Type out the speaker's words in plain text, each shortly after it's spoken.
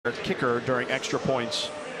kicker during extra points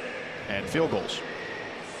and field goals.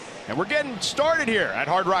 And we're getting started here at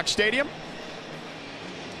Hard Rock Stadium.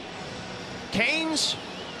 Canes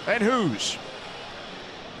and Who's.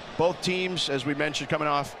 Both teams, as we mentioned, coming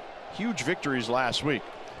off huge victories last week.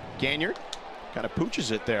 Ganyard kind of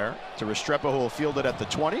pooches it there to Restrepo, who will field it at the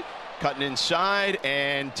 20, cutting inside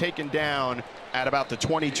and taken down at about the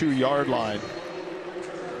 22-yard line.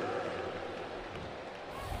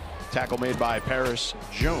 Tackle made by Paris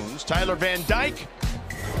Jones. Tyler Van Dyke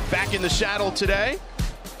back in the saddle today.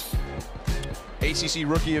 ACC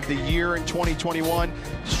Rookie of the Year in 2021.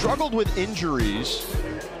 Struggled with injuries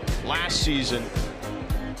last season,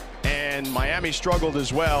 and Miami struggled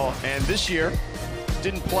as well. And this year,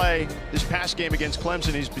 didn't play this past game against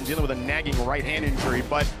Clemson. He's been dealing with a nagging right hand injury,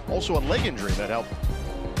 but also a leg injury that helped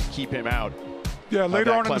keep him out. Yeah,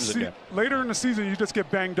 later in the season, you just get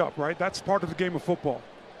banged up, right? That's part of the game of football.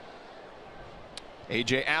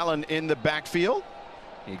 Ajay Allen in the backfield.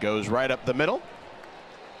 He goes right up the middle.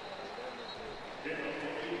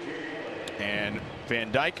 And Van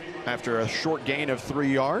Dyke, after a short gain of 3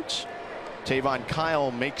 yards, Tavon Kyle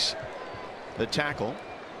makes the tackle.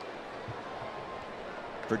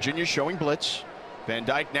 Virginia showing blitz. Van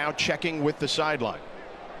Dyke now checking with the sideline.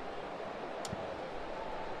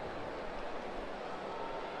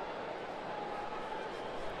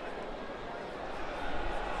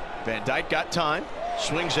 Van Dyke got time,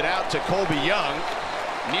 swings it out to Colby Young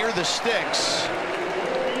near the sticks.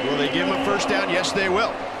 Will they give him a first down? Yes, they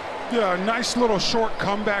will. Yeah, a nice little short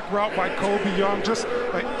comeback route by Colby Young. Just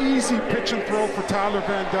an easy pitch and throw for Tyler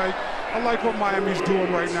Van Dyke. I like what Miami's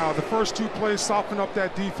doing right now. The first 2 plays, soften up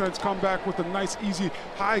that defense, come back with a nice, easy,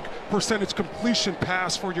 high percentage completion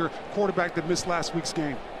pass for your quarterback that missed last week's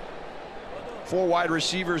game. 4 wide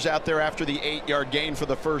receivers out there after the 8-yard gain for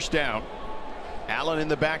the first down. Allen in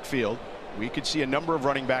the backfield. We could see a number of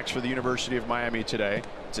running backs for the University of Miami today.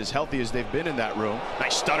 It's as healthy as they've been in that room.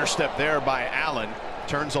 Nice stutter step there by Allen.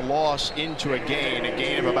 Turns a loss into a gain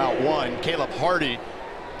of about 1. Caleb Hardy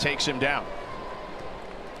takes him down.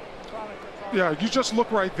 Yeah, you just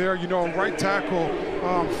look right there, you know, right tackle,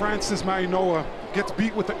 Francis Mainoa gets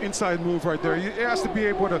beat with the inside move right there. He has to be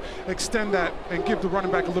able to extend that and give the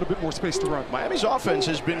running back a little bit more space to run. Miami's offense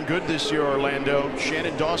has been good this year, Orlando.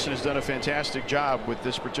 Shannon Dawson has done a fantastic job with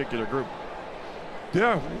this particular group.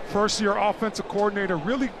 Yeah, first-year offensive coordinator,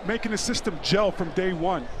 really making the system gel from day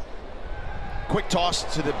one. Quick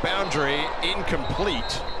toss to the boundary,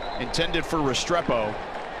 incomplete, intended for Restrepo.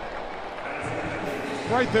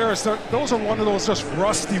 Right there, those are one of those just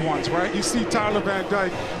rusty ones, right? You see Tyler Van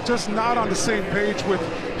Dyke just not on the same page with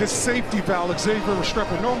his safety valve, Xavier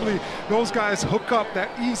Restrepo. Normally, those guys hook up that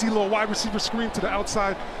easy little wide receiver screen to the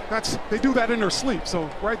outside. They do that in their sleep. So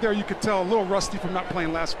right there, you could tell a little rusty from not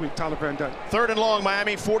playing last week, Tyler Van Dyke. 3rd and long,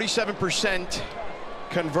 Miami, 47%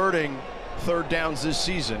 converting 3rd downs this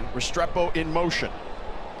season. Restrepo in motion.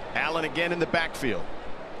 Allen again in the backfield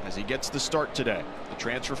as he gets the start today. The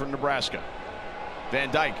transfer from Nebraska. Van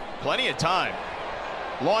Dyke, plenty of time.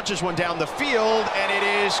 Launches one down the field, and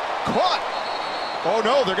it is caught. Oh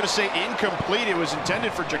no, they're going to say incomplete. It was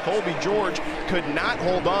intended for Jacoby George. Could not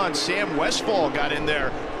hold on. Sam Westfall got in there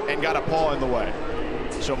and got a paw in the way.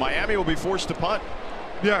 So Miami will be forced to punt.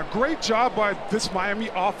 Yeah, great job by this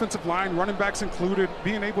Miami offensive line, running backs included,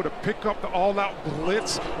 being able to pick up the all-out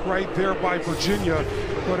blitz right there by Virginia.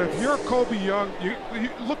 But if you're Colby Young, you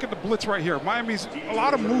look at the blitz right here. Miami's a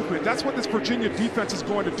lot of movement. That's what this Virginia defense is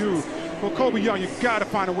going to do. Well, Colby Young, you got to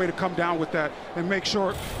find a way to come down with that and make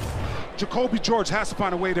sure Jacoby George has to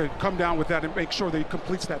find a way to come down with that and make sure that he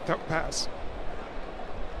completes that pass.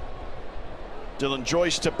 Dylan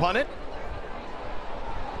Joyce to punt it.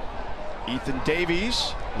 Ethan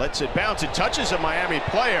Davies lets it bounce. It touches a Miami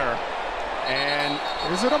player. And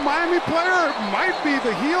is it a Miami player? It might be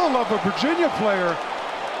the heel of a Virginia player.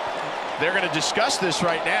 They're going to discuss this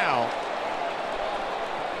right now.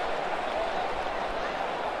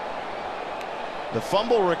 The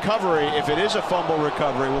fumble recovery, if it is a fumble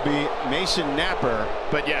recovery, will be Mason Napper.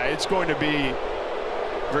 But yeah, it's going to be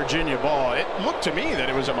Virginia ball. It looked to me that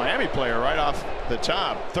it was a Miami player right off the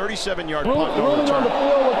top. 37-yard punt. Running on the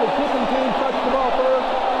field with the kicking team touched the ball first.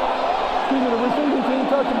 Excuse me, the receiving team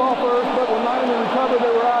touched the ball first, but when Miami recovered,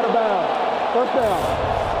 they were out of bounds. First down.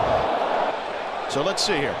 So let's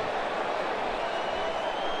see here.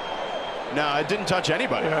 No, it didn't touch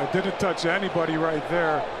anybody. Yeah, it didn't touch anybody right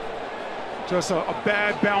there. just a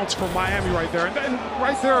bad bounce for Miami right there. And then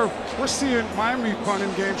right there, we're seeing Miami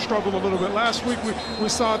punting game struggle a little bit. Last week, we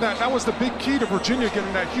saw that. That was the big key to Virginia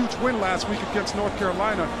getting that huge win last week against North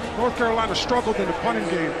Carolina. North Carolina struggled in the punting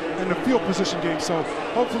game and the field position game. So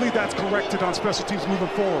hopefully that's corrected on special teams moving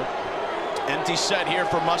forward. Empty set here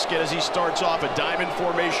for Muskett as he starts off a diamond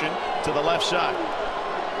formation to the left side.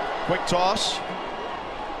 Quick toss.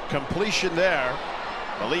 Completion there.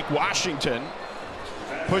 Malik Washington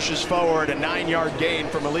pushes forward, a 9-yard gain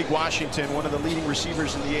for Malik Washington, one of the leading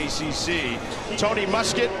receivers in the ACC. Tony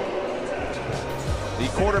Muskett, the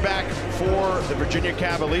quarterback for the Virginia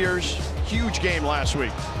Cavaliers. Huge game last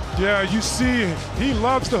week. Yeah, you see, he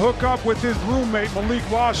loves to hook up with his roommate, Malik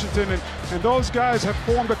Washington, and those guys have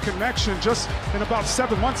formed a connection just in about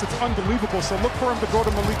 7 months. It's unbelievable. So look for him to go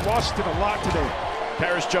to Malik Washington a lot today.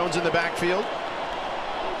 Paris Jones in the backfield.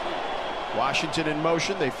 Washington in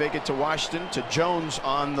motion. They fake it to Washington, to Jones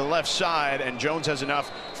on the left side, and Jones has enough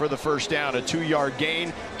for the first down. A 2-yard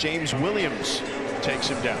gain. James Williams takes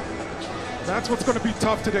him down. That's what's going to be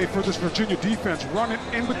tough today for this Virginia defense, running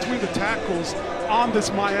in between the tackles on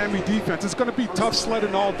this Miami defense. It's going to be tough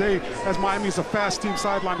sledding all day as Miami's a fast team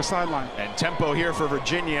sideline to sideline. And tempo here for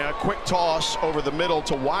Virginia. Quick toss over the middle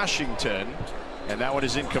to Washington, and that one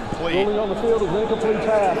is incomplete. Rolling on the field is an incomplete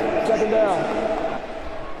pass. Second down.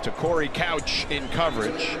 To Corey Couch in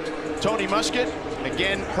coverage. Tony Muskett,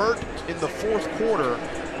 again hurt in the fourth quarter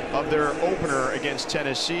of their opener against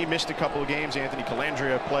Tennessee. Missed a couple of games. Anthony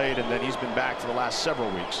Calandria played, and then he's been back for the last several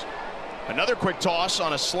weeks. Another quick toss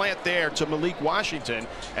on a slant there to Malik Washington,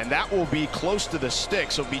 and that will be close to the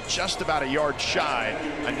sticks. It'll be just about a yard shy,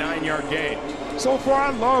 a 9-yard gain. So far,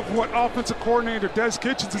 I love what offensive coordinator Des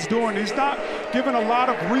Kitchens is doing. He's not giving a lot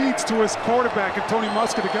of reads to his quarterback and Tony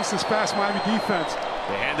Muskett against this fast Miami defense.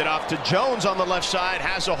 They hand it off to Jones on the left side,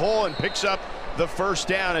 has a hole and picks up the first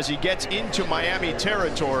down as he gets into Miami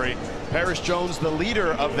territory. Paris Jones, the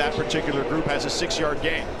leader of that particular group, has a 6-yard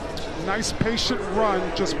gain. Nice patient run,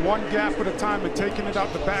 just one gap at a time, and taking it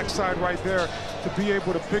out the backside right there to be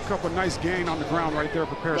able to pick up a nice gain on the ground right there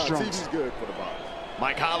for Paris Jones. TV's good for the ball.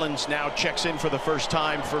 Mike Hollins now checks in for the first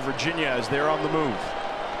time for Virginia as they're on the move.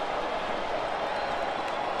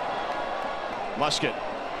 Muskett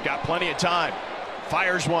got plenty of time.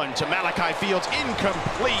 Fires one to Malachi Fields,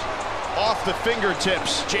 incomplete, off the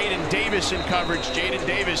fingertips. Jaden Davis in coverage. Jaden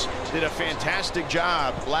Davis did a fantastic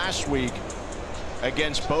job last week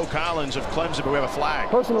against Bo Collins of Clemson, but we have a flag.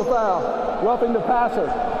 Personal foul, roughing the passer,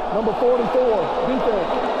 number 44, defense,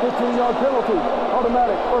 15-yard penalty,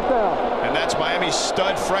 automatic, first down. And that's Miami's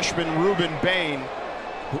stud freshman Ruben Bain,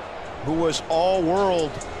 who was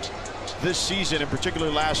all-world this season, and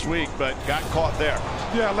particularly last week, but got caught there.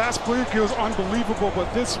 Yeah, last week it was unbelievable,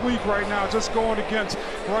 but this week right now, just going against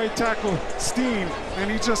right tackle Steen,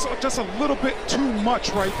 and he's just a little bit too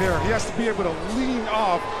much right there. He has to be able to lean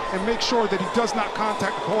off and make sure that he does not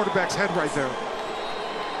contact the quarterback's head right there.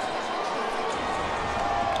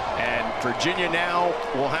 And Virginia now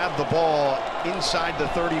will have the ball inside the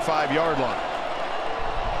 35-yard line.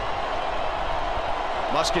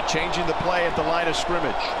 Muskett changing the play at the line of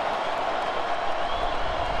scrimmage.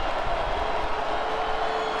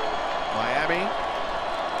 Miami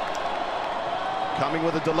coming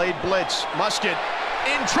with a delayed blitz. Muskett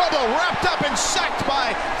in trouble, wrapped up and sacked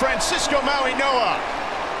by Francisco Mauigoa.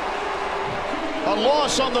 A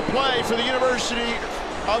loss on the play for the University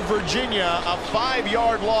of Virginia, a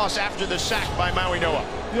 5-yard loss after the sack by Mauigoa.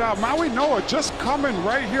 Yeah, Mauigoa just coming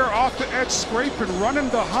right here off the edge, scraping, running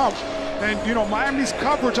the hump. And, you know, Miami's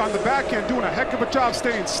coverage on the back end doing a heck of a job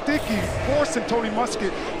staying sticky, forcing Tony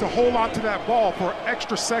Muskett to hold on to that ball for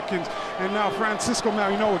extra seconds. And now Francisco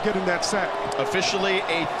Mauigoa getting that sack. Officially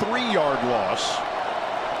a 3-yard loss.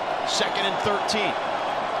 2nd and 13.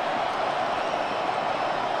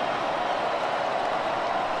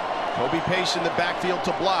 Kobe Pace in the backfield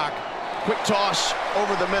to block. Quick toss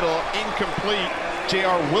over the middle, incomplete.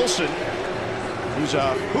 J.R. Wilson, who's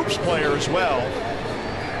a hoops player as well.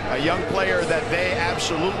 A young player that they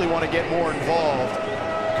absolutely want to get more involved,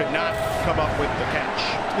 could not come up with the catch.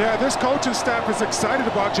 Yeah, this coaching staff is excited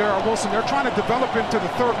about J.R. Wilson. They're trying to develop into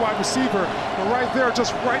the third wide receiver, but right there,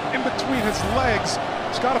 just right in between his legs,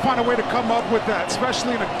 he's got to find a way to come up with that,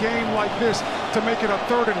 especially in a game like this, to make it a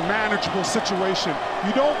third and manageable situation.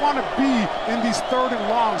 You don't want to be in these third and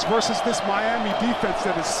longs versus this Miami defense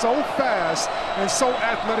that is so fast and so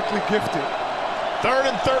athletically gifted.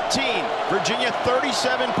 3rd and 13. Virginia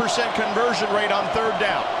 37% conversion rate on 3rd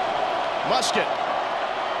down. Muskett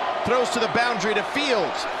throws to the boundary to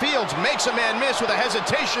Fields. Fields makes a man miss with a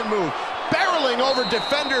hesitation move, barreling over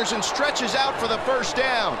defenders and stretches out for the first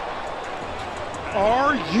down.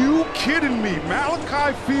 Are you kidding me?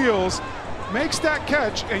 Malachi Fields makes that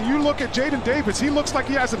catch, and you look at Jaden Davis, he looks like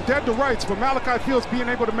he has him dead to rights, but Malachi Fields being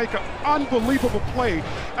able to make an unbelievable play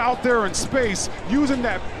out there in space, using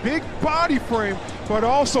that big body frame, but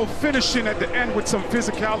also finishing at the end with some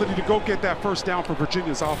physicality to go get that first down for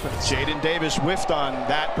Virginia's offense. Jaden Davis whiffed on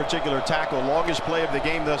that particular tackle. Longest play of the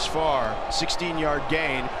game thus far, 16-yard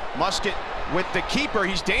gain. Musket with the keeper,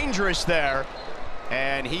 he's dangerous there.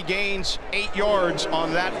 And he gains 8 yards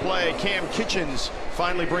on that play. Cam Kitchens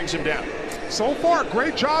finally brings him down. So far,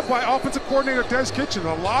 great job by offensive coordinator Des Kitchens.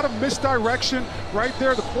 A lot of misdirection right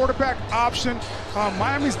there, the quarterback option.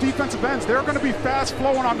 Miami's defensive ends, they're going to be fast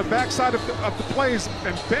flowing on the backside of the plays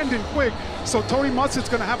and bending quick. So Tony Musket's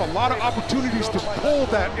going to have a lot of opportunities to pull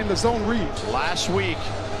that in the zone read. Last week,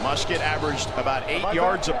 Musket averaged about 8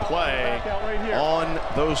 yards a play on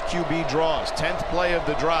those QB draws. 10th play of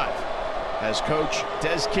the drive. As Coach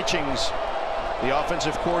Des Kitchens, the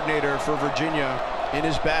offensive coordinator for Virginia, in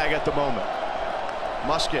his bag at the moment.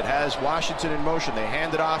 Musket has Washington in motion. They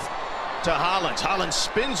hand it off to Hollins. Hollins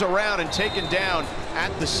spins around and taken down at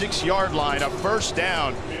the 6-yard line. A first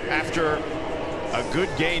down after a good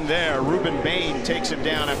gain there. Ruben Bain takes him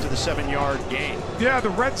down after the 7-yard gain. Yeah, the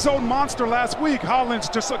red zone monster last week. Hollins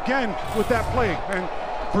just again with that play. And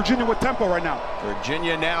Virginia with tempo right now.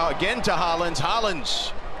 Virginia now again to Hollins.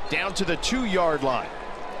 Hollins down to the 2-yard line.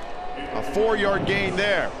 A 4-yard gain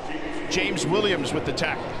there. James Williams with the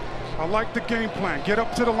tackle. I like the game plan. Get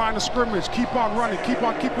up to the line of scrimmage. Keep on running. Keep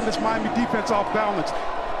on keeping this Miami defense off balance.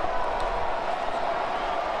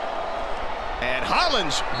 And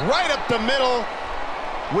Hollins right up the middle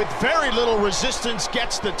with very little resistance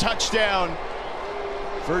gets the touchdown.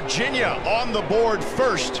 Virginia on the board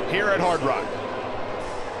first here at Hard Rock.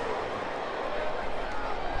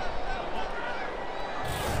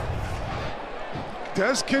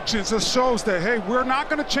 Des Kitchens just shows that, hey, we're not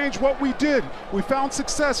going to change what we did. We found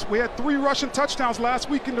success. We had 3 rushing touchdowns last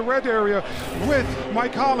week in the red area with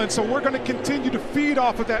Mike Hollins, so we're going to continue to feed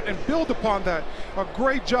off of that and build upon that. A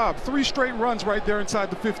great job. 3 straight runs right there inside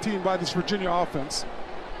the 15 by this Virginia offense.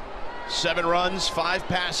 7 runs, 5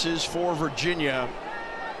 passes for Virginia,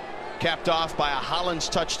 capped off by a Hollins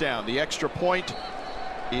touchdown. The extra point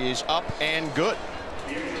is up and good.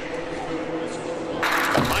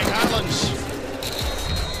 Mike Hollins.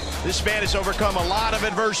 This man has overcome a lot of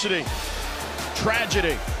adversity,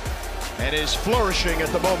 tragedy, and is flourishing at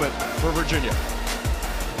the moment for Virginia.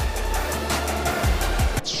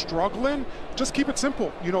 Struggling, just keep it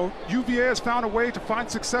simple. You know, UVA has found a way to find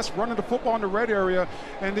success running the football in the red area,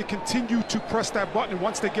 and they continue to press that button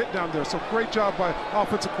once they get down there. So great job by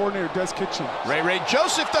offensive coordinator Des Kitchens. Ray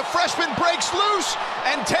Joseph, the freshman, breaks loose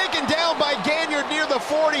and taken down by Ganyard near the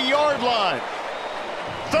 40-yard line.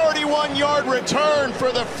 31-yard return for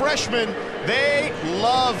the freshman. They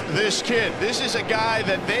love this kid. This is a guy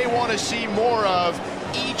that they want to see more of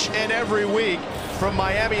each and every week from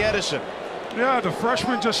Miami Edison. Yeah, the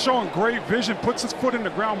freshman just showing great vision, puts his foot in the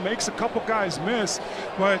ground, makes a couple guys miss.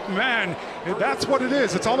 But, man, that's what it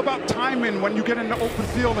is. It's all about timing when you get in the open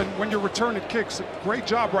field and when you're returning kicks. Great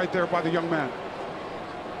job right there by the young man.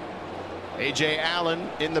 Ajay Allen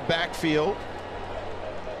in the backfield,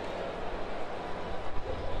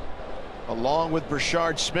 along with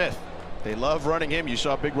Brashard Smith. They love running him. You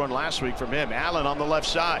saw a big run last week from him. Allen on the left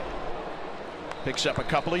side. Picks up a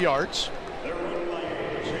couple of yards.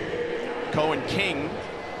 Cohen King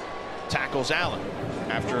tackles Allen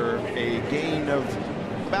after a gain of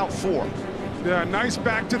about 4. Yeah, nice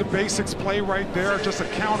back to the basics play right there. Just a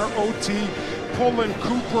counter OT, pulling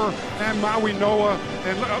Cooper and Maui Noah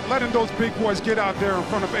and letting those big boys get out there in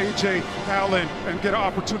front of Ajay Allen and get an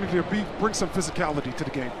opportunity to bring some physicality to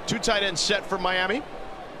the game. 2 tight ends set for Miami.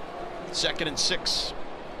 2nd and 6.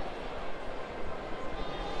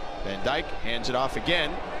 Van Dyke hands it off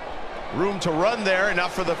again. Room to run there,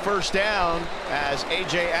 enough for the first down as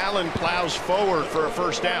Ajay Allen plows forward for a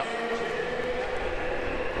first down.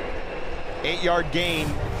 8-yard gain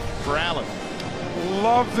for Allen.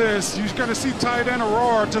 Love this. You're going to see tight end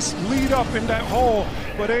Aurora just lead up in that hole,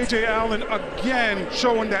 but Ajay Allen again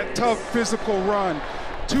showing that tough physical run.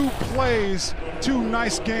 2 plays, 2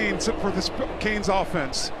 nice gains for this Canes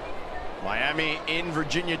offense. Miami in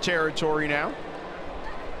Virginia territory now.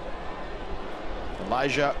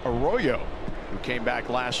 Elijah Arroyo, who came back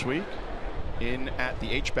last week in at the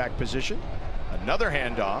H-back position. Another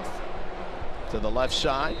handoff to the left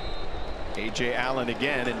side. Ajay Allen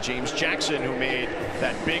again, and James Jackson, who made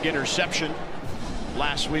that big interception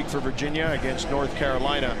last week for Virginia against North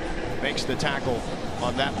Carolina, makes the tackle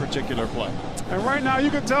on that particular play. And right now you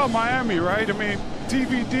can tell Miami, right? I mean,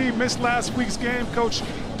 TVD missed last week's game. Coach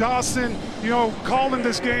Dawson, calling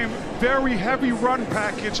this game very heavy run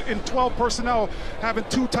package in 12 personnel, having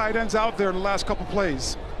 2 tight ends out there in the last couple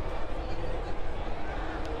plays.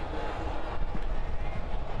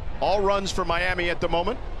 All runs for Miami at the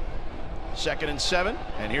moment. 2nd and 7,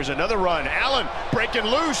 and here's another run. Allen breaking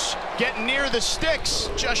loose, getting near the sticks,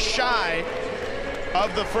 just shy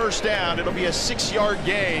of the first down. It'll be a 6-yard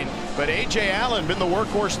gain, but Ajay Allen been the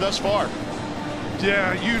workhorse thus far.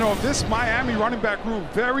 Yeah, this Miami running back room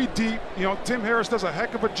very deep. Tim Harris does a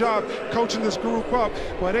heck of a job coaching this group up,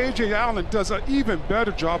 but Ajay Allen does an even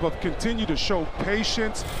better job of continue to show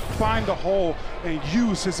patience, find the hole, and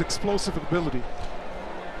use his explosive ability.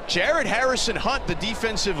 Jared Harrison-Hunt, the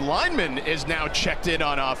defensive lineman, is now checked in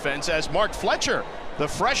on offense as Mark Fletcher, the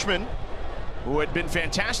freshman, who had been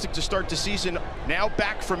fantastic to start the season, now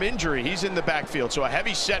back from injury. He's in the backfield, so a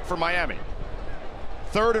heavy set for Miami.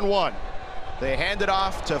 3rd and 1. They hand it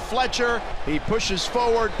off to Fletcher. He pushes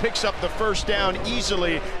forward, picks up the first down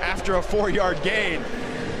easily after a 4-yard gain.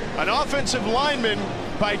 An offensive lineman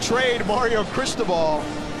by trade, Mario Cristobal,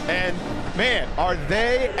 and man, are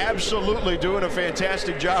they absolutely doing a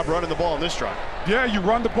fantastic job running the ball in this drive. Yeah, you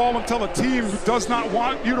run the ball until a team does not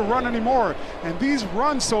want you to run anymore. And these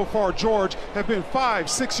runs so far, George, have been 5,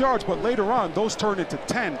 6 yards, but later on, those turn into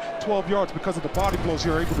 10, 12 yards because of the body blows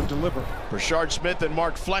you're able to deliver. Brashard Smith and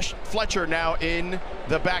Mark Fletcher now in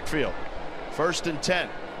the backfield. 1st and 10.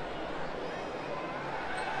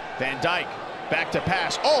 Van Dyke back to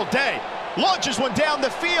pass all day. Launches one down the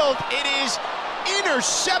field. It is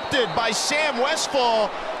intercepted by Sam Westfall.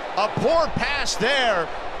 A poor pass there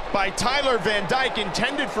by Tyler Van Dyke,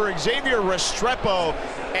 intended for Xavier Restrepo,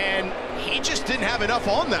 and he just didn't have enough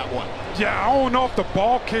on that one. Yeah, I don't know if the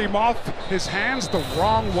ball came off his hands the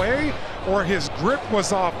wrong way or his grip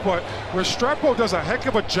was off, but Restrepo does a heck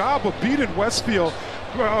of a job of beating Westfield.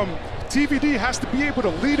 TVD has to be able to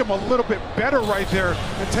lead him a little bit better right there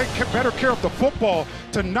and take better care of the football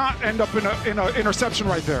to not end up in an interception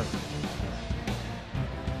right there.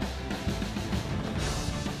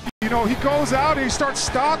 He goes out and he starts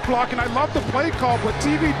stock blocking. I love the play call, but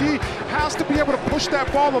TVD has to be able to push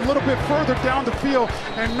that ball a little bit further down the field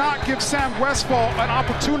and not give Sam Westfall an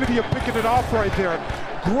opportunity of picking it off right there.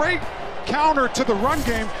 Great counter to the run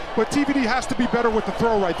game, but TVD has to be better with the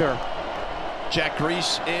throw right there. Jack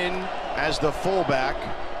Grease in as the fullback.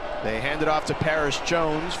 They hand it off to Paris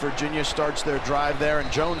Jones. Virginia starts their drive there, and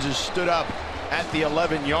Jones is stood up at the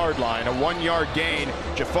 11-yard line. A 1-yard gain.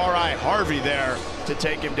 Jafari Harvey there to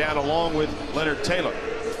take him down along with Leonard Taylor.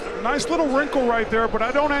 Nice little wrinkle right there, but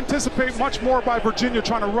I don't anticipate much more by Virginia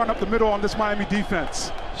trying to run up the middle on this Miami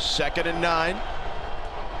defense. 2nd and 9.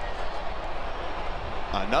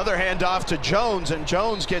 Another handoff to Jones, and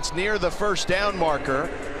Jones gets near the first down marker.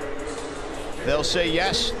 They'll say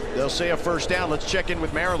yes. They'll say a first down. Let's check in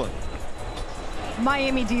with Maryland.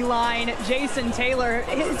 Miami D-line, Jason Taylor,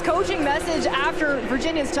 his coaching message after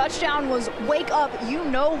Virginia's touchdown was, wake up, you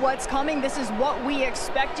know what's coming. This is what we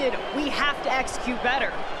expected. We have to execute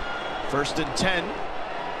better. 1st and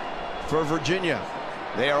 10 for Virginia.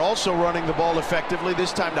 They are also running the ball effectively,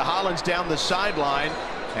 this time to Hollins down the sideline,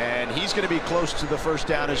 and he's going to be close to the first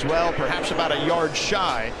down as well, perhaps about a yard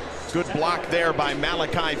shy. Good block there by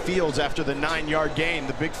Malachi Fields after the 9-yard gain.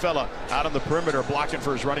 The big fella out on the perimeter blocking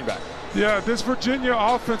for his running back. Yeah, this Virginia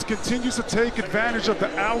offense continues to take advantage of the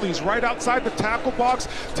alleys right outside the tackle box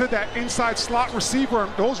to that inside slot receiver.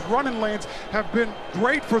 And those running lanes have been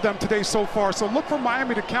great for them today so far. So look for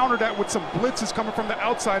Miami to counter that with some blitzes coming from the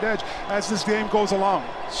outside edge as this game goes along.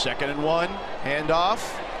 2nd and 1,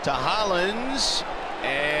 handoff to Hollins,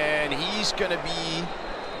 and he's going to be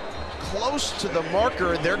close to the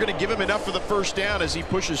marker, and they're going to give him enough for the first down as he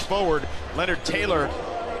pushes forward. Leonard Taylor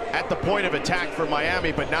at the point of attack for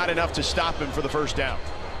Miami, but not enough to stop him for the first down.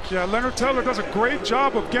 Yeah, Leonard Taylor does a great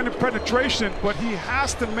job of getting penetration, but he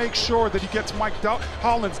has to make sure that he gets Mike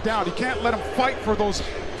Hollins down. He can't let him fight for those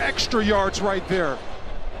extra yards right there.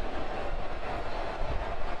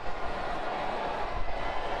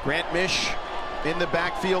 Grant Mish in the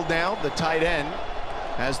backfield now, the tight end,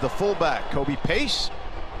 as the fullback. Kobe Pace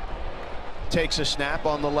takes a snap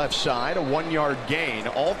on the left side, a 1-yard gain.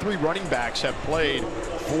 All 3 running backs have played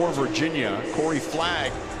for Virginia. Corey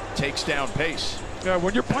Flagg takes down Pace. Yeah,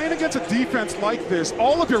 when you're playing against a defense like this,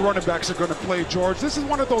 all of your running backs are going to play, George. This is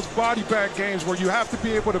one of those body bag games where you have to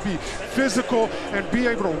be able to be physical and be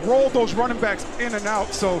able to roll those running backs in and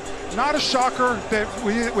out. So not a shocker that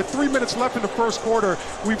with 3 minutes left in the first quarter,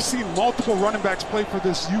 we've seen multiple running backs play for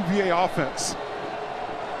this UVA offense.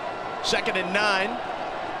 2nd and 9.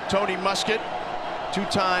 Tony Muskett,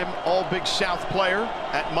 2-time All-Big South player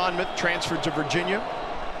at Monmouth, transferred to Virginia.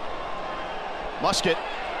 Muskett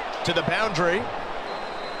to the boundary.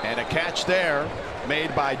 And a catch there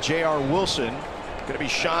made by J.R. Wilson. Going to be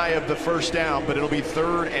shy of the first down, but it'll be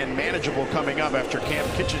third and manageable coming up after Cam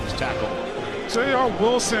Kitchens tackle. J.R.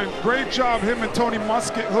 Wilson, great job him and Tony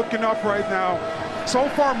Muskett hooking up right now. So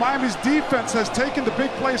far, Miami's defense has taken the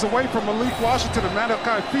big plays away from Malik Washington and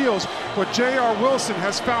Malachi Fields, but J.R. Wilson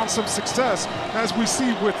has found some success, as we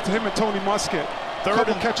see with him and Tony Muskett.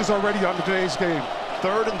 Couple catches already on today's game.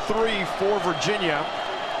 3rd and 3 for Virginia.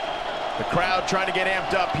 The crowd trying to get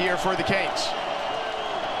amped up here for the Canes.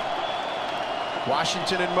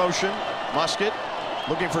 Washington in motion. Muskett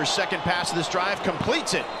looking for his second pass of this drive.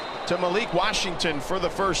 Completes it to Malik Washington for the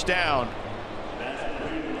first down.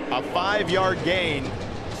 A 5-yard gain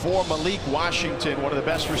for Malik Washington, one of the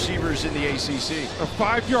best receivers in the ACC. A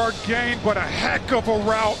 5-yard gain, but a heck of a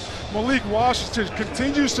route. Malik Washington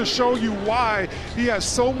continues to show you why he has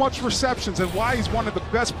so much receptions and why he's one of the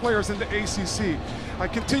best players in the ACC. I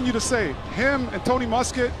continue to say, him and Tony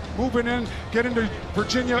Muskett moving in, getting to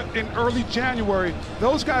Virginia in early January,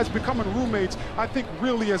 those guys becoming roommates, I think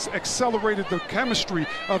really has accelerated the chemistry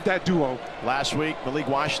of that duo. Last week, Malik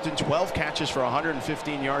Washington, 12 catches for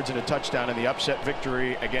 115 yards and a touchdown in the upset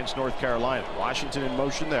victory against North Carolina. Washington in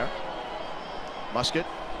motion there. Muskett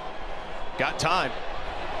got time.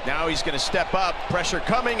 Now he's going to step up, pressure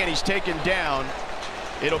coming, and he's taken down.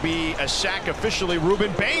 It'll be a sack officially.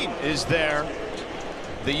 Ruben Bain is there.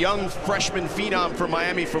 The young freshman phenom from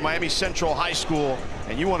Miami Central High School.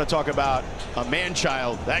 And you want to talk about a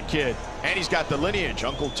man-child, that kid. And he's got the lineage.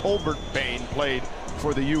 Uncle Tolbert Bain played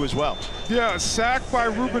for the U as well. Yeah, a sack by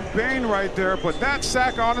Ruben Bain right there, but that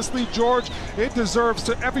sack, honestly, George, it deserves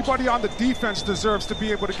to, everybody on the defense deserves to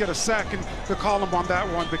be able to get a sack in the column on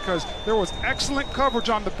that one, because there was excellent coverage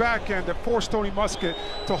on the back end that forced Tony Muskett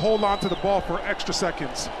to hold on to the ball for extra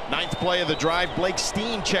seconds. 9th play of the drive, Blake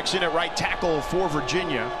Steen checks in at right tackle for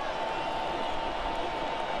Virginia.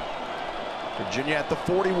 Virginia at the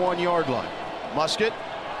 41-yard line. Muskett,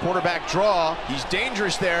 quarterback draw. He's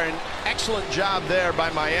dangerous there, and excellent job there by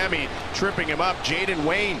Miami, tripping him up. Jaden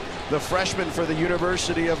Wayne, the freshman for the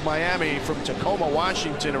University of Miami from Tacoma,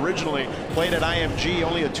 Washington, originally played at IMG,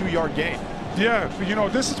 only a 2-yard gain. Yeah, you know,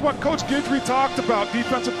 this is what Coach Guidry talked about,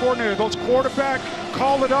 defensive coordinator. Those quarterback,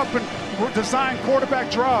 call it up and design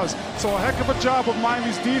quarterback draws. So a heck of a job of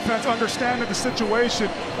Miami's defense understanding the situation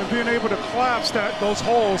and being able to collapse those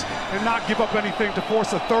holes and not give up anything to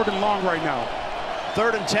force a 3rd and long right now.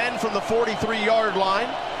 3rd and 10 from the 43-yard line.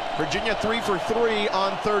 Virginia 3 for 3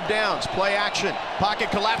 on 3rd downs. Play action.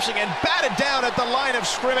 Pocket collapsing and batted down at the line of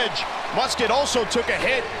scrimmage. Muskett also took a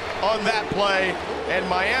hit on that play, and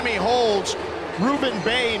Miami holds. Ruben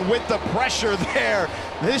Bain with the pressure there.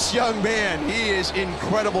 This young man, he is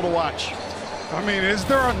incredible to watch. I mean, is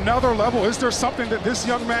there another level? Is there something that this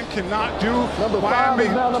young man cannot do? Number 5 is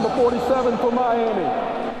now number 47 for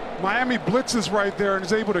Miami. Miami blitzes right there and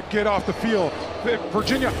is able to get off the field.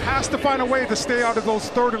 Virginia has to find a way to stay out of those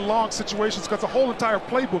 3rd and long situations, because the whole entire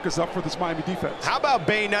playbook is up for this Miami defense. How about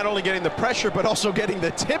Bain not only getting the pressure, but also getting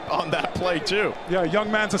the tip on that play, too? Yeah,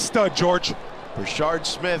 young man's a stud, George. Rashard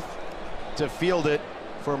Smith to field it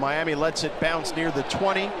for Miami, lets it bounce near the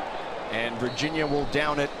 20, and Virginia will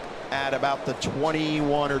down it at about the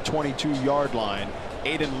 21 or 22-yard line.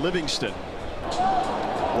 Aiden Livingston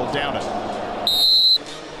will down it.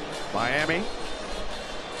 Miami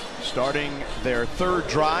starting their 3rd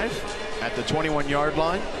drive at the 21-yard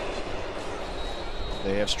line.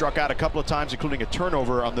 They have struck out a couple of times, including a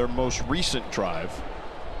turnover on their most recent drive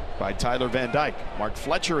by Tyler Van Dyke. Mark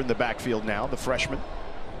Fletcher in the backfield now, the freshman.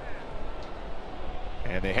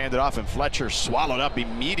 And they hand it off, and Fletcher swallowed up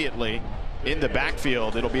immediately in the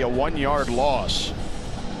backfield. It'll be a 1-yard loss.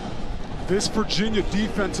 This Virginia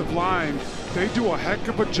defensive line, they do a heck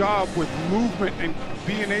of a job with movement and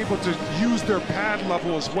being able to use their pad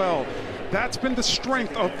level as well. That's been the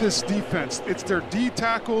strength of this defense. It's their D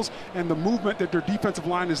tackles and the movement that their defensive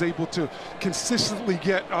line is able to consistently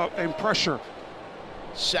get and pressure.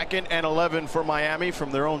 2nd and 11 for Miami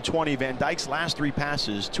from their own 20. Van Dyke's last 3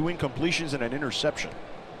 passes, 2 incompletions and an interception.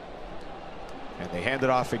 And they hand it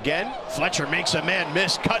off again. Fletcher makes a man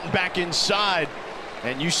miss, cutting back inside.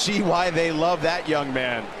 And you see why they love that young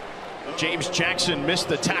man. James Jackson missed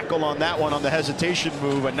the tackle on that one on the hesitation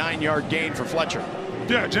move. A 9-yard gain for Fletcher.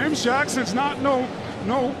 Yeah, James Jackson's not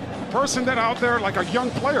no person that out there like a young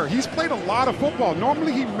player. He's played a lot of football.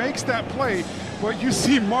 Normally he makes that play, but you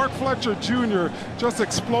see Mark Fletcher Jr. just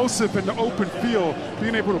explosive in the open field,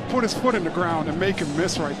 being able to put his foot in the ground and make him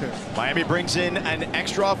miss right there. Miami brings in an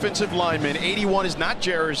extra offensive lineman. 81 is not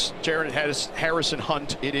Jared Harrison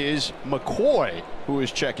Hunt. It is McCoy who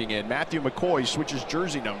is checking in. Matthew McCoy switches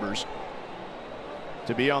jersey numbers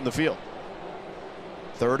to be on the field.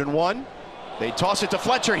 3rd and 1. They toss it to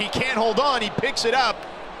Fletcher. He can't hold on. He picks it up,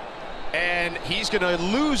 and he's going to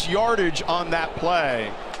lose yardage on that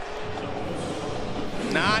play.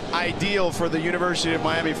 Not ideal for the University of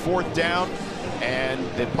Miami. 4th down, and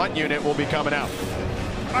the punt unit will be coming out.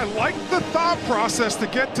 I like the thought process to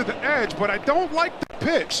get to the edge, but I don't like the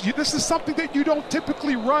pitch. This is something that you don't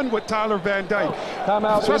typically run with Tyler Van Dyke.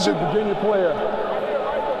 Timeout, injured Virginia player.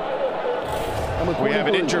 We have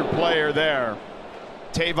an injured player there.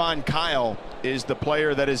 Tavon Kyle is the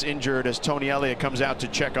player that is injured as Tony Elliott comes out to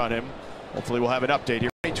check on him. Hopefully we'll have an update here.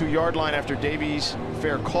 22-yard line after Davies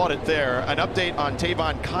Fair caught it there. An update on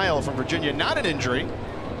Tavon Kyle from Virginia. Not an injury.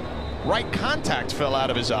 Right contact fell out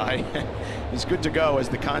of his eye. He's good to go as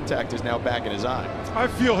the contact is now back in his eye. I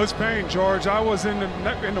feel his pain, George. I was in the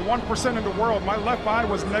 1% in the world. My left eye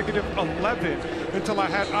was -11 until I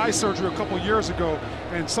had eye surgery a couple years ago.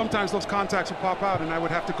 And sometimes those contacts would pop out, and I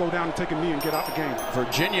would have to go down and take a knee and get out the game.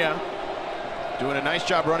 Virginia doing a nice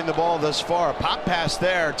job running the ball thus far. A pop pass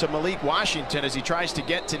there to Malik Washington as he tries to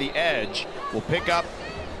get to the edge. Will pick up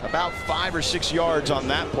about 5 or 6 yards on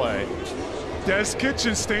that play. Des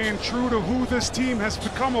Kitchen staying true to who this team has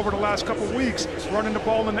become over the last couple weeks, running the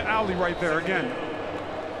ball in the alley right there again.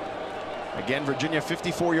 Again, Virginia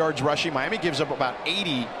 54 yards rushing. Miami gives up about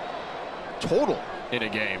 80 total in a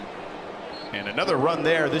game. And another run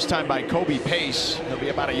there, this time by Kobe Pace. He'll be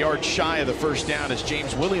about a yard shy of the 1st down as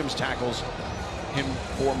James Williams tackles him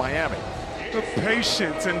for Miami. The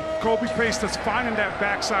patience, and Kobe Pace that's finding that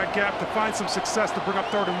backside gap to find some success to bring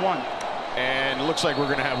up 3rd and 1. And it looks like we're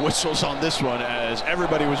going to have whistles on this one as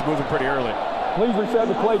everybody was moving pretty early. Please reset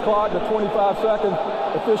the play clock to 25 seconds.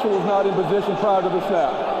 Official was not in position prior to the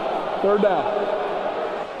snap. 3rd down.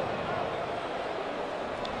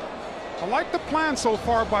 I like the plan so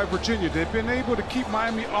far by Virginia. They've been able to keep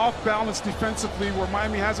Miami off balance defensively where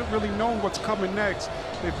Miami hasn't really known what's coming next.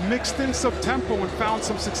 They've mixed in some tempo and found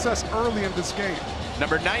some success early in this game.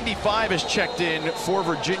 Number 95 is checked in for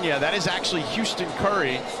Virginia. That is actually Houston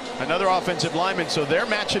Curry, another offensive lineman. So they're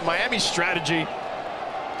matching Miami's strategy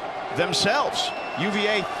themselves.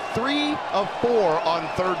 UVA 3 of 4 on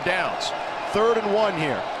 3rd downs. 3rd and 1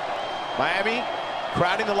 here. Miami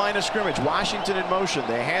crowding the line of scrimmage. Washington in motion.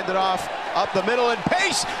 They hand it off up the middle, and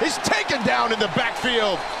Pace is taken down in the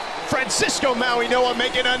backfield. Francisco Mauigoa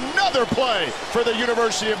making another play for the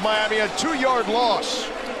University of Miami. A 2-yard loss.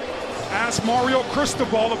 Asked Mario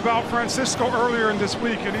Cristobal about Francisco earlier in this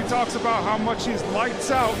week, and he talks about how much he's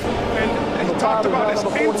lights out, and he talked about his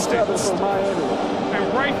instincts.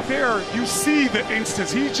 And right there, you see the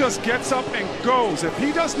instance. He just gets up and goes. If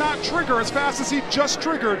he does not trigger as fast as he just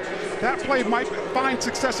triggered, that play might find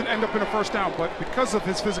success and end up in a 1st down. But because of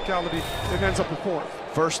his physicality, it ends up in 4th.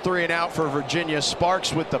 First 3 and out for Virginia.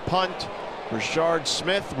 Sparks with the punt. Rashard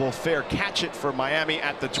Smith will fair catch it for Miami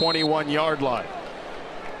at the 21-yard line.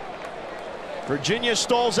 Virginia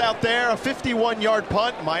stalls out there, a 51-yard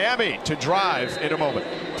punt. Miami to drive in a moment.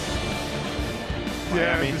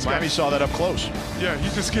 Miami saw that up close. Yeah, he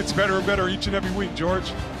just gets better and better each and every week,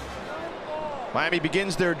 George. Miami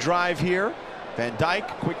begins their drive here. Van Dyke,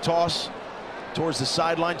 quick toss towards the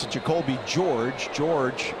sideline to Jacoby George.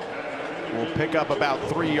 George will pick up about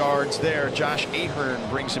 3 yards there. Josh Ahern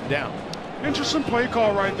brings him down. Interesting play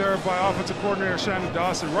call right there by offensive coordinator Shannon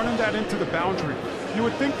Dawson, running that into the boundary. You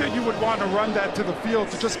would think that you would want to run that to the field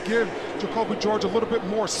to just give Jacoby George a little bit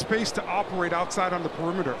more space to operate outside on the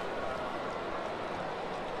perimeter.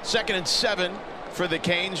 2nd and 7 for the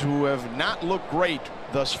Canes, who have not looked great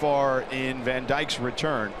thus far in Van Dyke's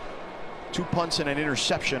return. 2 punts and an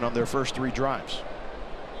interception on their first 3 drives.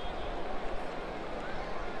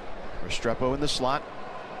 Restrepo in the slot.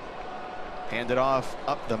 Handed off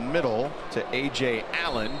up the middle to Ajay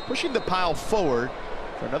Allen, pushing the pile forward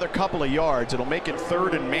for another couple of yards. It'll make it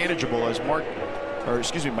 3rd and manageable as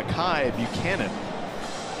Mekhi Buchanan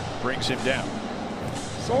brings him down.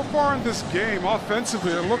 So far in this game,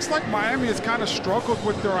 offensively, it looks like Miami has kind of struggled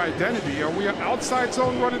with their identity. Are we an outside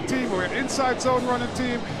zone running team? Are we an inside zone running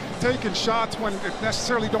team? Taking shots when it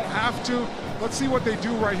necessarily don't have to. Let's see what they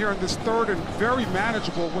do right here in this 3rd and very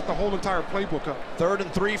manageable with the whole entire playbook up. 3rd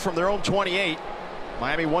and 3 from their own 28.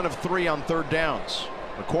 Miami 1 of 3 on 3rd downs.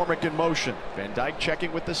 McCormick in motion. Van Dyke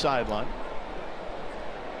checking with the sideline.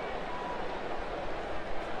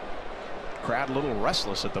 Crowd a little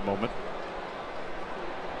restless at the moment.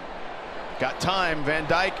 Got time. Van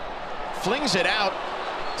Dyke flings it out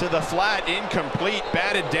to the flat, incomplete,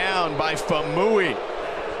 batted down by Famui.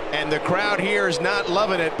 And the crowd here is not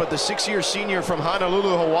loving it, but the 6-year senior from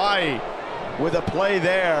Honolulu, Hawaii, with a play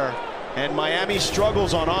there. And Miami's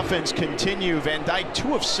struggles on offense continue. Van Dyke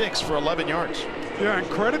 2 of 6 for 11 yards. Yeah, and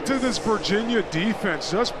credit to this Virginia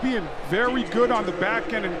defense, just being very good on the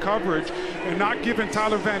back end in coverage and not giving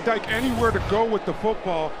Tyler Van Dyke anywhere to go with the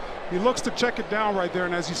football. He looks to check it down right there,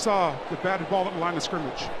 and as you saw, the batted ball at the line of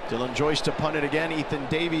scrimmage. Dylan Joyce to punt it again, Ethan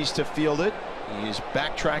Davies to field it. He's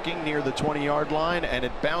backtracking near the 20-yard line, and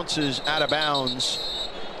it bounces out of bounds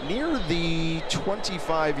near the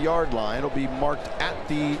 25-yard line. It'll be marked at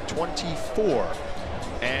the 24.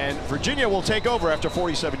 And Virginia will take over after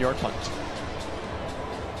 47-yard punt.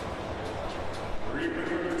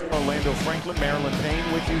 Orlando Franklin, Marilyn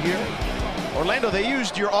Payne with you here. Orlando, they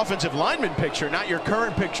used your offensive lineman picture, not your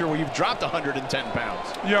current picture where you've dropped 110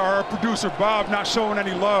 pounds. Yeah, our producer Bob not showing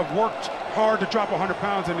any love, worked hard to drop 100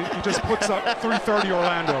 pounds, and he just puts up 330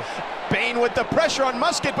 Orlando. Bain with the pressure on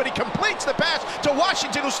Musket, but he completes the pass to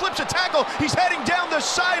Washington, who slips a tackle. He's heading down the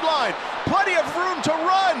sideline. Plenty of room to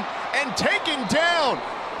run, and taken down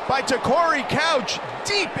by Corey Couch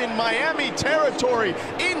deep in Miami territory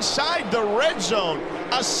inside the red zone.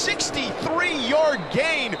 A 63-yard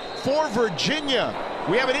gain for Virginia.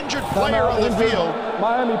 We have an injured player on the field.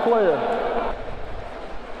 Miami player.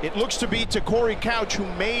 It looks to be Corey Couch who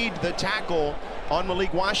made the tackle on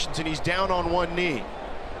Malik Washington. He's down on one knee.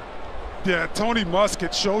 Yeah, Tony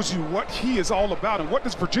Musket shows you what he is all about and what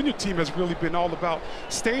this Virginia team has really been all about.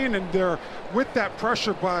 Staying in there with that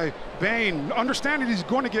pressure by Bain, understanding he's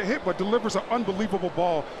going to get hit, but delivers an unbelievable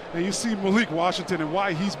ball. And you see Malik Washington and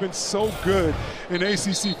why he's been so good in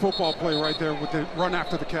ACC football play right there with the run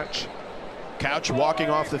after the catch. Couch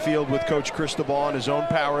walking off the field with Coach Cristobal on his own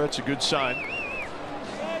power. It's a good sign.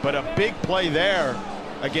 But a big play there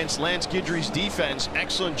against Lance Guidry's defense.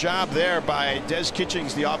 Excellent job there by Des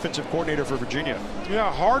Kitchings, the offensive coordinator for Virginia.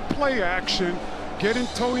 Yeah, hard play action, getting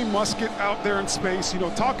Tony Musket out there in space. You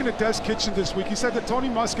know, talking to Des Kitchings this week, he said that Tony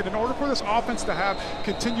Musket, in order for this offense to have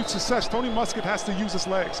continued success, Tony Musket has to use his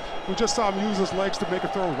legs. We just saw him use his legs to make a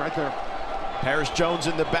throw right there. Paris Jones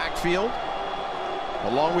in the backfield,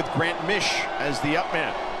 along with Grant Mish as the up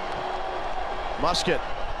man. Musket,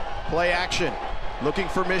 play action. Looking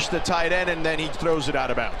for Mish, the tight end, and then he throws it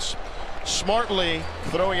out of bounds. Smartly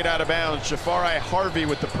throwing it out of bounds. Jafari Harvey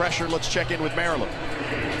with the pressure. Let's check in with Maryland.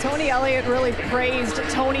 Tony Elliott really praised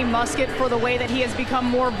Tony Musket for the way that he has become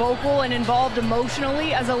more vocal and involved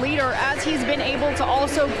emotionally as a leader, as he's been able to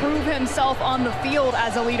also prove himself on the field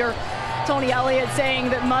as a leader. Tony Elliott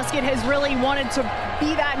saying that Musket has really wanted to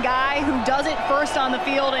be that guy who does it first on the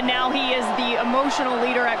field, and now he is the emotional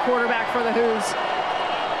leader at quarterback for the Hoos.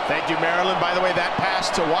 Thank you, Maryland. By the way, that pass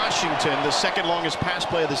to Washington, the second longest pass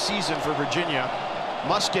play of the season for Virginia.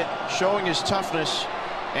 Musket showing his toughness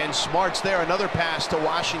and smarts there. Another pass to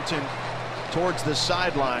Washington towards the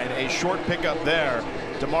sideline. A short pickup there.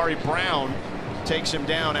 Damari Brown takes him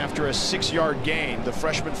down after a 6-yard gain. The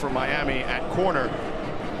freshman from Miami at corner.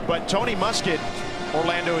 But Tony Musket,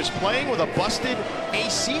 Orlando, is playing with a busted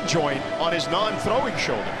AC joint on his non-throwing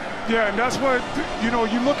shoulder. Yeah, and that's what, you know,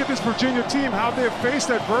 you look at this Virginia team, how they've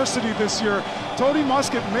faced adversity this year. Tony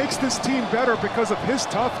Musket makes this team better because of his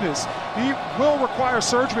toughness. He will require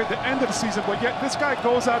surgery at the end of the season, but yet this guy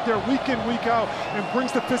goes out there week in, week out and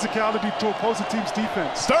brings the physicality to opposing team's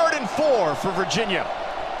defense. 3rd and 4 for Virginia.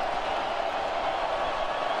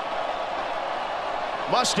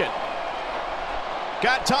 Musket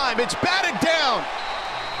got time. It's batted down.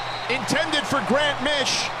 Intended for Grant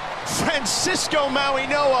Mish. Francisco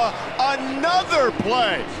Mauinoa, another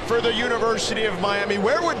play for the University of Miami.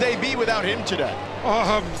 Where would they be without him today?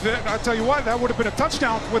 I tell you what, that would have been a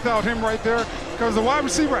touchdown without him right there, because the wide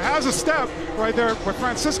receiver has a step right there with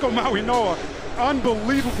Francisco Mauinoa.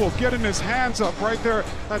 Unbelievable, getting his hands up right there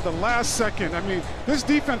at the last second. I mean, this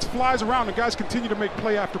defense flies around, and guys continue to make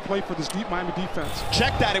play after play for this deep Miami defense.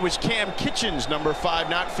 Check that, it was Cam Kitchens, number 5,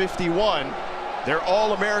 not 51. Their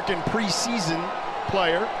All-American preseason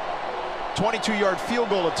player. 22-yard field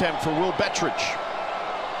goal attempt for Will Bettridge.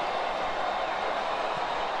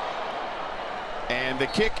 And the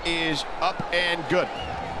kick is up and good.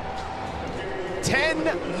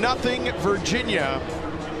 10-0 Virginia.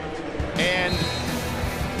 And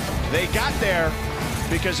they got there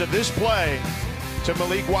because of this play to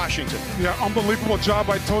Malik Washington. Yeah, unbelievable job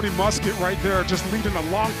by Tony Musket right there, just leading a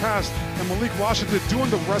long pass, and Malik Washington doing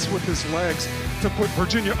the rest with his legs to put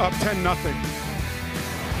Virginia up 10-0.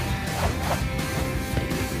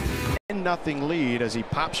 10-0 lead as he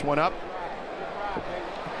pops one up.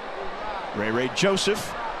 Ray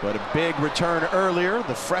Joseph, but a big return earlier.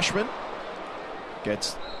 The freshman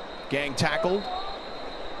gets gang tackled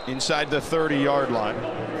inside the 30-yard line.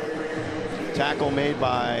 Tackle made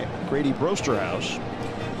by Grady Brosterhouse.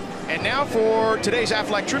 And now for today's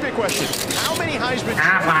Aflac trivia question. How many Heisman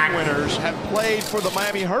Trophy winners have played for the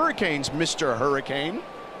Miami Hurricanes, Mr. Hurricane?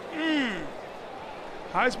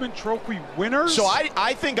 Heisman Trophy winners? So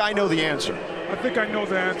I think I know the answer. I think I know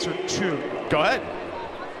the answer too. Go ahead.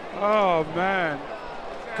 Oh man.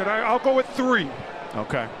 I'll go with 3.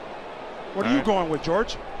 Okay. What are you going with,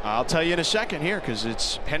 George? I'll tell you in a second here, because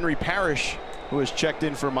it's Henry Parrish who has checked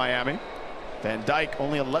in for Miami. Van Dyke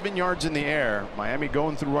only 11 yards in the air. Miami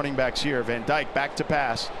going through running backs here. Van Dyke back to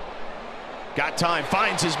pass. Got time,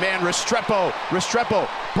 finds his man Restrepo. Restrepo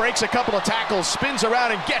breaks a couple of tackles, spins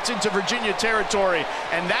around and gets into Virginia territory.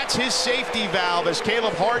 And that's his safety valve as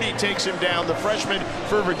Caleb Hardy takes him down, the freshman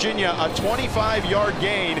for Virginia. A 25-yard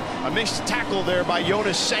gain. A missed tackle there by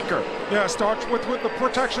Jonas Senker. Yeah, starts with the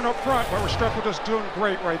protection up front, but Restrepo just doing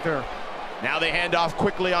great right there. Now they hand off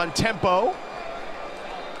quickly on tempo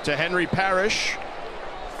to Henry Parrish.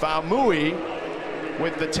 Faumui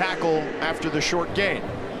with the tackle after the short gain.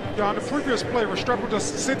 Yeah, on the previous play, Restrepo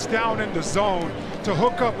just sits down in the zone to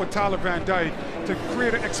hook up with Tyler Van Dyke to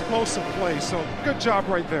create an explosive play. So good job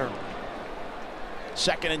right there.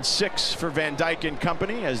 2nd and 6 for Van Dyke and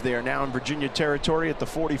company as they are now in Virginia territory at the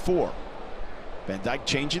 44. Van Dyke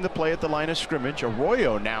changing the play at the line of scrimmage.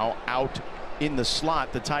 Arroyo now out in the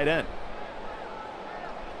slot, the tight end.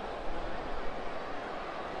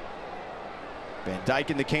 Van Dyke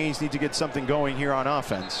and the Canes need to get something going here on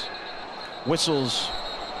offense. Whistles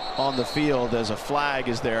on the field as a flag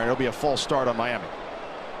is there, and it'll be a false start on Miami.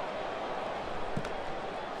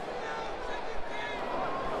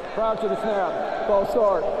 Prior to the snap, false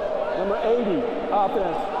start. Number 80,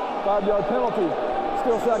 offense. 5-yard penalty.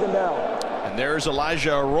 Still 2nd down. And there's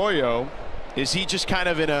Elijah Arroyo. Is he just kind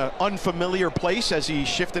of in an unfamiliar place as he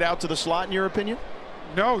shifted out to the slot, in your opinion?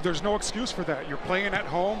 No, there's no excuse for that. You're playing at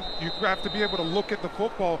home. You have to be able to look at the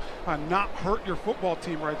football and not hurt your football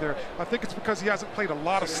team right there. I think it's because he hasn't played a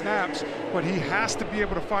lot of snaps, but he has to be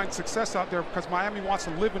able to find success out there because Miami wants to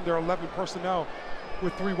live in their 11 personnel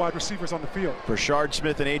with 3 wide receivers on the field. Brashard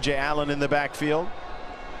Smith and Ajay Allen in the backfield.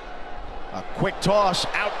 A quick toss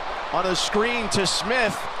out on a screen to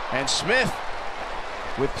Smith, and Smith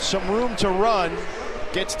with some room to run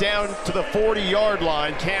gets down to the 40-yard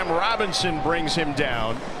line. Cam Robinson brings him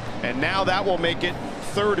down, and now that will make it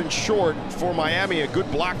 3rd and short for Miami. A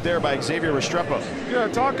good block there by Xavier Restrepo. Yeah,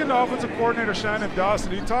 talking to offensive coordinator Shannon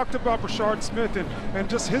Dawson, he talked about Brashard Smith and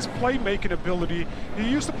just his playmaking ability. He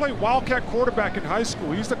used to play Wildcat quarterback in high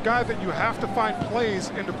school. He's the guy that you have to find plays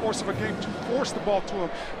in the course of a game to force the ball to him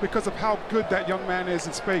because of how good that young man is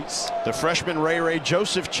in space. The freshman Ray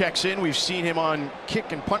Joseph checks in. We've seen him on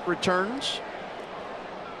kick and punt returns.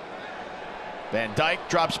 Van Dyke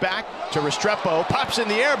drops back to Restrepo, pops in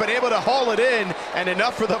the air, but able to haul it in, and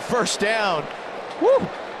enough for the 1st down. Woo!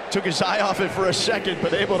 Took his eye off it for a second,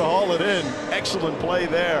 but able to haul it in. Excellent play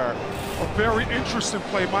there. A very interesting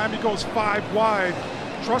play. Miami goes 5 wide,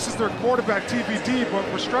 trusts their quarterback TBD, but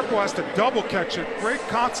Restrepo has to double catch it. Great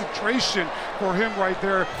concentration for him right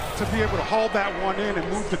there to be able to haul that one in and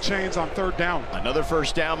move the chains on 3rd down. Another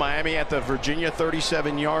 1st down. Miami at the Virginia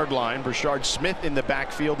 37-yard line. Brashard Smith in the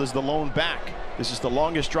backfield is the lone back. This is the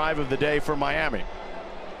longest drive of the day for Miami.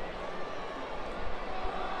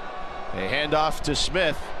 A handoff to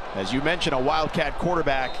Smith. As you mentioned, a Wildcat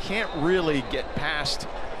quarterback can't really get past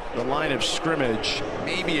the line of scrimmage.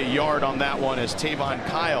 Maybe a yard on that one as Tavon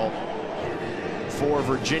Kyle for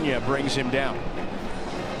Virginia brings him down.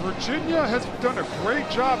 Virginia has done a great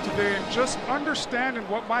job today in just understanding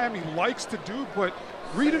what Miami likes to do, but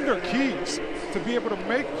reading their keys to be able to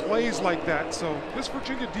make plays like that. So this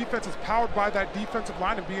Virginia defense is powered by that defensive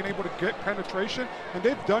line and being able to get penetration, and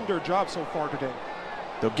they've done their job so far today.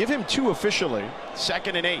 They'll give him 2 officially.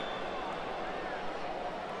 2nd and 8.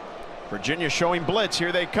 Virginia showing blitz.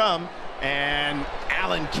 Here they come, and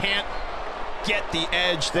Allen can't get the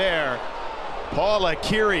edge there. Paul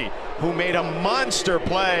Akiri, who made a monster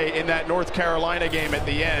play in that North Carolina game at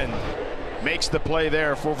the end, makes the play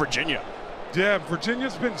there for Virginia. Yeah,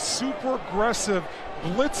 Virginia's been super aggressive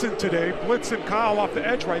blitzing today, blitzing Kyle off the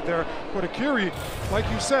edge right there. But Akiri, like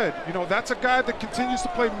you said, you know, that's a guy that continues to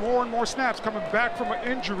play more and more snaps, coming back from an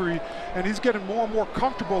injury, and he's getting more and more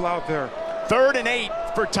comfortable out there. 3rd and 8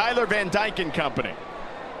 for Tyler Van Dyke and company.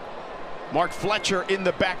 Mark Fletcher in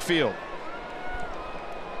the backfield.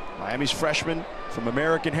 Miami's freshman from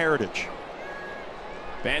American heritage.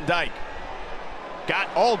 Van Dyke got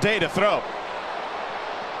all day to throw.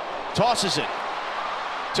 Tosses it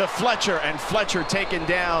to Fletcher, and Fletcher taken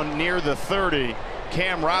down near the 30.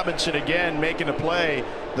 Cam Robinson again making a play,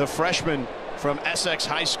 the freshman from Essex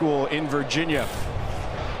High School in Virginia.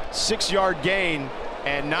 6-yard gain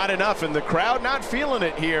and not enough, and the crowd not feeling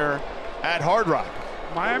it here at Hard Rock.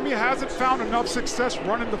 Miami hasn't found enough success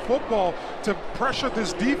running the football to pressure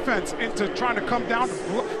this defense into trying to come down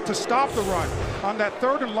to stop the run. On that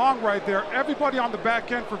 3rd and long right there, everybody on the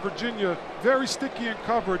back end for Virginia, very sticky in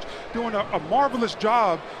coverage, doing a marvelous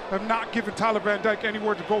job of not giving Tyler Van Dyke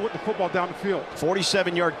anywhere to go with the football down the field.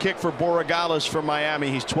 47-yard kick for Borregales from Miami.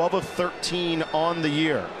 He's 12 of 13 on the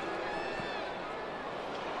year.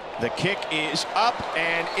 The kick is up,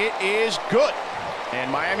 and it is good. And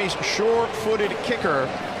Miami's sure-footed kicker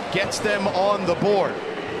gets them on the board.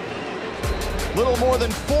 Little more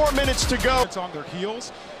than 4 minutes to go. It's on their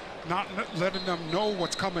heels, not letting them know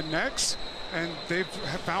what's coming next, and they've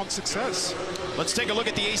found success. Let's take a look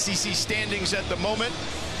at the ACC standings at the moment.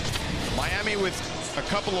 Miami with a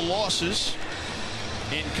couple of losses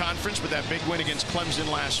in conference with that big win against Clemson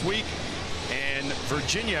last week, and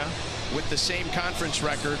Virginia with the same conference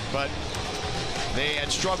record, but they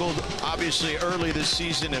had struggled obviously early this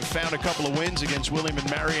season and found a couple of wins against William &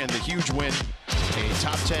 Mary, and the huge win, a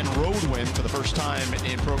top 10 road win for the first time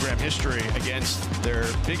in program history against their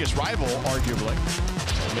biggest rival, arguably,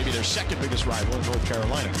 maybe their second biggest rival in North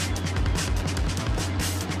Carolina.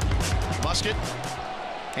 Musket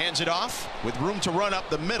hands it off with room to run up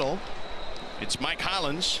the middle. It's Mike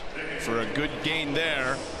Hollins for a good gain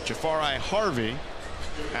there. Jafari Harvey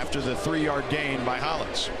after the 3-yard gain by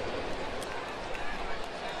Hollins.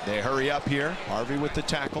 They hurry up here. Harvey with the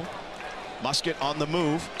tackle. Musket on the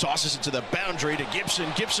move. Tosses it to the boundary to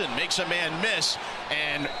Gibson. Gibson makes a man miss.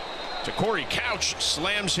 And to Corey Couch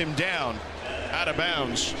slams him down out of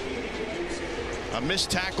bounds. A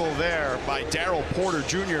missed tackle there by Darryl Porter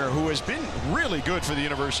Jr., who has been really good for the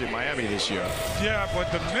University of Miami this year. Yeah,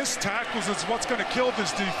 but the missed tackles is what's going to kill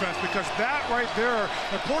this defense, because that right there,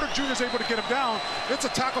 if Porter Jr. is able to get him down, it's a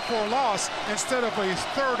tackle for a loss instead of a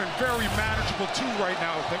 3rd and very manageable 2 right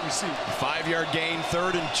now that we see. 5-yard gain,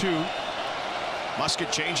 3rd and 2.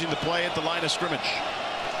 Musket changing the play at the line of scrimmage.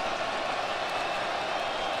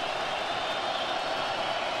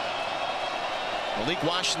 Malik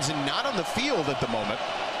Washington not on the field at the moment.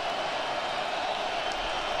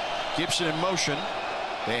 Gibson in motion.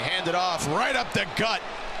 They hand it off right up the gut.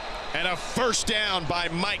 And a first down by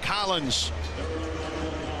Mike Hollins.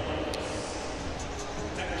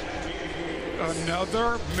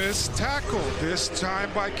 Another missed tackle, this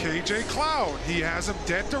time by KJ Cloud. He has him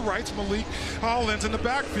dead to rights. Malik Hollins in the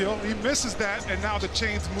backfield. He misses that, and now the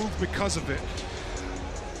chains move because of it.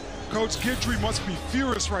 Coach Guidry must be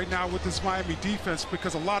furious right now with this Miami defense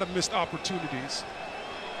because a lot of missed opportunities.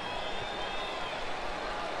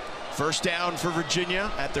 First down for Virginia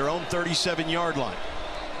at their own 37-yard line.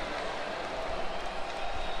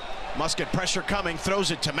 Musket pressure coming, throws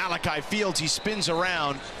it to Malachi Fields. He spins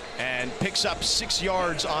around and picks up 6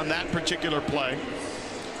 yards on that particular play.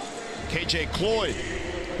 KJ Cloyd,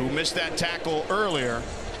 who missed that tackle earlier,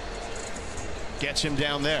 gets him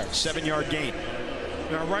down there. 7-yard gain.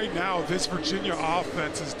 Now, right now, this Virginia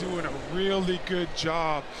offense is doing a really good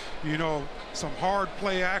job. You know, some hard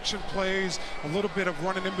play action plays, a little bit of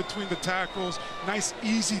running in between the tackles, nice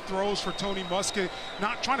easy throws for Tony Musket,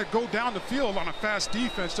 not trying to go down the field on a fast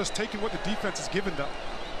defense, just taking what the defense has given them.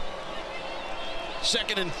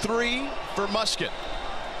 2nd and 3 for Musket.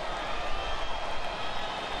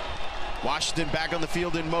 Washington back on the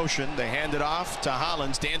field in motion. They hand it off to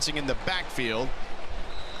Hollins, dancing in the backfield.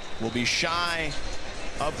 Will be shy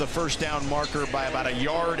of the first down marker by about 1.5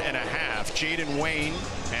 yards. Jaden Wayne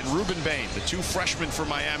and Ruben Bain, the 2 freshmen for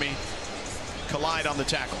Miami, collide on the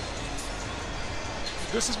tackle.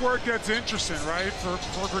 This is where it gets interesting, right, for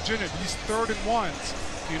Virginia, these 3rd and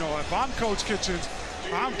 1s. You know, if I'm Coach Kitchens,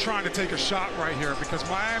 I'm trying to take a shot right here because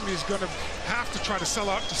Miami is going to have to try to sell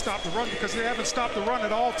out to stop the run because they haven't stopped the run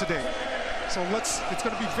at all today. So it's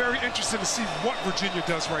going to be very interesting to see what Virginia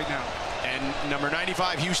does right now. And number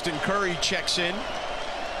 95, Houston Curry, checks in.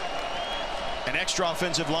 An extra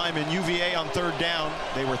offensive lineman, UVA on 3rd down.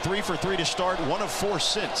 They were 3 for 3 to start, 1 of 4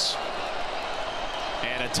 since.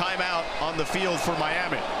 And a timeout on the field for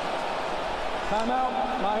Miami.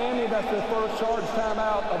 Timeout, Miami. That's their first charge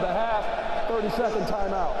timeout of the half. 30-second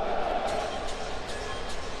timeout.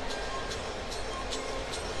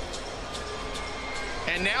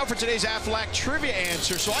 And now for today's Aflac trivia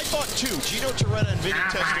answer. So I thought 2, Gino Torretta and Vinny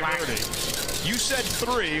Testaverde. You said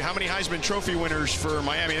 3. How many Heisman Trophy winners for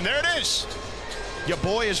Miami? And there it is. Your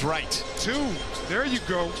boy is right. 2. There you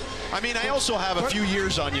go. I mean, I also have a few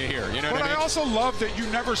years on you here. You know what I mean? But I also love that you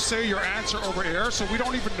never say your answer over air, so we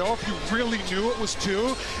don't even know if you really knew it was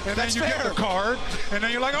 2. And then you get the card, and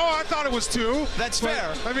then you're like, oh, I thought it was 2. That's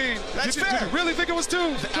fair. I mean, that's fair. Did you really think it was 2?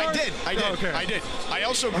 I did. Okay. I did. I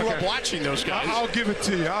also grew up watching those guys. I'll give it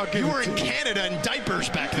to you. You were in Canada in diapers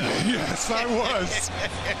back then. Yes, I was.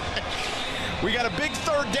 We got a big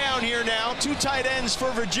 3rd down here now. 2 tight ends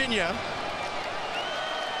for Virginia.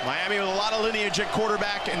 Miami with a lot of lineage at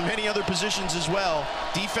quarterback and many other positions as well.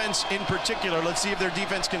 Defense in particular. Let's see if their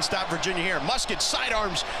defense can stop Virginia here. Musket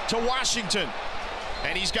sidearms to Washington.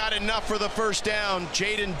 And he's got enough for the 1st down.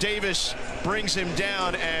 Jaden Davis brings him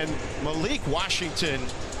down. And Malik Washington,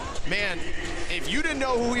 man, if you didn't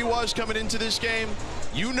know who he was coming into this game,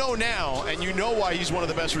 you know now, and you know why he's one of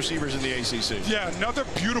the best receivers in the ACC. Yeah, another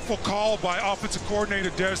beautiful call by offensive coordinator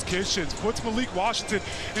Des Kitchens. Puts Malik Washington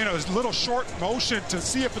in a little short motion to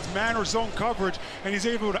see if it's man or zone coverage, and he's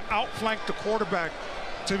able to outflank the quarterback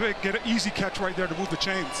to get an easy catch right there to move the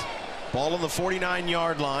chains. Ball on the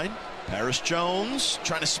 49-yard line. Paris Jones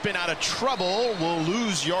trying to spin out of trouble. Will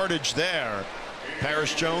lose yardage there.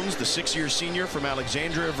 Paris Jones, the 6-year senior from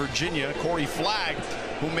Alexandria, Virginia. Corey Flagg,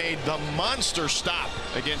 who made the monster stop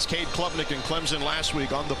against Cade Klubnik and Clemson last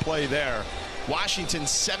week on the play there. Washington,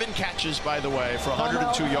 7 catches, by the way, for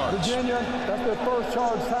 102 yards. Virginia, that's their first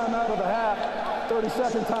charge timeout of the half.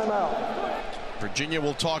 30-second timeout. Virginia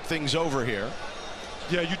will talk things over here.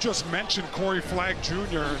 Yeah, you just mentioned Corey Flagg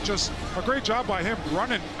Jr. Just a great job by him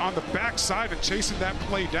running on the backside and chasing that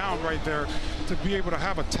play down right there to be able to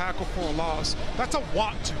have a tackle for a loss. That's a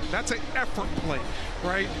want to. That's an effort play,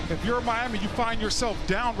 right? If you're Miami, you find yourself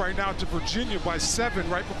down right now to Virginia by 7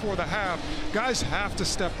 right before the half. Guys have to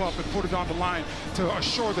step up and put it on the line to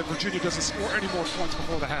assure that Virginia doesn't score any more points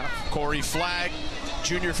before the half. Corey Flagg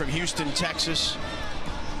Jr. from Houston, Texas.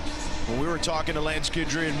 When we were talking to Lance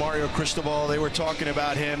Guidry and Mario Cristobal, they were talking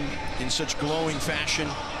about him in such glowing fashion.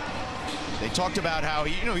 They talked about how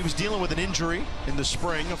he was dealing with an injury in the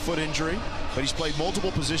spring, a foot injury, but he's played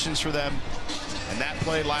multiple positions for them. And that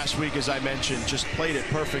play last week, as I mentioned, just played it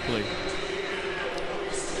perfectly.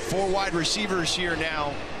 4 wide receivers here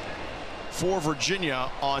now for Virginia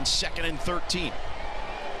on 2nd and 13.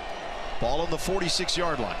 Ball on the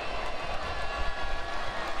 46-yard line.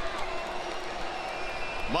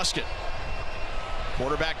 Musket.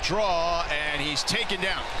 Quarterback draw, and he's taken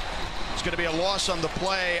down. It's going to be a loss on the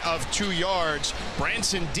play of 2 yards.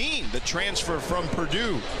 Branson Dean, the transfer from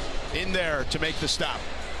Purdue, in there to make the stop.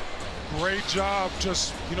 Great job.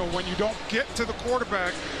 Just, when you don't get to the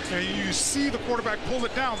quarterback and you see the quarterback pull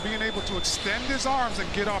it down, being able to extend his arms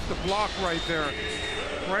and get off the block right there.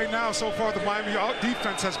 Right now, so far, the Miami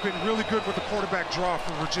defense has been really good with the quarterback draw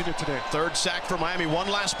for Virginia today. 3rd sack for Miami. One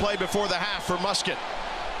last play before the half for Musket.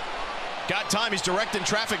 Got time. He's directing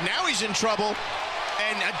traffic. Now he's in trouble.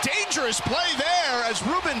 And a dangerous play there as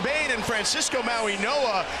Ruben Bain and Francisco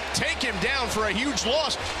Maui-Noa take him down for a huge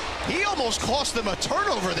loss. He almost cost them a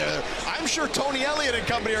turnover there. I'm sure Tony Elliott and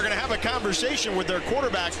company are going to have a conversation with their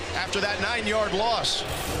quarterback after that 9-yard loss.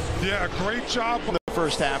 Yeah, great job. In the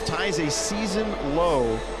first half, ties a season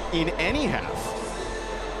low in any half.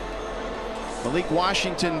 Malik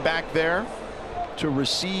Washington back there to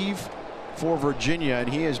receive for Virginia, and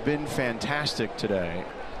he has been fantastic today.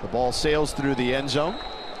 The ball sails through the end zone,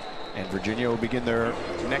 and Virginia will begin their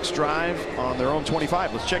next drive on their own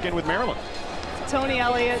 25. Let's check in with Maryland. Tony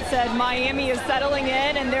Elliott said Miami is settling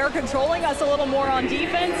in and they're controlling us a little more on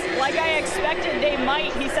defense. Like I expected they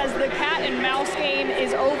might. He says the cat and mouse game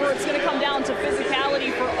is over. It's going to come down to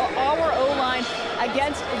physicality for our O-line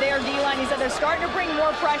against their D-line. He said they're starting to bring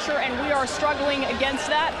more pressure and we are struggling against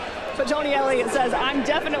that. But Tony Elliott says, I'm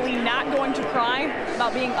definitely not going to cry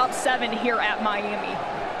about being up 7 here at Miami.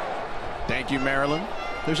 Thank you, Maryland.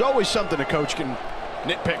 There's always something a coach can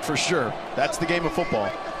nitpick for sure. That's the game of football.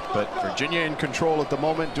 But Virginia in control at the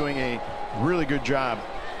moment, doing a really good job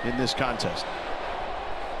in this contest.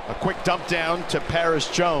 A quick dump down to Paris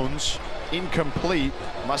Jones. Incomplete.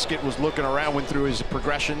 Musket was looking around, went through his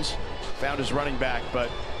progressions, found his running back, but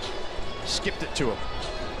skipped it to him.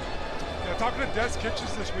 Talking to Des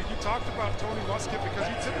Kitchens this week, he talked about Tony Musket because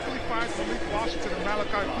he typically finds Malik Washington and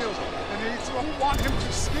Malachi Fields, and they don't want him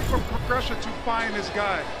to skip a progression to find his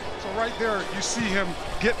guy. So right there, you see him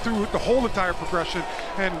get through the whole entire progression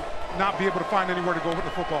and not be able to find anywhere to go with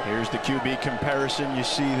the football. Here's the QB comparison you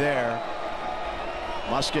see there.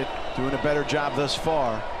 Musket doing a better job thus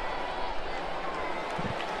far.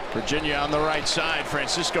 Virginia on the right side.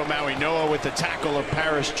 Francisco Maui-Noa with the tackle of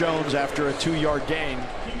Paris Jones after a 2-yard gain.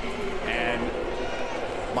 And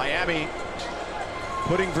Miami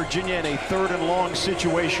putting Virginia in a 3rd and long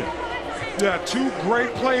situation. Yeah, two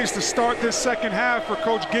great plays to start this second half for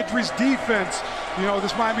Coach Guidry's defense. You know,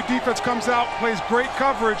 this Miami defense comes out, plays great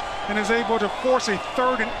coverage, and is able to force a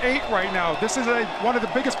 3rd and 8 right now. This is one of the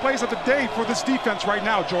biggest plays of the day for this defense right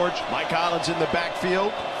now, George. Mike Hollins in the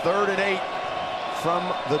backfield, 3rd and 8 from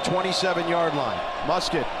the 27-yard line.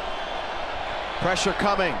 Musket, pressure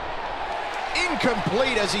coming.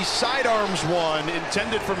 Incomplete as he sidearms one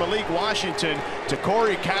intended for Malik Washington to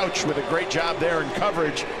Corey Couch with a great job there in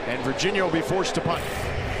coverage, and Virginia will be forced to punt.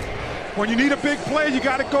 When you need a big play, you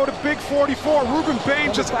got to go to big 44. Ruben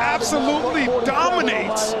Bain just absolutely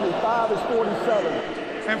dominates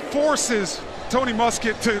and forces Tony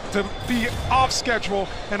Musket to be off schedule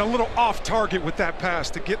and a little off target with that pass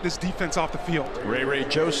to get this defense off the field. Ray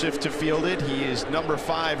Joseph to field it. He is number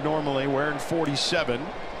 5 normally, wearing 47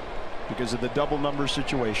 because of the double number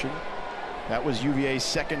situation. That was UVA's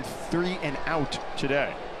second 3 and out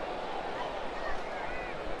today.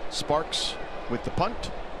 Sparks with the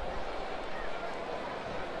punt.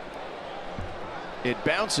 It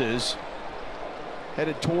bounces,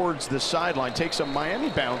 headed towards the sideline, takes a Miami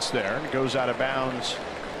bounce there, and it goes out of bounds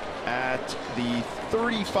at the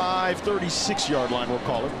 35, 36-yard line, we'll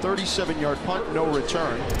call it. 37-yard punt, no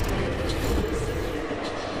return.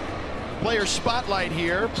 Player spotlight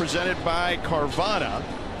here, presented by Carvana.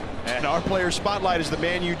 And our player spotlight is the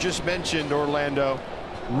man you just mentioned, Orlando,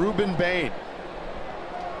 Ruben Bain.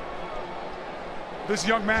 This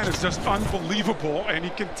young man is just unbelievable, and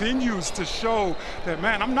he continues to show that,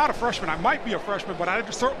 man, I'm not a freshman. I might be a freshman, but I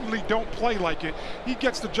certainly don't play like it. He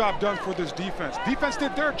gets the job done for this defense. Defense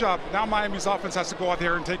did their job. Now Miami's offense has to go out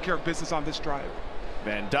there and take care of business on this drive.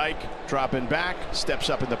 Van Dyke dropping back, steps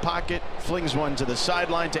up in the pocket, flings one to the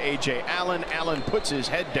sideline to Ajay Allen. Allen puts his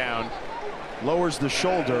head down, lowers the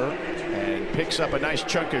shoulder, and picks up a nice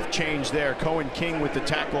chunk of change there. Cohen King with the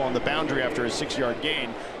tackle on the boundary after a 6-yard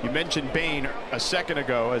gain. You mentioned Bain a second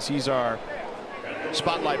ago, as he's our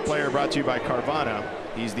spotlight player brought to you by Carvana.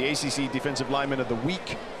 He's the ACC Defensive Lineman of the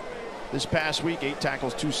Week this past week. 8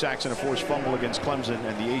 tackles, 2 sacks, and a forced fumble against Clemson,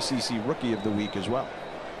 and the ACC Rookie of the Week as well.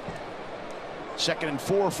 2nd and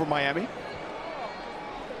 4 for Miami.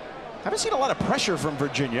 Haven't seen a lot of pressure from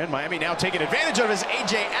Virginia, and Miami now taking advantage of his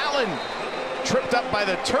Ajay Allen. Tripped up by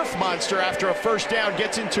the turf monster after a first down,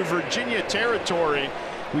 gets into Virginia territory.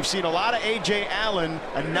 We've seen a lot of Ajay Allen,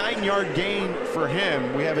 a 9-yard gain for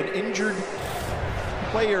him. We have an injured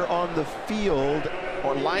player on the field.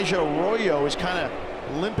 Elijah Arroyo is kind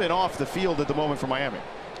of limping off the field at the moment for Miami.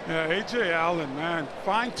 Yeah, Ajay Allen, man,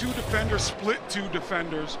 find 2 defenders, split 2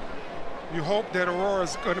 defenders. You hope that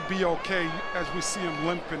Aurora's going to be okay as we see him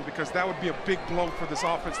limping, because that would be a big blow for this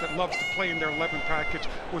offense that loves to play in their 11 package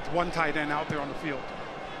with 1 tight end out there on the field.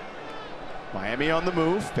 Miami on the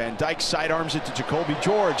move. Van Dyke sidearms it to Jacoby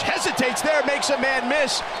George. Hesitates there, makes a man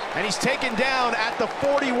miss, and he's taken down at the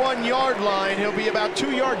 41-yard line. He'll be about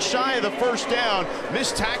 2 yards shy of the first down.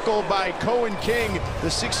 Missed tackle by Cohen King, the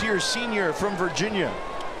 6-year senior from Virginia.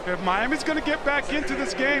 If Miami's going to get back into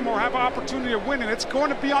this game or have an opportunity to win, and it's going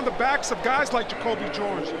to be on the backs of guys like Jacoby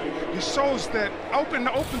George. He shows that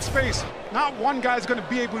open space, not one guy's going to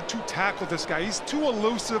be able to tackle this guy. He's too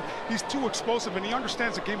elusive, he's too explosive, and he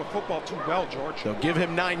understands the game of football too well, George. They'll give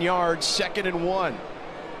him 9 yards, 2nd and 1.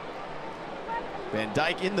 Van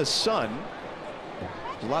Dyke in the sun.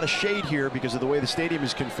 There's a lot of shade here because of the way the stadium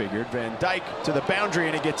is configured. Van Dyke to the boundary,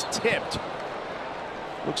 and it gets tipped.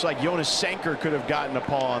 Looks like Jonas Sanker could have gotten a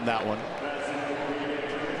paw on that one.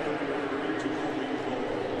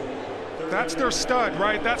 That's their stud,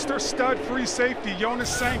 right? That's their stud free safety,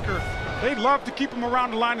 Jonas Sanker. They love to keep him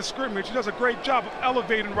around the line of scrimmage. He does a great job of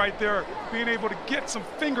elevating right there, being able to get some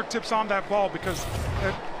fingertips on that ball, because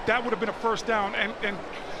that would have been a first down. And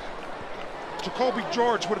Jacoby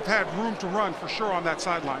George would have had room to run for sure on that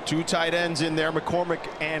sideline. 2 tight ends in there, McCormick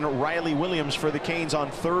and Riley Williams for the Canes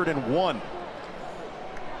on 3rd and 1.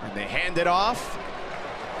 And they hand it off,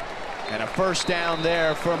 and a first down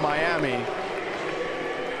there for Miami.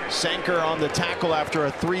 Sanker on the tackle after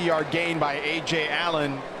a 3-yard gain by Ajay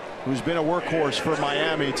Allen, who's been a workhorse for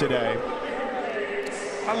Miami today.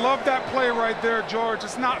 I love that play right there, George.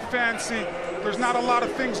 It's not fancy. There's not a lot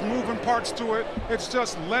of things, moving parts to it. It's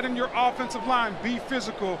just letting your offensive line be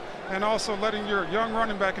physical, and also letting your young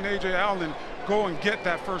running back in Ajay Allen go and get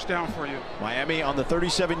that first down for you. Miami on the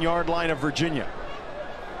 37-yard line of Virginia.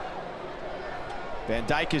 Van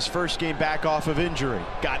Dyke, his first game back off of injury,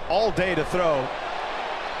 got all day to throw,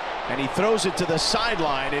 and he throws it to the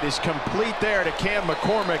sideline. It is complete there to Cam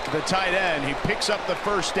McCormick, the tight end. He picks up the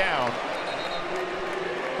first down,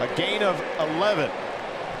 a gain of 11.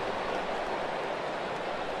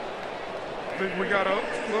 I think we got a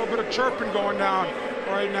little bit of chirping going down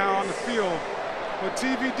right now on the field. But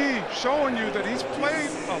TVD showing you that he's played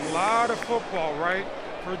a lot of football, right?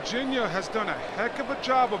 Virginia has done a heck of a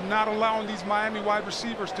job of not allowing these Miami wide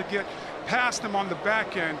receivers to get past them on the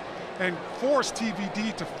back end and force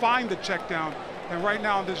TVD to find the check down. And right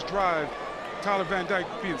now on this drive, Tyler Van Dyke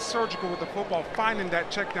being surgical with the football, finding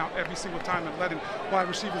that check down every single time and letting wide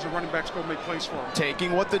receivers and running backs go make plays for him.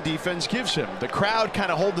 Taking what the defense gives him. The crowd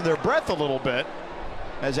kind of holding their breath a little bit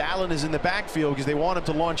as Allen is in the backfield because they want him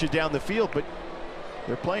to launch it down the field, but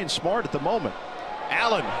they're playing smart at the moment.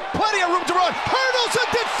 Allen, plenty of room to run, hurdles a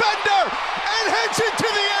defender and heads into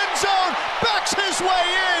the end zone, backs his way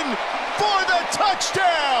in for the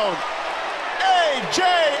touchdown.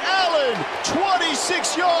 Ajay Allen,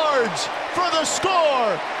 26 yards for the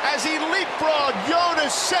score as he leapfrogged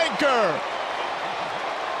Jonas Sanker.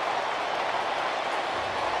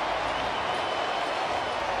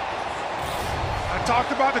 I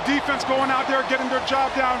talked about the defense going out there, getting their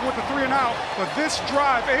job down with the 3 and out, but this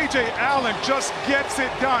drive, Ajay Allen just gets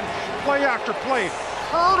it done, play after play,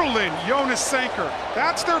 hurdling Jonas Sanker.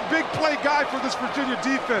 That's their big play guy for this Virginia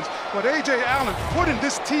defense, but Ajay Allen putting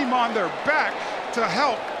this team on their back to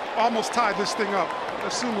help almost tie this thing up,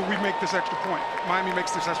 assuming we make this extra point. Miami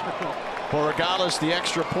makes this extra point. For Regardless, the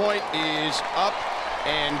extra point is up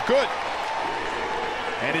and good.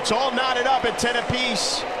 And it's all knotted up at 10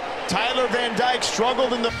 apiece. Tyler Van Dyke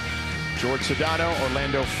struggled in the... George Sedano,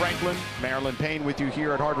 Orlando Franklin, Marilyn Payne with you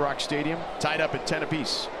here at Hard Rock Stadium. Tied up at 10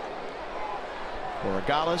 apiece.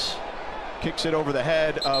 Regardless kicks it over the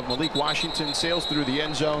head of Malik Washington, sails through the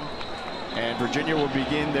end zone, and Virginia will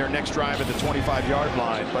begin their next drive at the 25-yard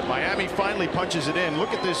line. But Miami finally punches it in.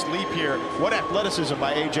 Look at this leap here. What athleticism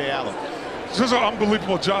by Ajay Allen. This is an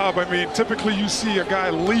unbelievable job. I mean, typically you see a guy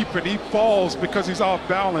leap and he falls because he's off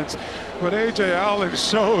balance. But Ajay Allen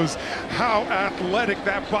shows how athletic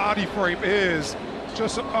that body frame is.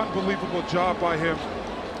 Just an unbelievable job by him.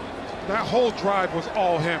 That whole drive was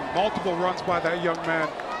all him. Multiple runs by that young man,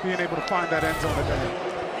 being able to find that end zone at the end.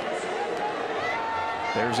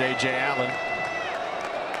 There's Ajay Allen.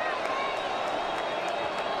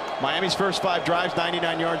 Miami's first 5 drives,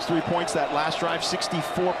 99 yards, 3 points. That last drive,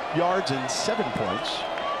 64 yards and 7 points.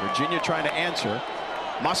 Virginia trying to answer.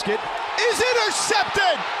 Musket is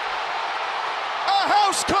intercepted! A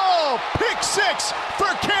house call! Pick 6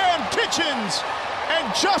 for Cam Kitchens.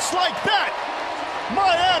 And just like that,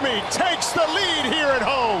 Miami takes the lead here at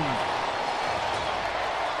home.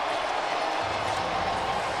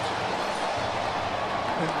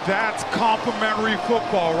 And that's complimentary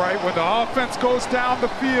football, right? When the offense goes down the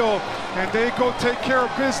field and they go take care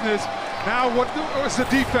of business, now what is the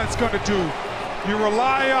defense going to do? You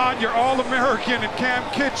rely on your All-American and Cam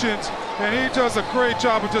Kitchens, and he does a great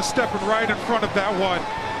job of just stepping right in front of that one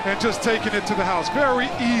and just taking it to the house. Very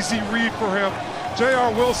easy read for him.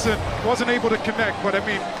 J.R. Wilson wasn't able to connect, but I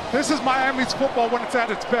mean, this is Miami's football when it's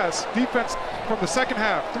at its best. Defense from the second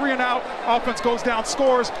half, 3 and out, offense goes down,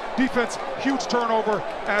 scores, defense, huge turnover,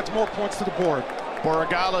 adds more points to the board.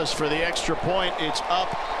 Borregales for the extra point, it's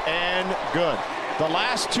up and good. The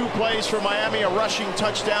last 2 plays for Miami, a rushing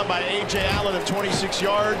touchdown by Ajay Allen of 26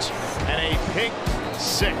 yards and a pick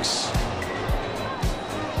 6.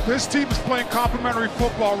 This team is playing complimentary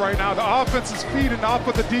football right now. The offense is feeding off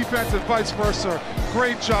of the defense and vice versa.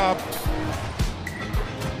 Great job.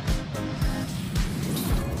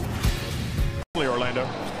 Orlando.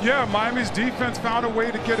 Yeah, Miami's defense found a way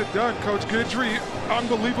to get it done. Coach Guidry,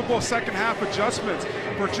 unbelievable second half adjustments.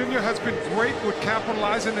 Virginia has been great with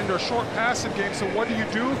capitalizing in their short passing game. So what do?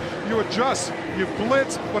 You adjust, you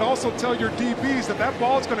blitz, but also tell your DBs that that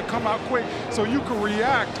ball is going to come out quick so you can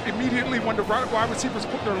react immediately when the wide receivers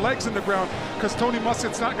put their legs in the ground, because Tony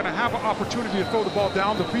Muskett's not going to have an opportunity to throw the ball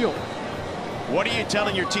down the field. What are you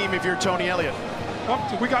telling your team if you're Tony Elliott?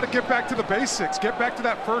 We got to get back to the basics, get back to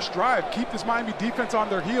that first drive, keep this Miami defense on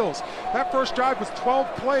their heels. That first drive was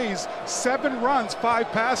 12 plays, 7 runs, 5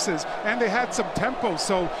 passes, and they had some tempo.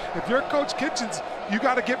 So if you're Coach Kitchens, you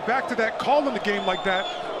got to get back to that, calling the game like that.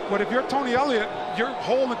 But if you're Tony Elliott, your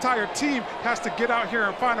whole entire team has to get out here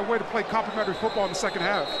and find a way to play complimentary football in the second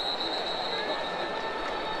half.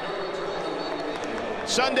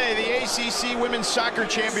 Sunday, the ACC Women's Soccer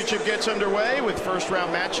Championship gets underway with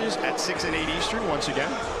first-round matches at 6 and 8 Eastern, once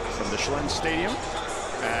again, from the Schlenz Stadium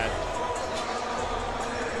at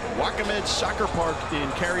Wakamed Soccer Park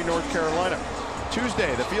in Cary, North Carolina.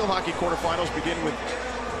 Tuesday, the field hockey quarterfinals begin with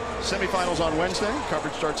semifinals on Wednesday.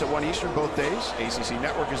 Coverage starts at 1 Eastern both days. ACC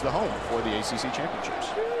Network is the home for the ACC Championships.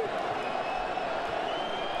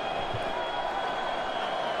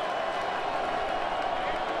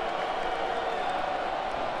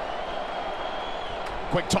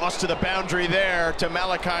 Quick toss to the boundary there to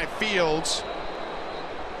Malachi Fields.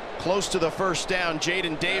 Close to the first down.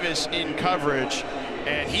 Jaden Davis in coverage.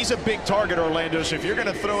 And he's a big target, Orlando, so if you're going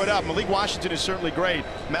to throw it up, Malik Washington is certainly great.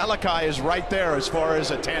 Malachi is right there as far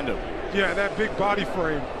as a tandem. Yeah, that big body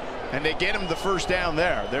frame. And they get him the first down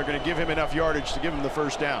there. They're going to give him enough yardage to give him the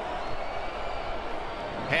first down.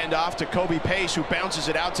 Hand off to Kobe Pace, who bounces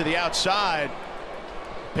it out to the outside.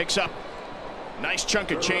 Picks up nice chunk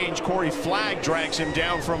of change. Corey Flagg drags him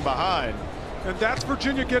down from behind. And that's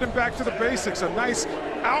Virginia getting back to the basics. A nice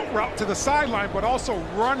out route to the sideline, but also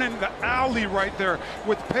running the alley right there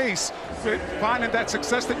with Pace, finding that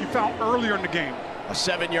success that you found earlier in the game. A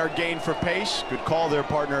 7-yard gain for Pace. Good call there,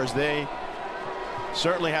 partner, as they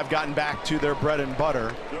certainly have gotten back to their bread and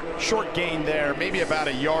butter. Short gain there, maybe about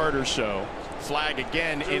a yard or so. Flagg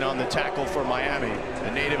again in on the tackle for Miami,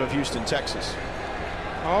 a native of Houston, Texas.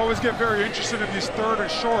 I always get very interested in these third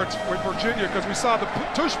and shorts with Virginia because we saw the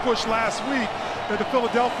tush push last week that the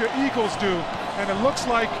Philadelphia Eagles do, and it looks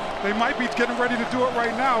like they might be getting ready to do it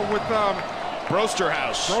right now with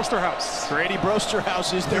Brosterhouse. Grady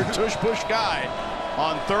Brosterhouse is their tush push guy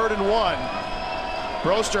on 3rd and 1.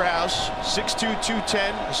 Brosterhouse, 6'2",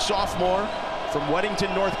 210, a sophomore from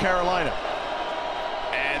Weddington, North Carolina.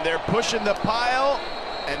 And they're pushing the pile,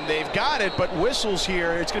 and they've got it, but whistles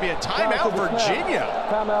here. It's going to be a timeout, Virginia.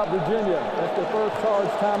 Timeout, Virginia. That's the first charge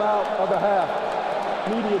timeout of the half.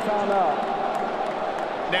 Media timeout.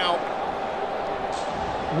 Now,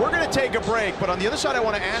 we're going to take a break, but on the other side, I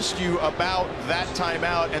want to ask you about that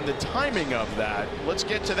timeout and the timing of that. Let's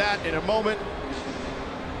get to that in a moment.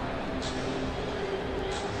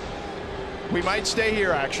 We might stay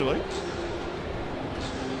here, actually.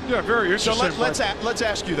 Yeah, very interesting. So let's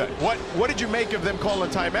ask you that. What did you make of them calling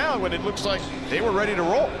a timeout when it looks like they were ready to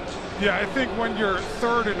roll? Yeah, I think when you're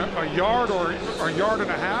third and a yard or a yard and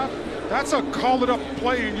a half, that's a call it up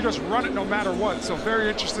play, and you just run it no matter what. So very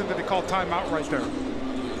interesting that they called timeout right there.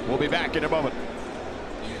 We'll be back in a moment.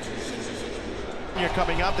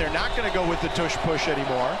 Coming up, they're not going to go with the tush push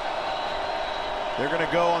anymore. They're going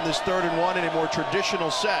to go on this 3rd and 1 in a more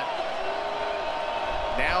traditional set.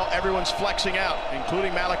 Now everyone's flexing out,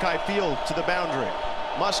 including Malachi Field to the boundary.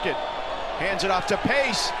 Musket hands it off to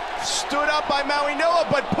Pace. Stood up by Maui Noah,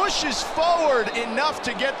 but pushes forward enough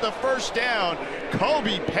to get the first down.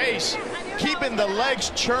 Kobe Pace keeping the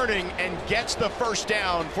legs churning and gets the first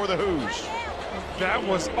down for the Hoos. That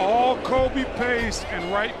was all Kobe Pace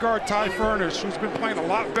and right guard Ty Furnish, who's been playing a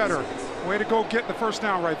lot better. Way to go get the first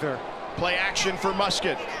down right there. Play action for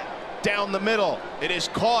Musket. Down the middle. It is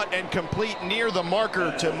caught and complete near the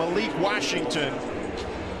marker to Malik Washington.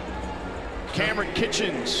 Cameron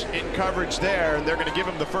Kitchens in coverage there, and they're going to give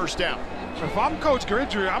him the first down. If I'm Coach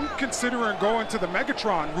Guidry, I'm considering going to the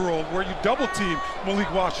Megatron rule where you double team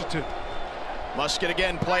Malik Washington. Musket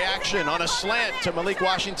again, play action on a slant to Malik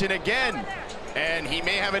Washington again. And he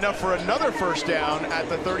may have enough for another first down at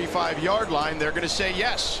the 35-yard line. They're going to say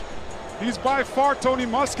yes. He's by far Tony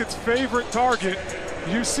Musket's favorite target.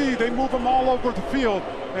 You see, they move him all over the field,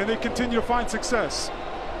 and they continue to find success.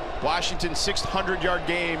 Washington's 600-yard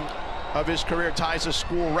game of his career ties a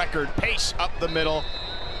school record. Pace up the middle.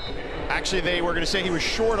 Actually, they were going to say he was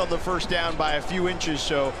short on the first down by a few inches,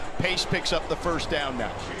 so Pace picks up the first down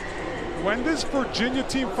now. When this Virginia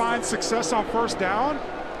team finds success on first down,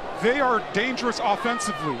 they are dangerous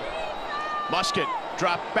offensively. Musket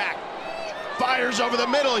dropped back. Fires over the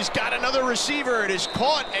middle. He's got another receiver. It is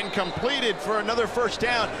caught and completed for another first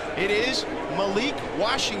down. It is Malik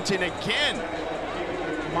Washington again.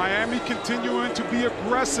 Miami continuing to be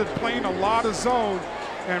aggressive, playing a lot of zone.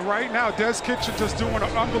 And right now, Des Kitchens is doing an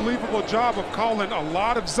unbelievable job of calling a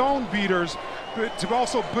lot of zone beaters, but to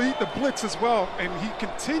also beat the blitz as well. And he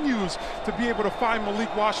continues to be able to find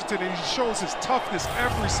Malik Washington, and he shows his toughness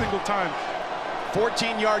every single time.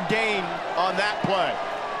 14-yard gain on that play.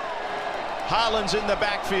 Hollins in the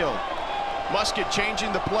backfield. Musket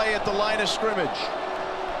changing the play at the line of scrimmage.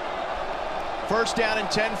 First down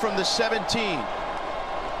and 10 from the 17.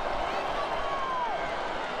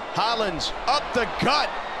 Hollins up the gut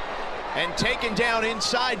and taken down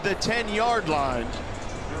inside the 10-yard line.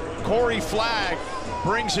 Corey Flagg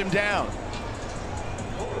brings him down.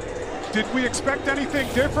 Did we expect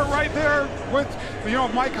anything different right there with,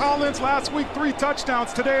 Mike Hollins last week, 3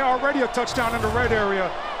 touchdowns. Today already a touchdown in the red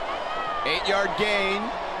area. 8-yard gain.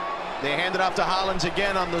 They hand it off to Hollins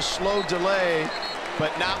again on the slow delay,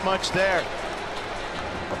 but not much there.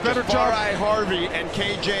 A better job. Harvey and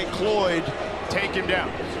KJ Cloyd take him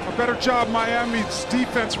down. A better job Miami's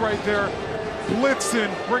defense right there,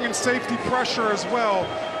 blitzing, bringing safety pressure as well,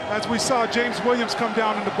 as we saw James Williams come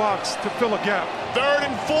down in the box to fill a gap. 3rd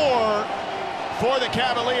and 4 for the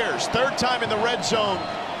Cavaliers. Third time in the red zone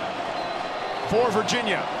for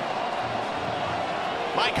Virginia.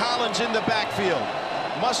 Mike Hollins in the backfield.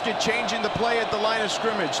 Musket changing the play at the line of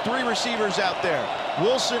scrimmage. Three receivers out there.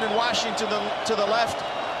 Wilson and Washington to the left.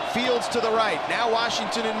 Fields to the right. Now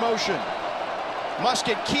Washington in motion.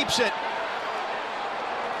 Musket keeps it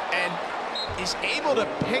and is able to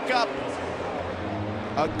pick up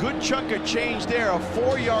a good chunk of change there. A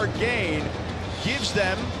 4-yard gain gives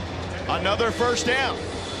them another first down.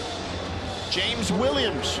 James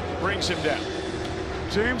Williams brings him down.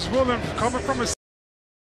 James Williams coming from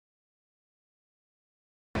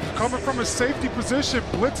a safety position,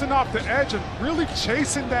 blitzing off the edge and really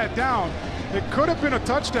chasing that down. It could have been a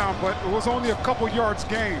touchdown, but it was only a couple yards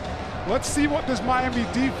gained. Let's see what this Miami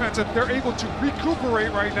defense, if they're able to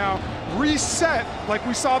recuperate right now, reset like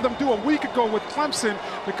we saw them do a week ago with Clemson,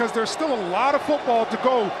 because there's still a lot of football to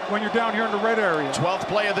go when you're down here in the red area. 12th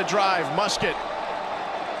play of the drive. Musket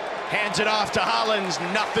hands it off to Hollins.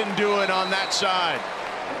 Nothing doing on that side.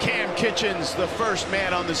 Cam Kitchens, the first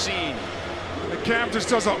man on the scene. And Cam just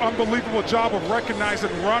does an unbelievable job of recognizing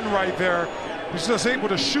run right there. He's just able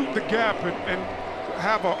to shoot the gap and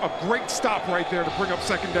have a great stop right there to bring up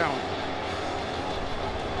second down.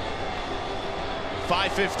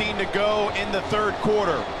 5:15 to go in the third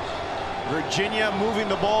quarter. Virginia moving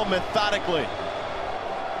the ball methodically.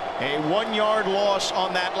 A 1-yard loss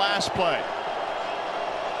on that last play.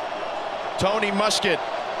 Tony Musket,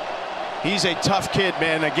 he's a tough kid,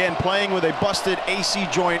 man. Again, playing with a busted AC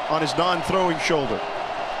joint on his non-throwing shoulder.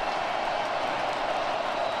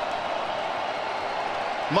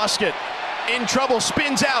 Musket in trouble,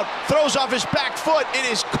 spins out, throws off his back foot. It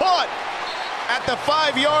is caught at the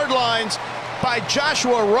 5-yard lines by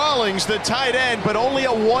Joshua Rawlings, the tight end, but only a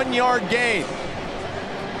 1-yard gain.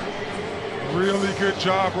 Really good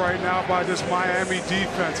job right now by this Miami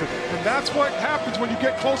defense. And that's what happens when you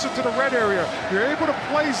get closer to the red area. You're able to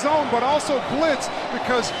play zone, but also blitz,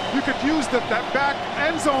 because you could use that back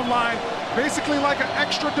end zone line basically like an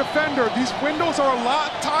extra defender. These windows are a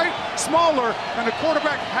lot smaller, and the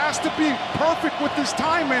quarterback has to be perfect with his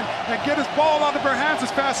timing and get his ball out of their hands as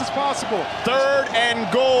fast as possible. 3rd and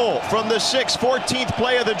goal from the 6th, 14th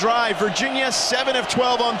play of the drive. Virginia 7 of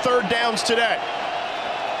 12 on third downs today.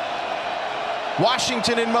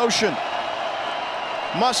 Washington in motion.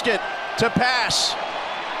 Musket to pass.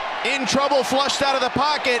 In trouble, flushed out of the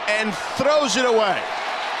pocket and throws it away.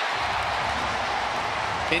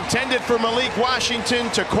 Intended for Malik Washington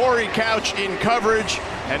to Corey Couch in coverage,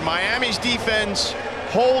 and Miami's defense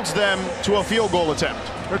holds them to a field goal attempt.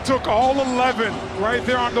 It took all 11 right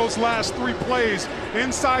there on those last 3 plays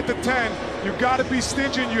inside the 10. You've got to be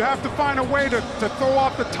stingy. You have to find a way to throw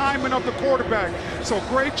off the timing of the quarterback. So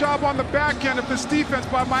great job on the back end of this defense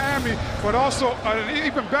by Miami, but also an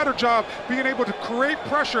even better job being able to create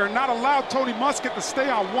pressure and not allow Tony Musket to stay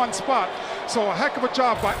on one spot. So a heck of a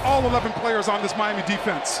job by all 11 players on this Miami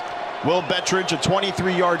defense. Will Bettridge, a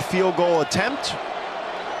 23-yard field goal attempt.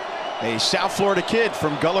 A South Florida kid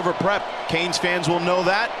from Gulliver Prep. Canes fans will know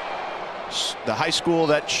that. The high school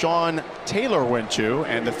that Sean Taylor went to,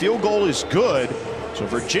 and the field goal is good. So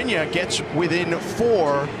Virginia gets within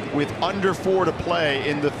 4 with under 4 to play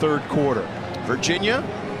in the third quarter. Virginia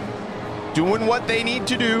doing what they need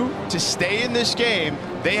to do to stay in this game.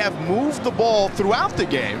 They have moved the ball throughout the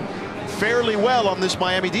game fairly well on this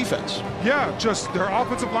Miami defense. Yeah, just their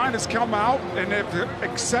offensive line has come out and they've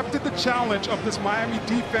accepted the challenge of this Miami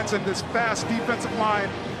defense and this fast defensive line.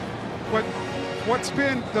 But what's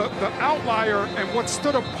been the outlier and what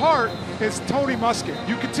stood apart is Tony Musket.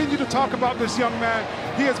 You continue to talk about this young man.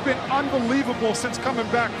 He has been unbelievable since coming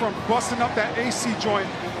back from busting up that AC joint.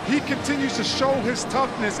 He continues to show his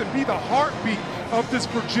toughness and be the heartbeat of this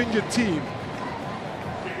Virginia team.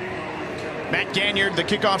 Matt Ganyard, the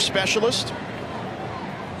kickoff specialist,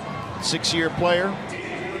 6-year player,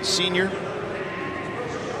 senior,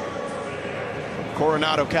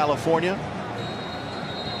 Coronado, California.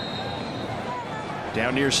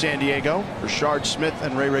 Down near San Diego, Rashard Smith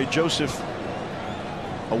and Ray Joseph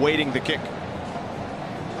awaiting the kick.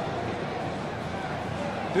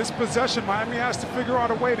 This possession, Miami has to figure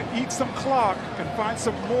out a way to eat some clock and find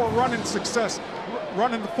some more running success,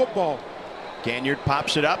 running the football. Ganyard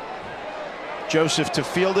pops it up. Joseph to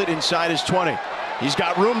field it inside his 20. He's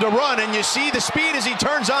got room to run, and you see the speed as he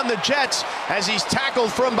turns on the jets as he's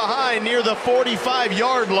tackled from behind near the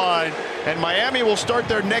 45-yard line. And Miami will start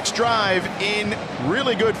their next drive in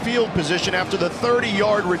really good field position after the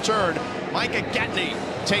 30-yard return. Micah Gatney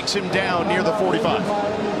takes him down near the 45.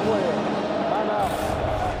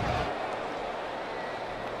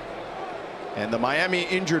 And the Miami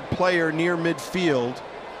injured player near midfield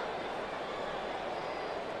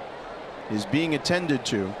is being attended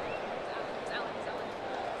to.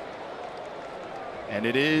 And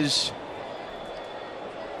it is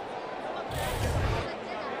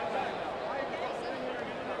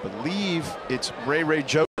I believe it's Ray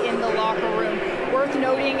Joe in the locker room. Worth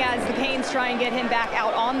noting as the Canes try and get him back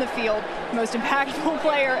out on the field. Most impactful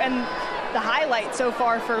player and the highlight so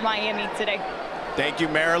far for Miami today. Thank you,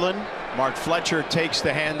 Maryland. Mark Fletcher takes the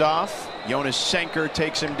handoff. Jonas Senker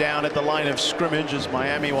takes him down at the line of scrimmage as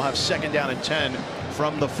Miami will have 2nd down and 10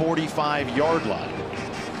 from the 45-yard line.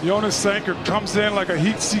 Jonas Senker comes in like a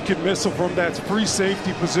heat-seeking missile from that free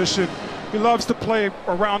safety position. He loves to play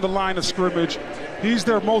around the line of scrimmage. He's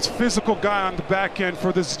their most physical guy on the back end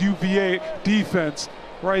for this UVA defense.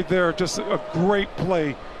 Right there, just a great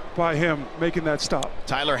play by him making that stop.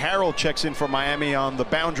 Tyler Harrell checks in for Miami on the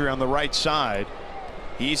boundary on the right side.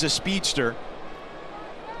 He's a speedster.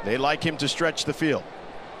 They like him to stretch the field.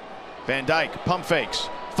 Van Dyke pump fakes,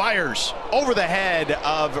 fires over the head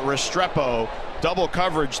of Restrepo. Double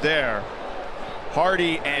coverage there.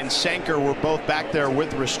 Hardy and Senker were both back there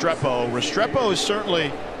with Restrepo. Restrepo is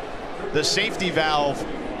certainly the safety valve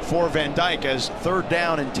for Van Dyke as 3rd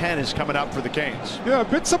down and 10 is coming up for the Canes. Yeah, a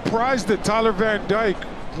bit surprised that Tyler Van Dyke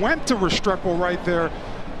went to Restrepo right there.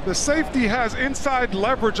 The safety has inside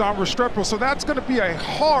leverage on Restrepo, so that's going to be a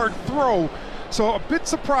hard throw. So a bit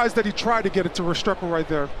surprised that he tried to get it to Restrepo right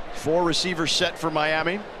there. 4 receivers set for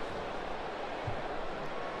Miami.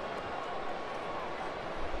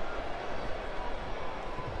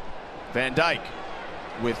 Van Dyke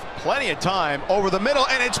with plenty of time over the middle,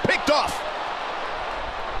 and it's picked off.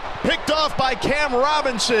 Picked off by Cam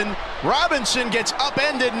Robinson. Robinson gets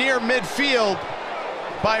upended near midfield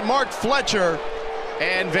by Mark Fletcher,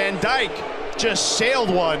 and Van Dyke just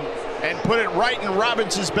sailed one and put it right in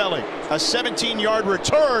Robinson's belly. A 17-yard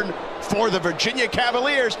return for the Virginia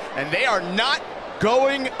Cavaliers, and they are not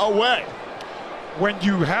going away. When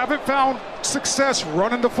you haven't found success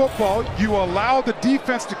running the football, you allow the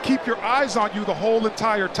defense to keep your eyes on you the whole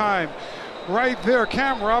entire time. Right there,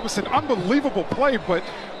 Cam Robinson, unbelievable play, but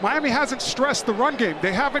Miami hasn't stressed the run game.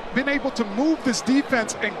 They haven't been able to move this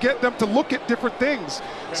defense and get them to look at different things.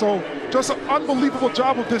 So just an unbelievable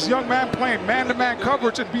job of this young man playing man-to-man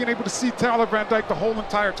coverage and being able to see Tyler Van Dyke the whole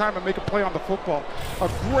entire time and make a play on the football. A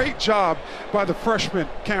great job by the freshman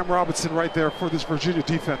Cam Robinson right there for this Virginia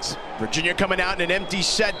defense. Virginia coming out in an empty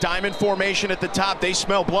set, diamond formation at the top. They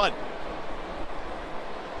smell blood.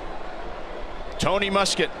 Tony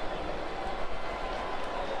Muskett.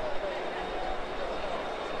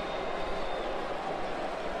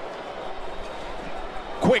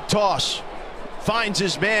 Quick toss, finds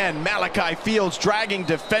his man. Malachi Fields dragging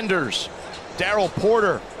defenders. Darryl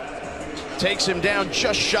Porter takes him down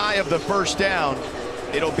just shy of the 1st down.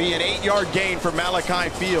 It'll be an 8-yard gain for Malachi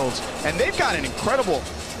Fields, and they've got an incredible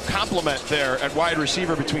complement there at wide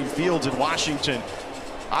receiver between Fields and Washington.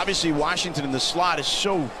 Obviously Washington in the slot is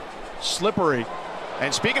so slippery.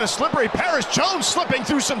 And speaking of slippery, Paris Jones slipping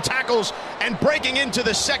through some tackles and breaking into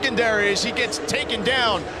the secondary as he gets taken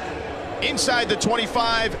down inside the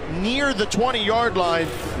 25, near the 20-yard line.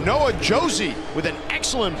 Noah Josie with an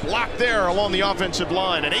excellent block there along the offensive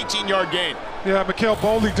line, an 18-yard gain. Yeah, Mikael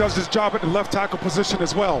Boley does his job at the left tackle position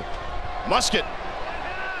as well. Muskett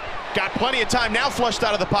got plenty of time, now flushed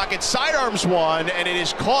out of the pocket, sidearms one, and it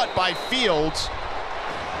is caught by Fields.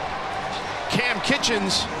 Cam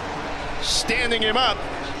Kitchens standing him up.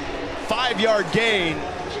 5-yard gain.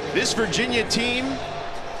 This Virginia team,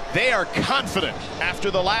 they are confident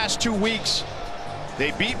after the last 2 weeks.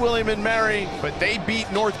 They beat William & Mary, but they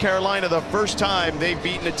beat North Carolina the first time they've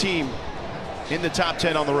beaten a team in the top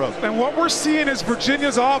 10 on the road. And what we're seeing is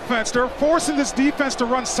Virginia's offense. They're forcing this defense to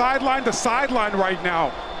run sideline to sideline right now.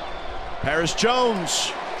 Paris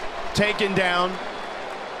Jones taken down.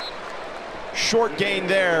 Short gain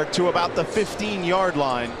there to about the 15-yard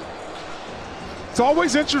line. It's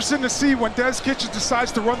always interesting to see when Des Kitchens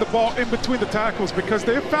decides to run the ball in between the tackles, because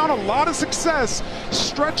they've found a lot of success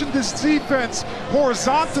stretching this defense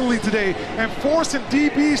horizontally today and forcing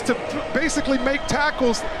DBs to basically make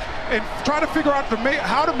tackles and try to figure out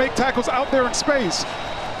how to make tackles out there in space.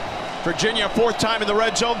 Virginia 4th time in the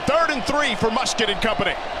red zone, 3rd and 3 for Muskett and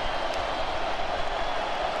company.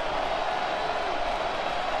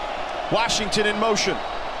 Washington in motion.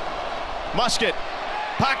 Muskett.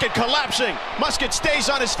 Pocket collapsing. Muskett stays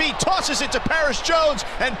on his feet, tosses it to Paris Jones,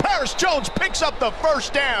 and Paris Jones picks up the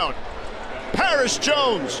 1st down. Paris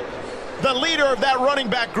Jones, the leader of that running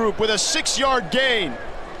back group, with a 6-yard gain.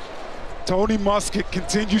 Tony Muskett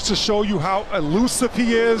continues to show you how elusive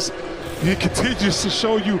he is. He continues to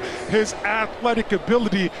show you his athletic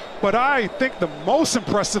ability. But I think the most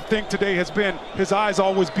impressive thing today has been his eyes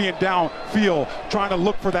always being downfield, trying to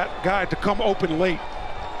look for that guy to come open late.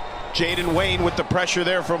 Jaden Wayne with the pressure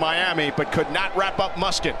there for Miami, but could not wrap up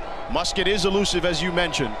Muskett. Muskett is elusive, as you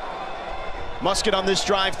mentioned. Muskett on this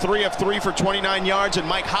drive, 3 of 3 for 29 yards, and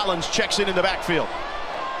Mike Hollins checks in the backfield.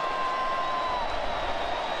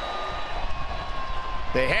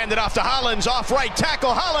 They hand it off to Hollins, off right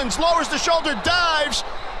tackle. Hollins lowers the shoulder, dives,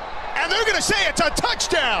 and they're going to say it's a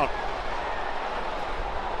touchdown.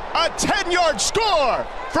 A 10-yard score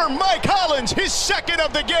for Mike Hollins, his second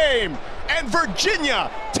of the game. And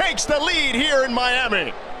Virginia takes the lead here in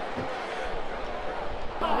Miami.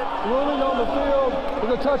 Running on the field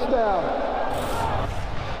is a touchdown.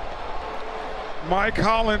 Mike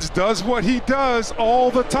Hollins does what he does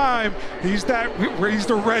all the time. He's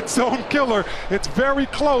the red zone killer. It's very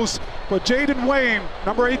close, but Jaden Wayne,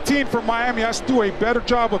 number 18 for Miami, has to do a better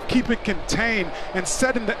job of keeping contained and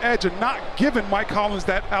setting the edge and not giving Mike Hollins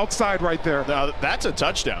that outside right there. Now, that's a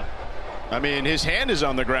touchdown. I mean, his hand is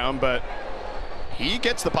on the ground, but he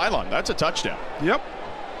gets the pylon. That's a touchdown. Yep.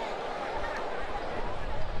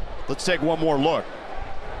 Let's take one more look.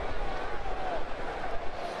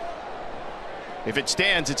 If it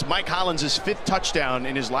stands, it's Mike Hollins' 5th touchdown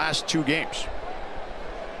in his last 2 games.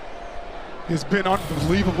 He's been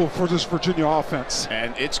unbelievable for this Virginia offense.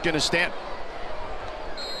 And it's going to stand.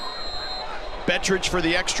 Bettridge for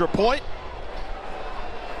the extra point.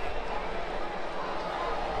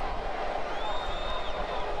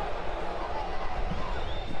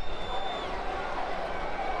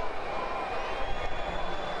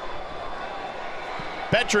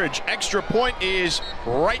 Bettridge, extra point is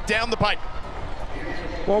right down the pipe.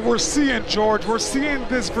 What we're seeing, George, we're seeing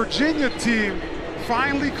this Virginia team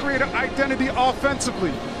finally create an identity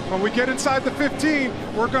offensively. When we get inside the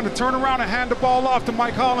 15, we're going to turn around and hand the ball off to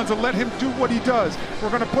Mike Hollins and let him do what he does. We're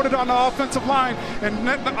going to put it on the offensive line and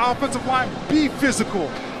let the offensive line be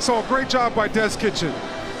physical. So a great job by Des Kitchen.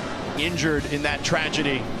 Injured in that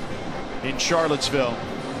tragedy in Charlottesville.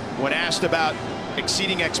 When asked about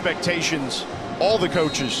exceeding expectations, all the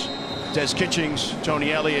coaches, Des Kitchings,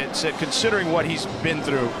 Tony Elliott, said considering what he's been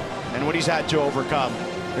through and what he's had to overcome,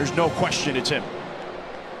 there's no question it's him.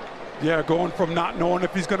 Yeah, going from not knowing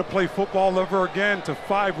if he's going to play football ever again to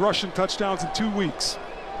 5 rushing touchdowns in 2 weeks.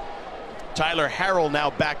 Tyler Harrell now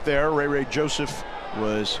back there. Ray Joseph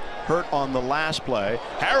was hurt on the last play.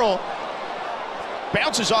 Harrell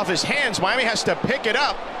bounces off his hands. Miami has to pick it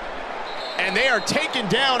up, and they are taken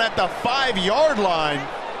down at the 5-yard line.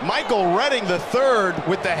 Michael Redding the third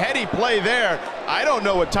with the heady play there. I don't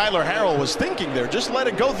know what Tyler Harrell was thinking there. Just let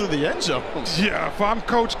it go through the end zone. Yeah, if I'm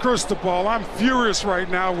Coach Cristobal, I'm furious right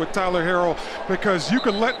now with Tyler Harrell, because you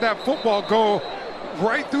can let that football go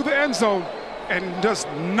right through the end zone and just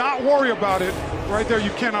not worry about it. Right there, you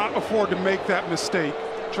cannot afford to make that mistake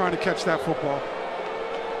trying to catch that football.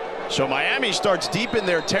 So Miami starts deep in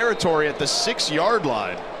their territory at the 6-yard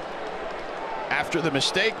line after the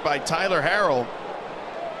mistake by Tyler Harrell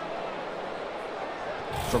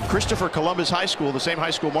from Christopher Columbus High School, the same high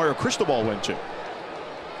school Mario Cristobal went to.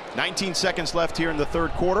 19 seconds left here in the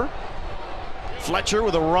 3rd quarter. Fletcher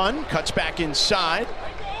with a run, cuts back inside.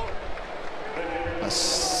 A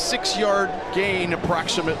 6-yard gain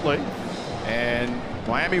approximately. And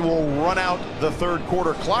Miami will run out the 3rd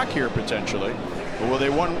quarter clock here potentially. Or will they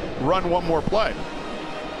run one more play?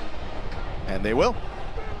 And they will.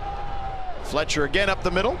 Fletcher again up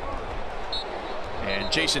the middle.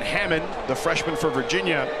 And Jason Hammond, the freshman for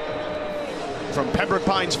Virginia from Pembroke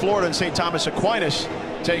Pines, Florida, and St. Thomas Aquinas,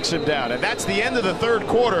 takes him down. And that's the end of the 3rd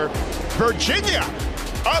quarter. Virginia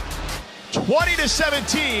up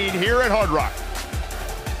 20-17 here at Hard Rock.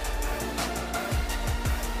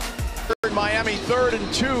 Miami 3rd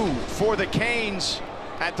and 2 for the Canes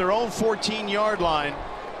at their own 14-yard line.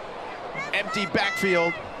 Empty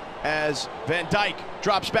backfield as Van Dyke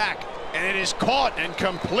drops back. And it is caught and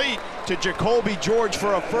complete to Jacoby George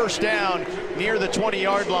for a 1st down near the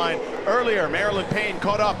 20-yard line. Earlier, Marilyn Payne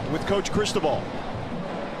caught up with Coach Cristobal.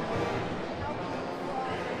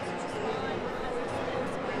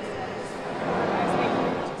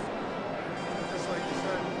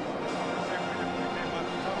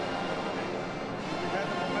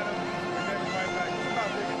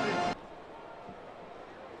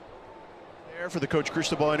 For the Coach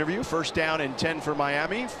Cristobal interview. 1st down and 10 for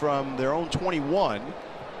Miami from their own 21.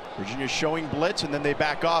 Virginia showing blitz, and then they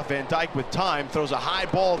back off. Van Dyke with time throws a high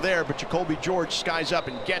ball there, but Jacoby George skies up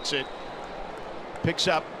and gets it. Picks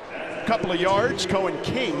up a couple of yards. Cohen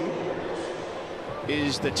King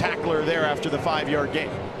is the tackler there after the 5-yard gain.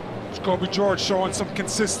 Jacoby George showing some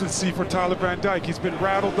consistency for Tyler Van Dyke. He's been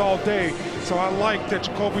rattled all day, so I like that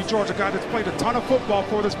Jacoby George, a guy that's played a ton of football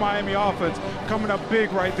for this Miami offense, coming up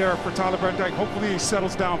big right there for Tyler Van Dyke. Hopefully he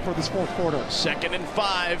settles down for this 4th quarter. 2nd and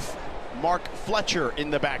 5. Mark Fletcher in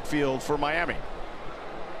the backfield for Miami.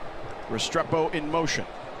 Restrepo in motion.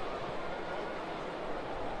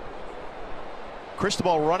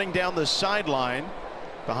 Cristobal running down the sideline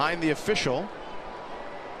behind the official.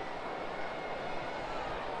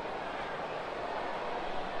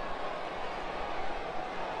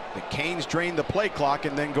 The Canes drain the play clock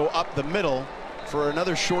and then go up the middle for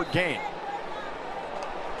another short gain.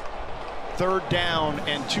 3rd down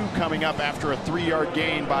and 2 coming up after a 3-yard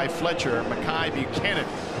gain by Fletcher. Mekhi Buchanan,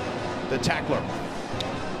 the tackler.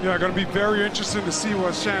 Yeah, going to be very interesting to see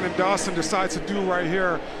what Shannon Dawson decides to do right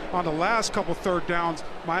here on the last couple 3rd downs.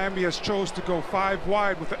 Miami has chose to go 5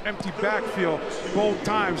 wide with an empty backfield both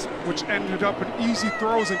times, which ended up in easy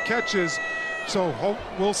throws and catches. So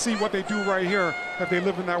we'll see what they do right here if they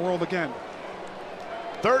live in that world again.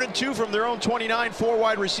 3rd and 2 from their own 29, 4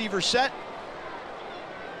 wide receiver set.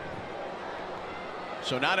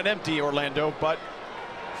 So not an empty Orlando, but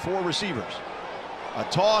 4 receivers. A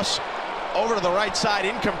toss over to the right side,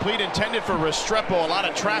 incomplete, intended for Restrepo. A lot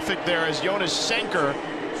of traffic there as Jonas Sanker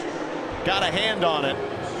got a hand on it.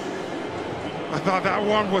 I thought that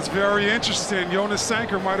one was very interesting. Jonas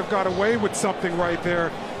Sanker might have got away with something right there.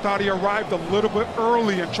 Thought he arrived a little bit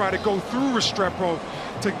early and tried to go through Restrepo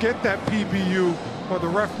to get that PBU, but the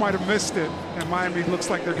ref might have missed it, and Miami looks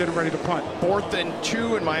like they're getting ready to punt. 4th and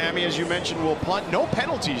 2, and Miami, as you mentioned, will punt. No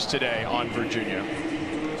penalties today on Virginia.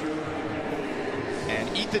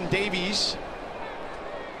 And Ethan Davies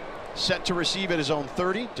set to receive at his own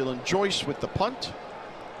 30. Dylan Joyce with the punt,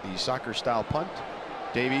 the soccer-style punt.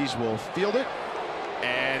 Davies will field it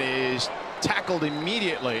and is tackled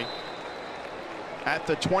immediately at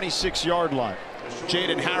the 26-yard line.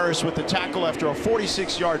 Jaden Harris with the tackle after a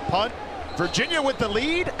 46-yard punt. Virginia with the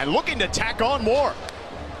lead and looking to tack on more.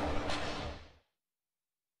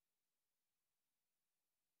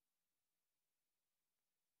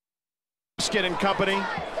 Musket and company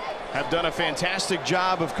have done a fantastic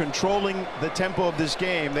job of controlling the tempo of this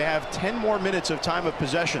game. They have 10 more minutes of time of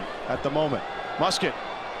possession at the moment. Musket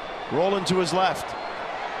rolling to his left.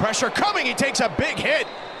 Pressure coming. He takes a big hit.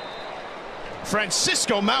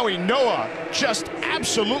 Francisco Maui-Noah just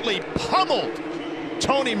absolutely pummeled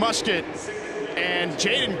Tony Musket, and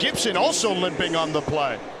Jaden Gibson also limping on the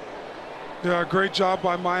play. Yeah, great job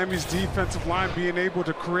by Miami's defensive line being able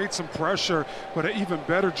to create some pressure, but an even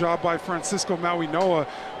better job by Francisco Maui-Noah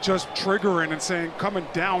just triggering and saying, coming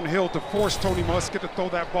downhill to force Tony Musket to throw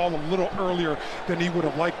that ball a little earlier than he would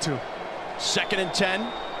have liked to. 2nd and 10.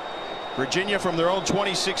 Virginia from their own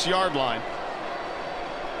 26-yard line.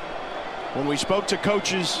 When we spoke to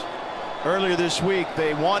coaches earlier this week,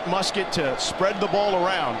 they want Musket to spread the ball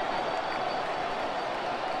around.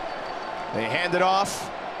 They hand it off,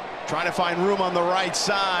 trying to find room on the right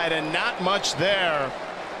side, and not much there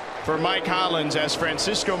for Mike Hollins as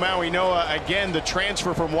Francisco Maui-Noah, again, the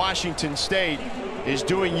transfer from Washington State, is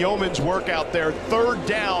doing yeoman's work out there. 3rd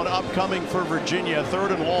down upcoming for Virginia,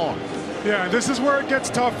 3rd and long. Yeah, this is where it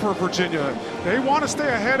gets tough for Virginia. They want to stay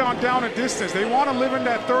ahead on down and distance. They want to live in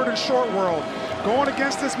that 3rd and short world. Going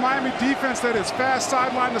against this Miami defense that is fast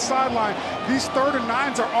sideline to sideline, these 3rd and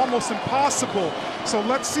 9s are almost impossible. So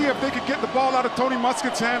let's see if they can get the ball out of Tony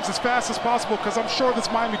Musket's hands as fast as possible, because I'm sure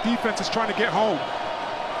this Miami defense is trying to get home.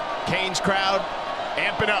 Canes crowd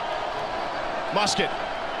amping up. Musket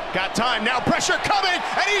got time, now pressure coming,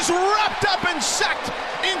 and he's wrapped up and sacked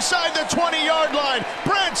inside the 20-yard line.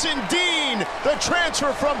 Branson Dean, the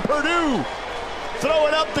transfer from Purdue,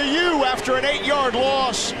 throwing up the U after an 8-yard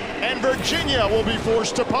loss, and Virginia will be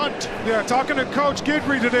forced to punt. Yeah, talking to Coach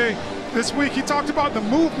Guidry today, this week, he talked about the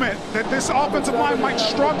movement, that this offensive line might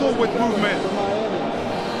struggle with movement.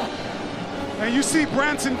 And you see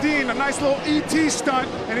Branson Dean, a nice little ET stunt,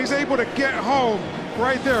 and he's able to get home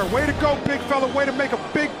right there. Way to go, big fella. Way to make a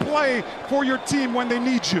big play for your team when they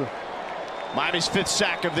need you. Miami's 5th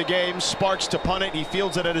sack of the game. Sparks to punt it. He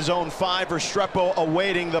fields it at his own 5. Restrepo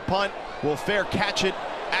awaiting the punt. Will fair catch it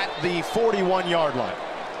at the 41-yard line.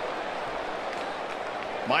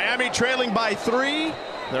 Miami trailing by 3.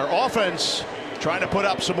 Their offense trying to put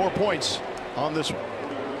up some more points on this one.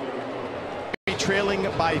 Trailing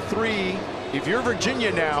by 3. If you're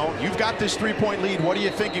Virginia now, you've got this 3-point lead. What are you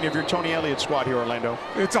thinking of your Tony Elliott squad here, Orlando?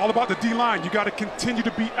 It's all about the D-line. You got to continue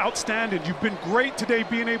to be outstanding. You've been great today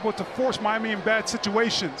being able to force Miami in bad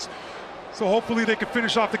situations. So hopefully they can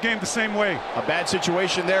finish off the game the same way. A bad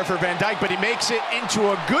situation there for Van Dyke, but he makes it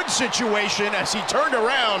into a good situation as he turned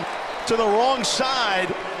around to the wrong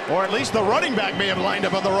side, or at least the running back may have lined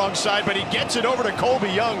up on the wrong side, but he gets it over to Colby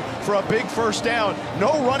Young for a big first down.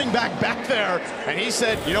 No running back there, and he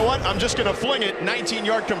said, you know what, I'm just going to fling it.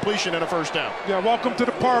 19-yard completion and a first down. Yeah, welcome to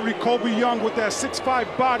the party. Colby Young with that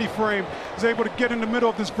 6'5" body frame is able to get in the middle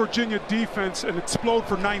of this Virginia defense and explode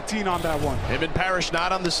for 19 on that one. Him and Parrish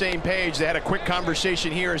not on the same page. They had a quick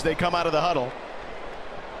conversation here as they come out of the huddle.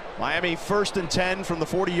 Miami 1st and 10 from the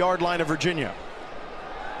 40-yard line of Virginia.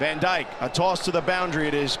 Van Dyke, a toss to the boundary.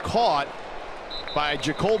 It is caught by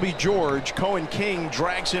Jacoby George. Cohen King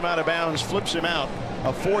drags him out of bounds, flips him out.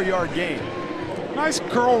 A 4-yard gain. Nice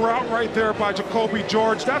curl route right there by Jacoby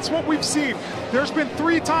George. That's what we've seen. There's been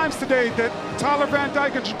 3 times today that Tyler Van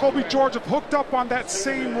Dyke and Jacoby George have hooked up on that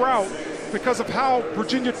same route because of how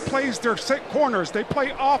Virginia plays their set corners. They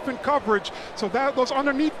play off in coverage, so that those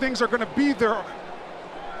underneath things are going to be there.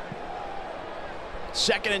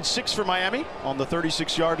 2nd and 6 for Miami on the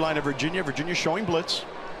 36-yard line of Virginia. Virginia showing blitz.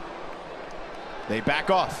 They back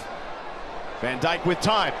off. Van Dyke with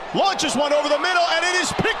time. Launches one over the middle, and it is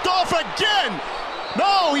picked off again.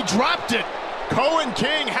 No, he dropped it. Cohen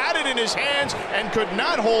King had it in his hands and could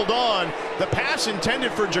not hold on. The pass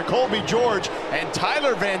intended for Jacoby George, and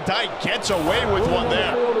Tyler Van Dyke gets away with one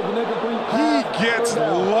there. He gets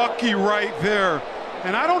lucky right there.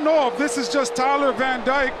 And I don't know if this is just Tyler Van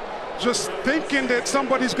Dyke just thinking that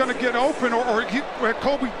somebody's going to get open, or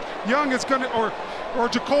Colby Young is going to, or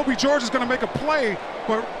Jacoby George is going to make a play,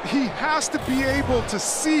 but he has to be able to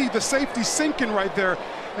see the safety sinking right there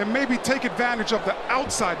and maybe take advantage of the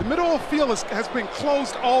outside. The middle of the field has been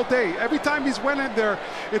closed all day. Every time he's went in there,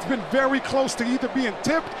 it's been very close to either being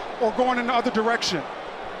tipped or going in the other direction.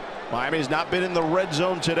 Miami has not been in the red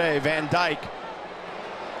zone today. Van Dyke,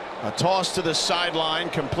 a toss to the sideline,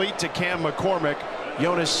 complete to Cam McCormick.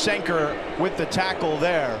 Jonas Senker with the tackle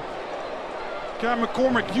there. Cam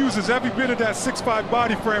McCormick uses every bit of that 6'5"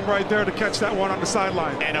 body frame right there to catch that one on the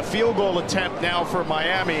sideline. And a field goal attempt now for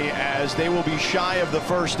Miami as they will be shy of the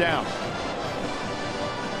first down.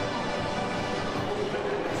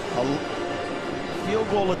 A field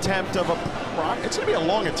goal attempt of it's going to be a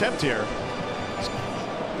long attempt here.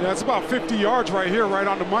 Yeah, it's about 50 yards right here, right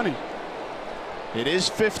on the money. It is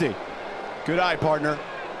 50. Good eye, partner.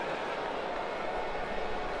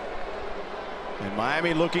 And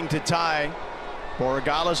Miami looking to tie.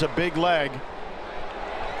 Borregales a big leg.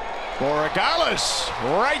 Borregales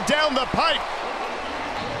right down the pipe.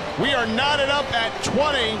 We are knotted up at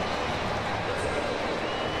 20.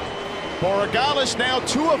 Borregales now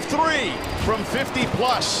 2 of 3 from 50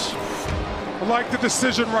 plus. I like the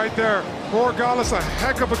decision right there. Borregales, a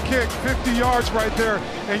heck of a kick, 50 yards right there,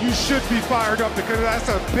 and you should be fired up because that's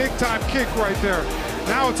a big time kick right there.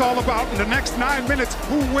 Now it's all about in the next 9 minutes,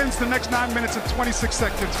 who wins the next 9 minutes and 26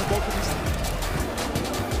 seconds for both of these.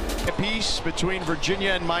 A piece between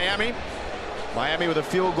Virginia and Miami. Miami with a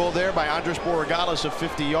field goal there by Andres Borregales of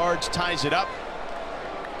 50 yards, ties it up.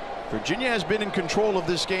 Virginia has been in control of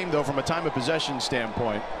this game, though, from a time of possession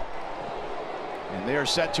standpoint. And they are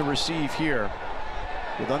set to receive here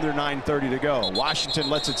with under 9:30 to go. Washington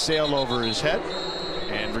lets it sail over his head,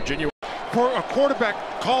 and Virginia. For a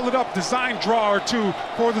quarterback, call it up, design draw or two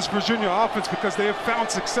for this Virginia offense because they have found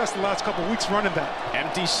success the last couple of weeks running that.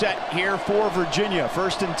 Empty set here for Virginia.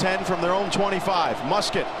 1st and 10 from their own 25.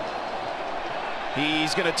 Musket.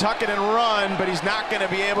 He's going to tuck it and run, but he's not going to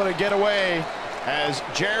be able to get away as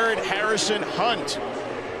Jared Harrison Hunt,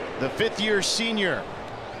 the 5th-year senior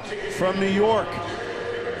from New York,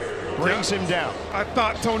 brings him down. I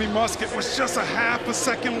thought Tony Musket was just a half a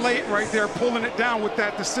second late right there, pulling it down with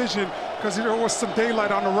that decision because there was some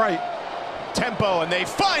daylight on the right. Tempo, and they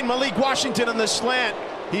find Malik Washington on the slant.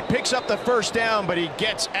 He picks up the first down, but he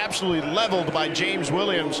gets absolutely leveled by James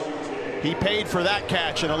Williams. He paid for that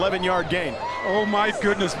catch, an 11-yard gain. Oh my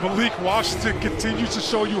goodness, Malik Washington continues to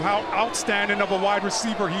show you how outstanding of a wide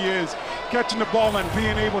receiver he is, catching the ball and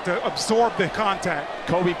being able to absorb the contact.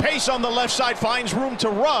 Kobe Pace on the left side finds room to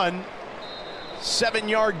run.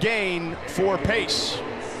 7-yard gain for Pace.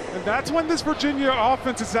 And that's when this Virginia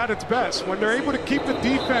offense is at its best, when they're able to keep the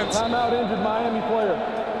defense. Timeout, injured Miami player.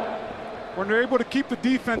 When they're able to keep the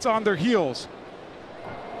defense on their heels.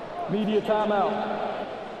 Media timeout.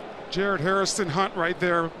 Jared Harrison Hunt right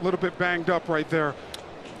there, a little bit banged up right there.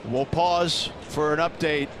 We'll pause for an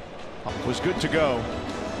update. Was good to go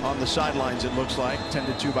on the sidelines, it looks like.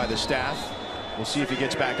 Tended to by the staff. We'll see if he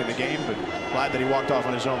gets back in the game, but glad that he walked off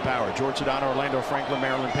on his own power. George Sedano, Orlando Franklin,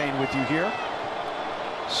 Marilyn Payne with you here.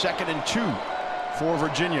 2nd and 2 for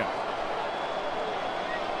Virginia.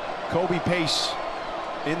 Kobe pace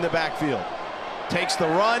in the backfield. Takes the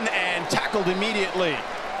run and tackled immediately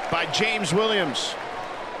by James Williams.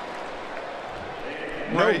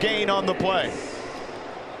 No gain on the play.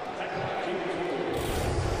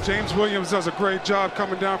 James Williams does a great job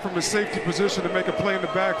coming down from the safety position to make a play in the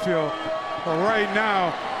backfield. But right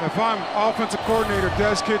now, if I'm offensive coordinator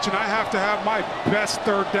Des Kitchen, I have to have my best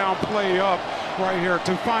third down play up right here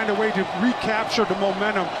to find a way to recapture the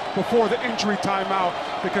momentum before the injury timeout,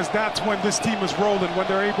 because that's when this team is rolling, when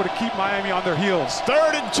they're able to keep Miami on their heels.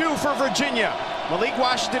 3rd and 2 for Virginia. Malik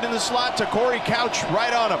Washington in the slot to Corey Couch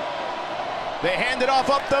right on him. They hand it off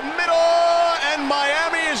up the middle, and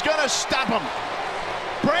Miami is going to stop him.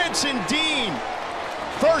 Branson Dean,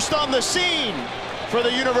 first on the scene for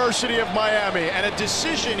the University of Miami, and a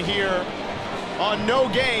decision here on no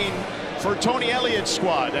gain for Tony Elliott's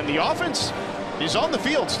squad, and the offense is on the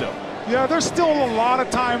field still. Yeah, there's still a lot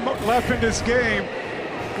of time left in this game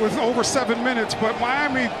with over 7 minutes, but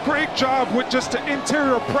Miami, great job with just the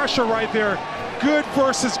interior pressure right there. Good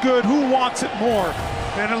versus good, who wants it more?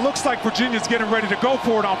 And it looks like Virginia's getting ready to go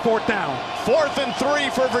for it on 4th down. 4th and 3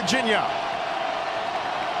 for Virginia.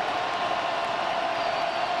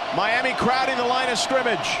 Miami crowding the line of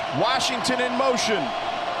scrimmage. Washington in motion.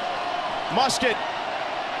 Muskett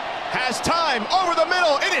has time over the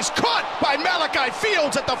middle. It is caught by Malachi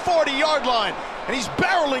Fields at the 40-yard line. And he's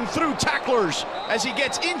barreling through tacklers as he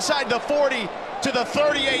gets inside the 40 to the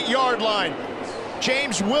 38-yard line.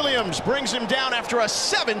 James Williams brings him down after a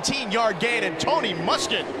 17-yard gain. And Tony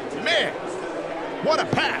Muskett, man, what a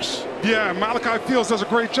pass. Yeah, Malachi Fields does a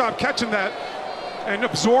great job catching that and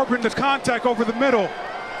absorbing the contact over the middle.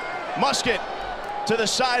 Muskett to the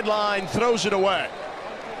sideline, throws it away.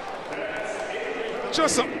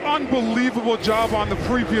 Just an unbelievable job on the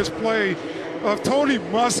previous play of Tony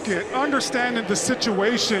Muskett, understanding the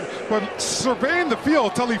situation, but surveying the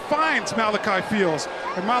field till he finds Malachi Fields.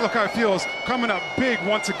 And Malachi Fields coming up big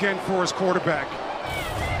once again for his quarterback.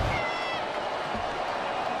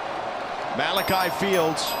 Malachi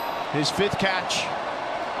Fields, his 5th catch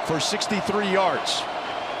for 63 yards.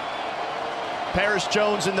 Paris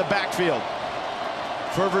Jones in the backfield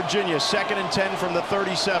for Virginia. 2nd and 10 from the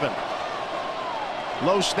 37.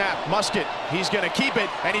 Low snap, Muskett, he's going to keep it,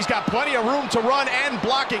 and he's got plenty of room to run and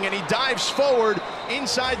blocking, and he dives forward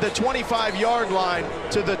inside the 25-yard line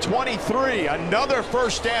to the 23. Another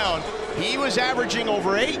 1st down. He was averaging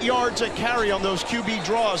over 8 yards a carry on those QB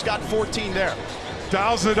draws, got 14 there.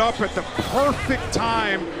 Dials it up at the perfect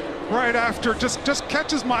time right after, just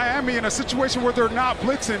catches Miami in a situation where they're not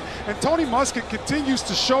blitzing, and Tony Muskett continues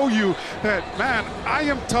to show you that, man, I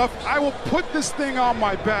am tough, I will put this thing on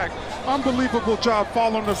my back. Unbelievable job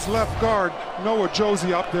following this left guard, Noah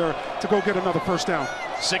Josie, up there to go get another 1st down.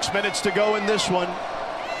 6 minutes to go in this one.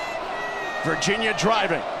 Virginia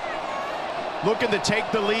driving, looking to take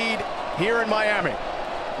the lead here in Miami.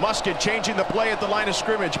 Muskett changing the play at the line of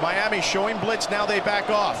scrimmage. Miami showing blitz, now they back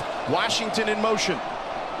off. Washington in motion.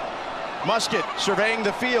 Muskett surveying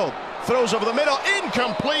the field, throws over the middle,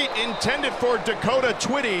 incomplete, intended for Dakota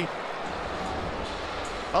Twitty.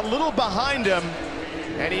 A little behind him,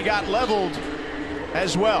 and he got leveled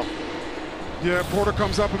as well. Yeah, Porter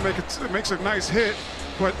comes up and makes a nice hit,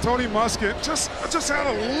 but Tony Muskett just had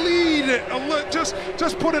to lead it,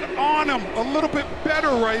 just put it on him a little bit better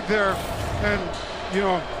right there, and you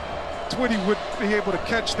know, Twitty would be able to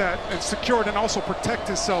catch that and secure it and also protect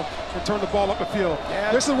himself and turn the ball up the field.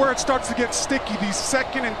 Yeah. This is where it starts to get sticky, these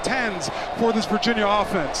 2nd and 10s for this Virginia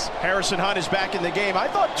offense. Harrison Hunt is back in the game. I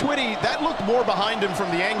thought Twitty, that looked more behind him from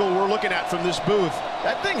the angle we're looking at from this booth.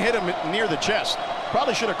 That thing hit him near the chest.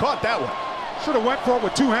 Probably should have caught that one. Should have went for it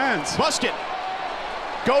with 2 hands. Muskett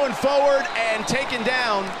going forward and taken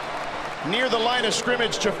down near the line of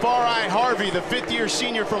scrimmage. Jafari Harvey, the 5th-year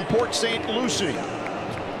senior from Port St. Lucie.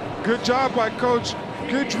 Good job by Coach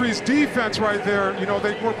Guidry's defense right there. You know,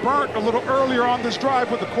 they were burnt a little earlier on this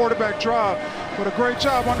drive with the quarterback draw, but a great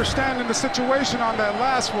job understanding the situation on that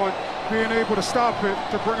last one, being able to stop it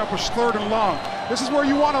to bring up a 3rd and long. This is where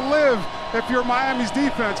you want to live if you're Miami's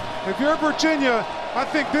defense. If you're Virginia, I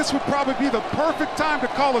think this would probably be the perfect time to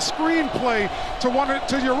call a screen play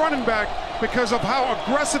to your running back because of how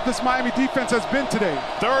aggressive this Miami defense has been today.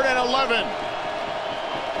 3rd and 11.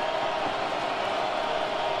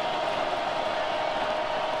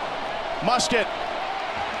 Muskett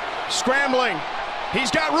scrambling.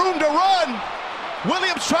 He's got room to run.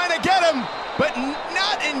 Williams trying to get him, but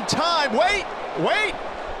not in time. Wait.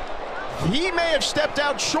 He may have stepped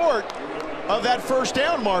out short of that 1st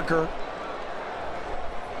down marker.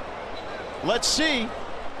 Let's see.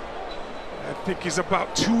 I I think he's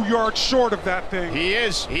about 2 yards short of that thing. He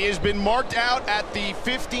is. He has been marked out at the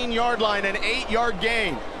 15-yard line, an 8-yard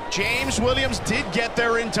gain. James Williams did get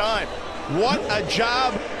there in time. What a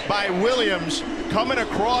job by Williams coming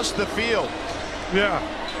across the field. Yeah,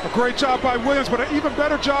 a great job by Williams, but an even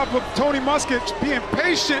better job of Tony Muskett being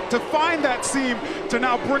patient to find that seam to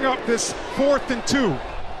now bring up this 4th and 2.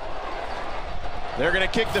 They're going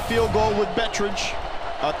to kick the field goal with Bettridge,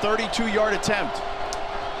 a 32-yard attempt.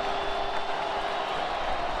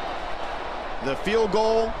 The field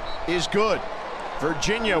goal is good.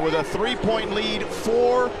 Virginia with a 3-point lead,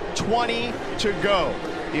 4:20 to go.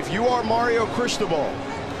 If you are Mario Cristobal,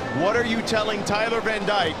 what are you telling Tyler Van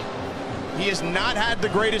Dyke? He has not had the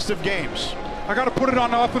greatest of games. I got to put it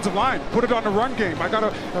on the offensive line, put it on the run game.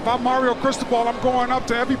 If I'm Mario Cristobal, I'm going up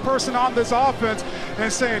to every person on this offense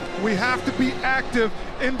and saying, we have to be active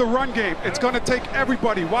in the run game. It's going to take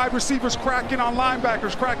everybody, wide receivers cracking on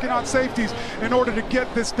linebackers, cracking on safeties in order to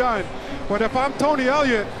get this done. But if I'm Tony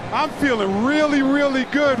Elliott, I'm feeling really, really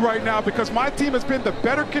good right now because my team has been the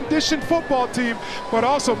better conditioned football team, but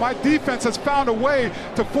also my defense has found a way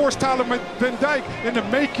to force Tyler Van Dyke into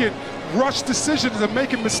making rush decisions and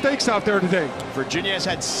making mistakes out there today. Virginia has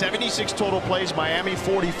had 76 total plays, Miami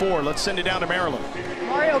 44. Let's send it down to Maryland.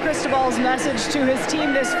 Mario Cristobal's message to his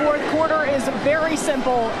team this 4th quarter is very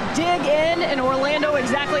simple. Dig in Orlando,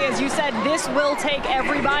 exactly as you said, this will take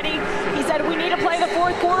everybody. He said we need to play the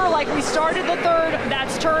 4th quarter like we started the 3rd.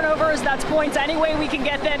 That's turnovers, that's points, any way we can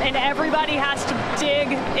get them, and everybody has to dig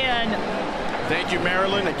in. Thank you,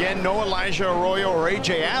 Maryland. Again, no Elijah Arroyo or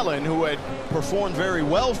Ajay Allen, who had performed very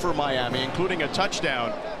well for Miami, including a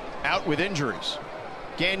touchdown, out with injuries.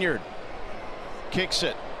 Ganyard kicks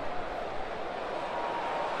it.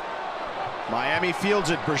 Miami fields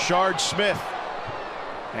it. Brashard Smith.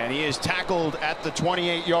 And he is tackled at the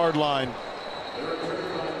 28-yard line.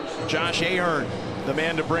 Josh Ahern, the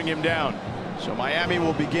man to bring him down. So Miami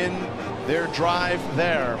will begin their drive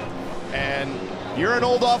there. And you're an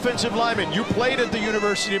old offensive lineman. You played at the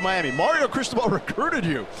University of Miami. Mario Cristobal recruited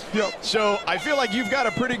you. Yep. So I feel like you've got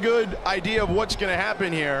a pretty good idea of what's going to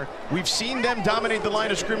happen here. We've seen them dominate the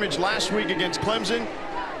line of scrimmage last week against Clemson.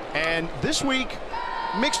 And this week,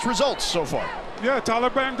 mixed results so far. Yeah, Tyler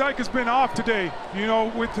Van Dyke has been off today, you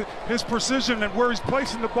know, with his precision and where he's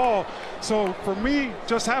placing the ball. So for me,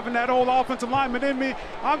 just having that old offensive lineman in me,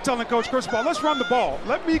 I'm telling Coach Cristobal, let's run the ball.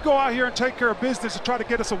 Let me go out here and take care of business and try to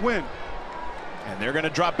get us a win. And they're going to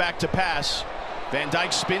drop back to pass. Van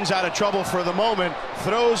Dyke spins out of trouble for the moment,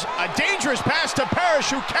 throws a dangerous pass to Parrish,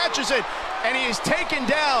 who catches it, and he is taken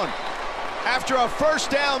down after a first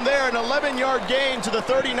down there, an 11-yard gain to the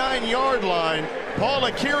 39-yard line. Paul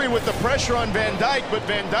Akiri with the pressure on Van Dyke, but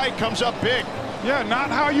Van Dyke comes up big. Yeah, not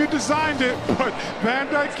how you designed it, but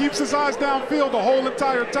Van Dyke keeps his eyes downfield the whole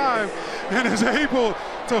entire time and is able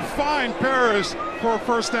to find Parrish for a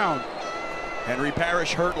first down. Henry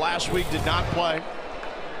Parrish hurt last week, did not play.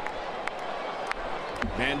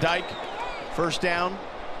 Van Dyke, first down,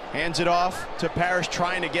 hands it off to Parrish,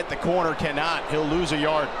 trying to get the corner, cannot. He'll lose a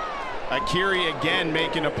yard. Akiri again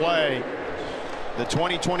making a play. The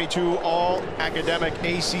 2022 All-Academic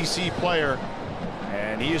ACC player.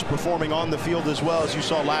 And he is performing on the field as well, as you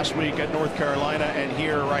saw last week at North Carolina and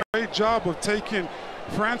here right. Great job of taking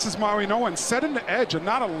Francis Marino and setting the edge and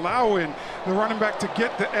not allowing the running back to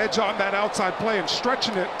get the edge on that outside play and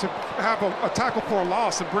stretching it to have a tackle for a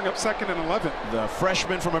loss and bring up 2nd and 11. The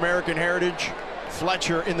freshman from American Heritage,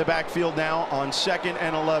 Fletcher, in the backfield now on 2nd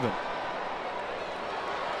and 11.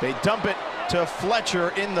 They dump it to Fletcher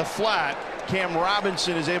in the flat. Cam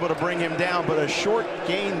Robinson is able to bring him down, but a short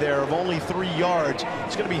gain there of only 3 yards.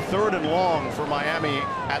 It's going to be 3rd and long for Miami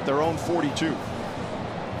at their own 42.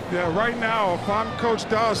 Yeah, right now, if I'm Coach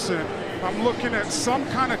Dawson, I'm looking at some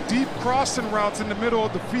kind of deep crossing routes in the middle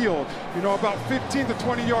of the field, you know, about 15 to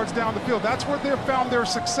 20 yards down the field. That's where they found their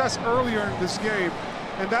success earlier in this game,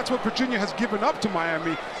 and that's what Virginia has given up to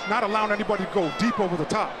Miami, not allowing anybody to go deep over the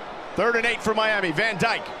top. 3rd and 8 for Miami. Van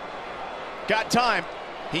Dyke got time.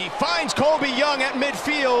 He finds Colby Young at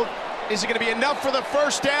midfield. Is it going to be enough for the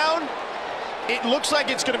first down? It looks like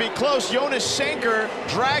it's going to be close. Jonas Sanker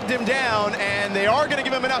dragged him down, and they are going to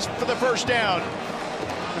give him enough for the first down.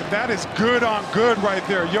 And that is good on good right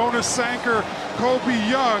there. Jonas Sanker, Colby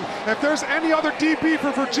Young. If there's any other DB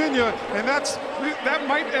for Virginia, and that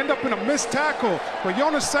might end up in a missed tackle, but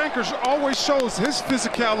Jonas Sanker always shows his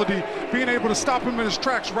physicality, being able to stop him in his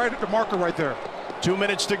tracks right at the marker right there. 2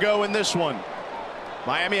 minutes to go in this one.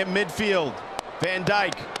 Miami at midfield. Van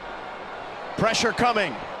Dyke. Pressure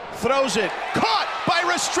coming. Throws it. Caught by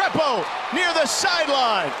Restrepo near the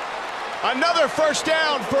sideline. Another first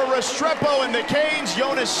down for Restrepo and the Canes.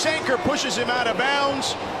 Jonas Sanker pushes him out of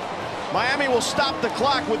bounds. Miami will stop the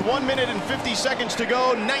clock with 1 minute and 50 seconds to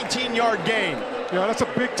go. 19-yard gain. Yeah, that's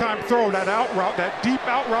a big-time throw, that out route, that deep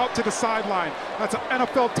out route to the sideline. That's an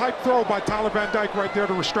NFL-type throw by Tyler Van Dyke right there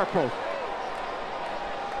to Restrepo.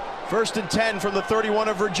 1st and 10 from the 31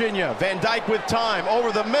 of Virginia. Van Dyke with time,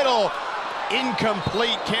 over the middle.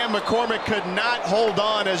 Incomplete. Cam McCormick could not hold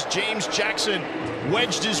on as James Jackson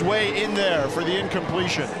wedged his way in there for the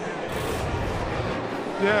incompletion.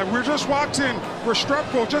 Yeah, we're just watching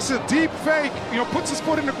Restrepo, just a deep fake, puts his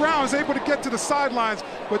foot in the ground, is able to get to the sidelines,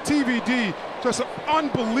 but TVD, just an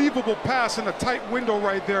unbelievable pass in a tight window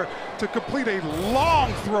right there to complete a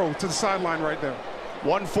long throw to the sideline right there.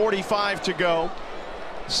 1:45 to go.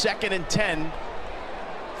 2nd and 10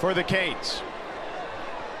 for the Canes.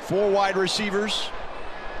 4 wide receivers.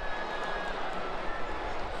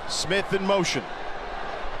 Smith in motion.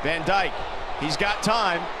 Van Dyke, he's got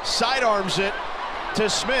time, sidearms it to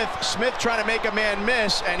Smith. Smith trying to make a man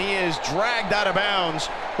miss, and he is dragged out of bounds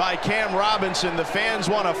by Cam Robinson. The fans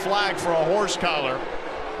want a flag for a horse collar,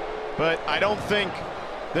 but I don't think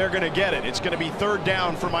they're going to get it. It's going to be 3rd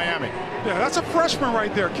down for Miami. Yeah, that's a freshman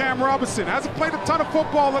right there, Cam Robinson. Hasn't played a ton of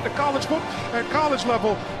football at the college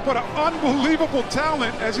level, but an unbelievable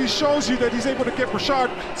talent as he shows you that he's able to get Rashard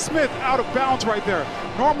Smith out of bounds right there.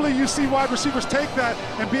 Normally you see wide receivers take that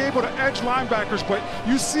and be able to edge linebackers, but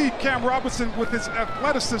you see Cam Robinson with his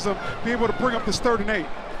athleticism be able to bring up this 3rd and 8.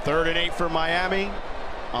 3rd and 8 for Miami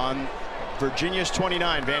on Virginia's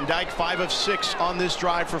 29. Van Dyke 5 of 6 on this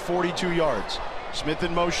drive for 42 yards. Smith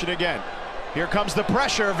in motion again. Here comes the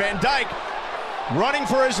pressure. Van Dyke running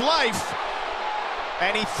for his life,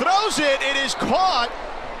 and he throws it. It is caught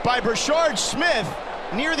by Brashard Smith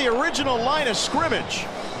near the original line of scrimmage.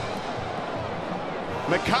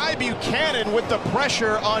 Mekhi Buchanan with the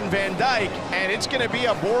pressure on Van Dyke, and it's going to be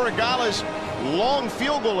a Borregales long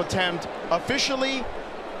field goal attempt. Officially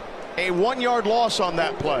a 1-yard loss on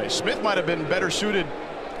that play. Smith might have been better suited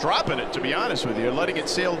dropping it, to be honest with you, letting it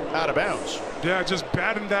sail out of bounds. Yeah, just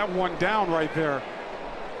batting that one down right there.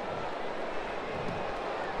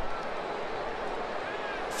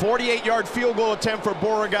 48-yard field goal attempt for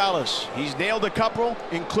Borregales. He's nailed a couple,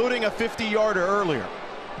 including a 50-yarder earlier.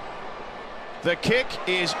 The kick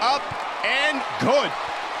is up and good.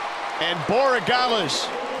 And Borregales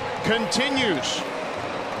continues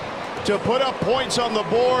to put up points on the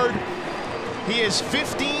board. He is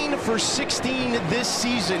 15 for 16 this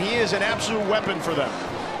season. He is an absolute weapon for them.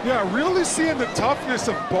 Yeah, really seeing the toughness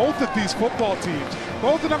of both of these football teams.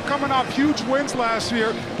 Both of them coming off huge wins last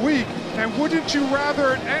week. And would you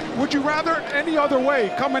rather any other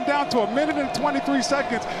way, coming down to 1 minute and 23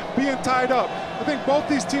 seconds, being tied up? I think both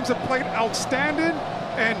these teams have played outstanding,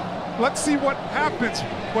 and let's see what happens.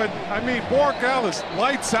 But, I mean, Borregales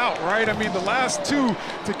lights out, right? I mean, the last 2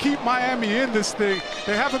 to keep Miami in this thing,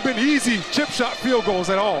 they haven't been easy chip shot field goals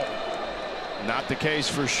at all. Not the case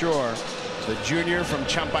for sure. The junior from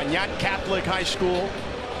Champagnat Catholic High School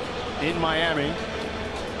in Miami.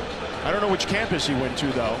 I don't know which campus he went to,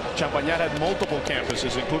 though. Champagnat had multiple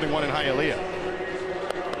campuses, including one in Hialeah.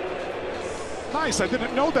 Nice. I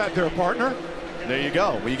didn't know that there, partner. There you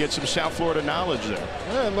go. We get some South Florida knowledge there.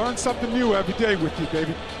 Yeah, learn something new every day with you,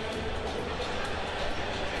 baby.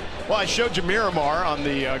 Well, I showed you Miramar on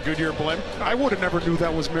the Goodyear blimp. I would have never knew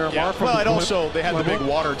that was Miramar. Yeah. From well, the and also they had the blimp. big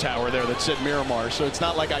water tower there that said Miramar, so it's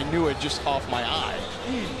not like I knew it just off my eye.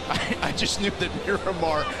 I just knew that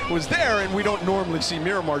Miramar was there, and we don't normally see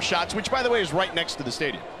Miramar shots, which, by the way, is right next to the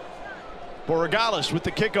stadium. Borregales with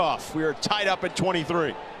the kickoff. We are tied up at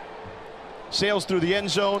 23. Sails through the end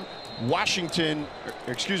zone. Washington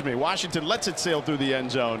lets it sail through the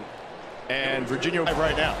end zone, and Virginia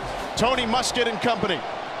right now. Tony Muskett and company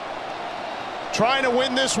trying to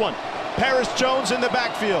win this one. Paris Jones in the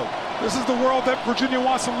backfield. This is the world that Virginia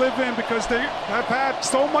wants to live in, because they have had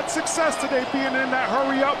so much success today being in that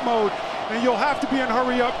hurry-up mode, and you'll have to be in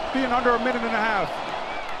hurry-up, being under 1.5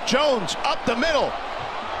 minutes. Jones up the middle,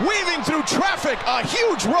 weaving through traffic. A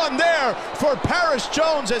huge run there for Paris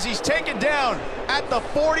Jones as he's taken down at the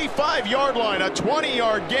 45-yard line. A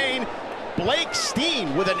 20-yard gain. Blake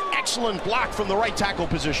Steen with an excellent block from the right tackle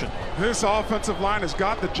position. This offensive line has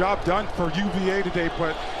got the job done for UVA today,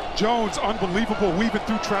 but Jones, unbelievable, weaving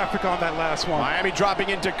through traffic on that last one. Miami dropping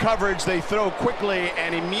into coverage. They throw quickly,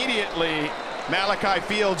 and immediately Malachi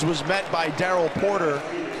Fields was met by Darryl Porter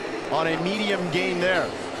on a medium gain there.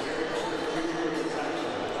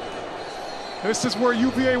 This is where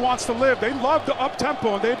UVA wants to live. They love the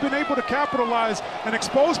up-tempo, and they've been able to capitalize and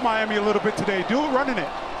expose Miami a little bit today. Do it running it.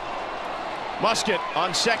 Muskett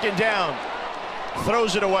on second down,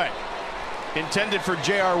 throws it away. Intended for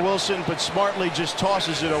J.R. Wilson, but smartly just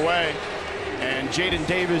tosses it away. And Jaden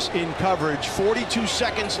Davis in coverage. 42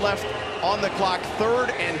 seconds left on the clock.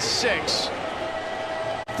 3rd and 6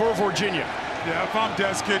 for Virginia. Yeah, if I'm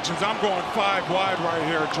Des Kitchens, I'm going 5 wide right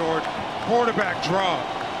here, George. Quarterback draw.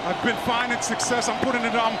 I've been finding success. I'm putting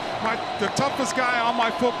it on the toughest guy on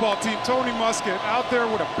my football team, Tony Muskett, out there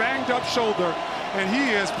with a banged-up shoulder, and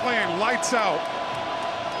he is playing lights out.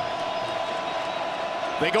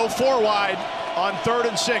 They go 4 wide on 3rd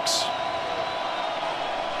and 6.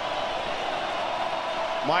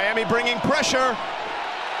 Miami bringing pressure,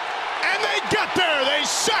 and they get there. They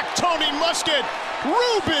sack Tony Muskett.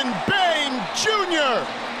 Ruben Bain Jr.,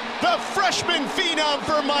 the freshman phenom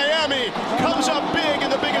for Miami, comes up big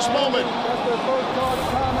in the biggest moment.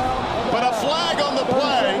 But a flag on the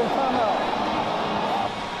play.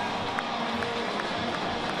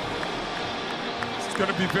 It's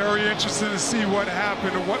going to be very interesting to see what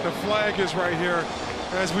happened and what the flag is right here,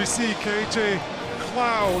 as we see KJ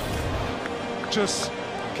Cloyd just,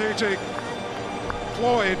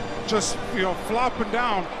 flopping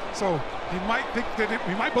down. So he might think that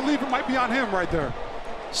he might believe it might be on him right there.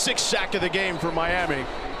 6th sack of the game for Miami.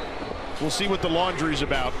 We'll see what the laundry's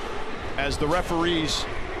about as the referees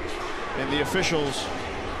and the officials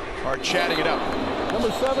are chatting it up. Number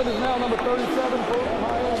 7 is now number 37 for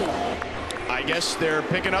Miami. I guess they're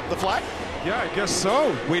picking up the flag? Yeah, I guess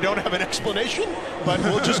so. We don't have an explanation, but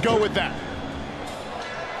we'll just go with that.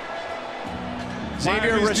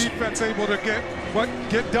 Miami's defense able to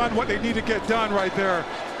get done what they need to get done right there.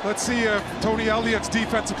 Let's see if Tony Elliott's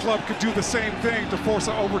defensive club could do the same thing to force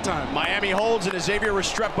an overtime. Miami holds, and Xavier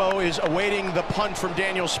Restrepo is awaiting the punt from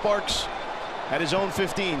Daniel Sparks at his own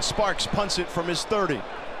 15. Sparks punts it from his 30. A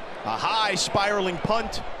high spiraling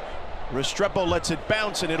punt. Restrepo lets it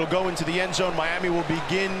bounce, and it'll go into the end zone. Miami will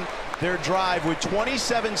begin their drive with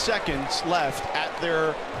 27 seconds left at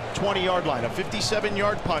their 20-yard line. A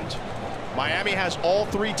 57-yard punt. Miami has all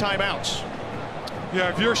 3 timeouts. Yeah,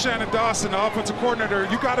 if you're Shannon Dawson, the offensive coordinator,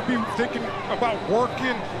 you got to be thinking about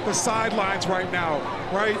working the sidelines right now,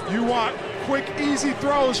 right? You want quick, easy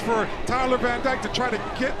throws for Tyler Van Dyke to try to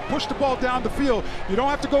push the ball down the field. You don't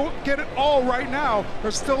have to go get it all right now.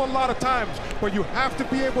 There's still a lot of time, but you have to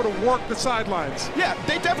be able to work the sidelines. Yeah,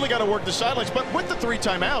 they definitely got to work the sidelines, but with the 3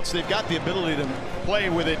 timeouts, they've got the ability to play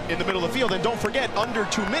with it in the middle of the field. And don't forget, under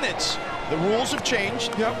 2 minutes, the rules have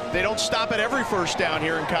changed. Yep. They don't stop at every first down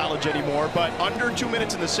here in college anymore, but under 2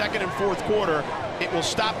 minutes in the 2nd and 4th quarter, it will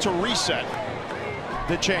stop to reset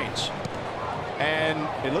the chains. And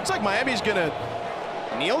it looks like Miami's going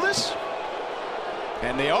to kneel this,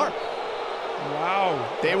 and they are.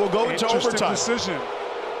 Wow. They will go into overtime. Decision.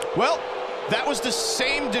 Well, that was the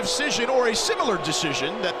same decision or a similar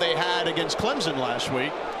decision that they had against Clemson last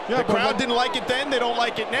week. Yeah, the crowd didn't like it then, they don't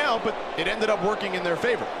like it now, but it ended up working in their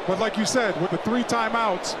favor. But like you said, with the 3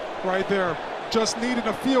 timeouts right there, just needing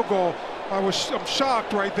a field goal, I'm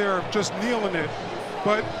shocked right there, just kneeling it.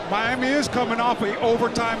 But Miami is coming off an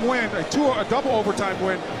overtime win, a double overtime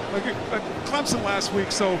win, like Clemson last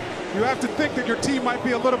week. So you have to think that your team might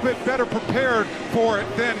be a little bit better prepared for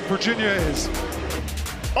it than Virginia is.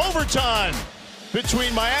 Overtime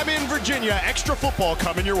between Miami and Virginia. Extra football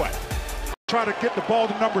coming your way. Try to get the ball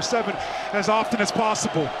to number 7 as often as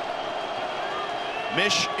possible.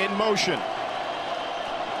 Mish in motion.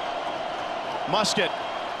 Muskett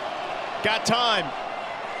got time.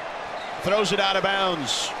 Throws it out of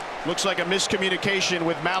bounds. Looks like a miscommunication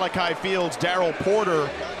with Malachi Fields. Darryl Porter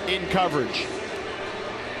in coverage.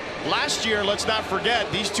 Last year, let's not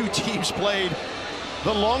forget, these 2 teams played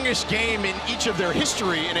the longest game in each of their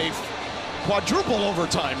history in a quadruple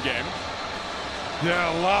overtime game. Yeah,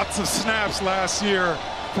 lots of snaps last year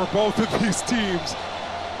for both of these teams.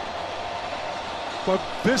 But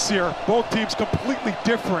this year, both teams completely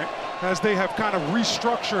different as they have kind of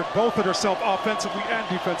restructured both of themselves offensively and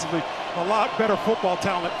defensively. A lot better football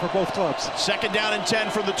talent for both clubs. 2nd down and 10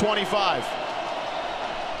 from the 25.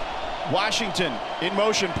 Washington in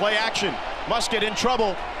motion, play action. Muskett in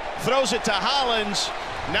trouble, throws it to Hollins.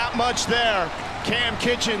 Not much there. Cam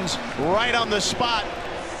Kitchens right on the spot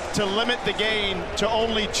to limit the gain to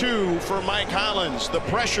only 2 for Mike Hollins. The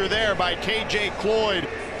pressure there by KJ Cloyd,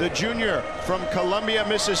 the junior from Columbia,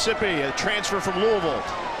 Mississippi, a transfer from Louisville.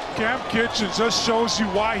 Cam Kitchens just shows you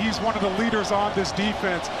why he's one of the leaders on this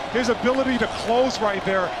defense. His ability to close right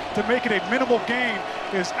there, to make it a minimal gain,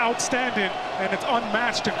 is outstanding, and it's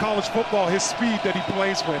unmatched in college football, his speed that he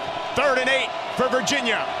plays with. 3rd and 8 for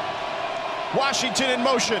Virginia. Washington in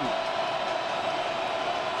motion.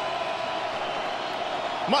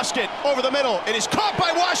 Muskett over the middle. It is caught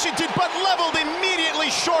by Washington, but leveled immediately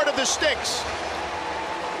short of the sticks.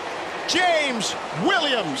 James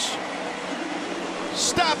Williams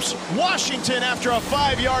stops Washington after a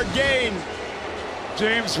 5-yard gain.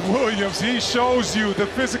 James Williams, he shows you the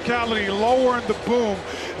physicality, lowering the boom.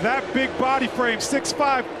 That big body frame,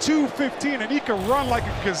 6'5", 215, and he can run like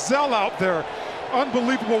a gazelle out there.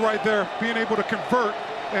 Unbelievable right there, being able to convert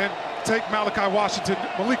and take Malik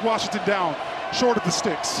Washington down, short of the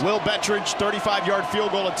sticks. Will Bettridge, 35-yard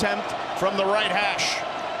field goal attempt from the right hash.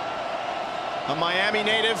 A Miami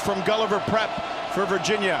native from Gulliver Prep for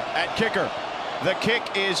Virginia at kicker. The kick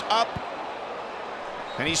is up,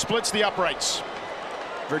 and he splits the uprights.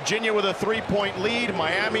 Virginia with a 3-point lead.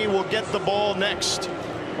 Miami will get the ball next.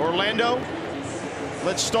 Orlando,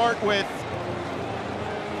 let's start with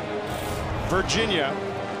Virginia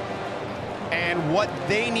and what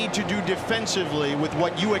they need to do defensively with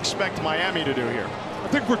what you expect Miami to do here. I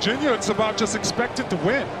think Virginia, it's about just expecting to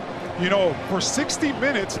win. You know, for 60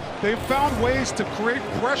 minutes, they've found ways to create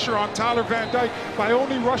pressure on Tyler Van Dyke by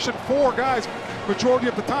only rushing 4 guys majority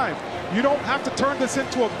of the time. You don't have to turn this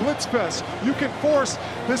into a blitz fest. You can force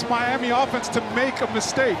this Miami offense to make a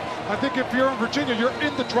mistake. I think if you're in Virginia, you're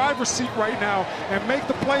in the driver's seat right now and make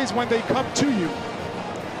the plays when they come to you.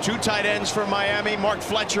 2 tight ends for Miami. Mark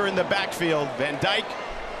Fletcher in the backfield. Van Dyke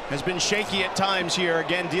has been shaky at times here,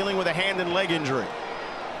 again dealing with a hand and leg injury.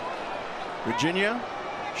 Virginia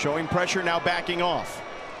showing pressure, now backing off.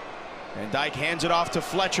 Van Dyke hands it off to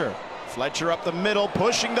Fletcher. Fletcher up the middle,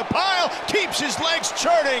 pushing the pile, keeps his legs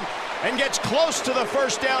churning, and gets close to the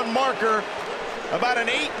first down marker. About an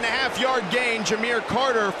 8.5-yard gain. Jameer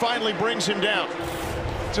Carter finally brings him down.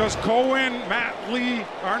 Just Cohen, Matt Lee,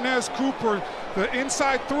 Arnez Cooper, the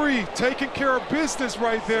inside 3 taking care of business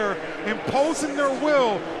right there, imposing their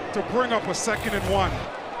will to bring up a 2nd and 1.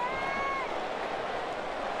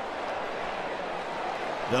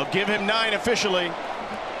 They'll give him 9 officially.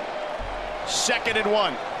 2nd and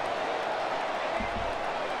 1.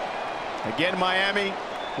 Again, Miami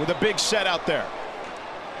with a big set out there.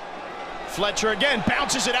 Fletcher again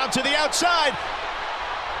bounces it out to the outside.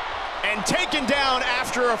 And taken down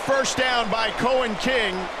after a first down by Cohen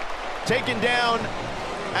King. Taken down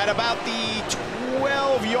at about the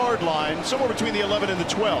 12-yard line, somewhere between the 11 and the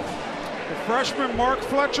 12. The freshman Mark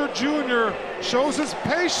Fletcher Jr. shows his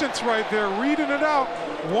patience right there, reading it out,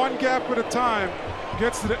 1 gap at a time,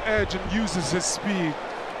 gets to the edge and uses his speed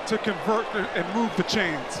to convert and move the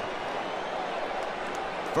chains.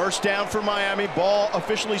 First down for Miami, ball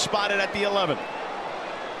officially spotted at the 11.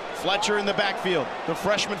 Fletcher in the backfield, the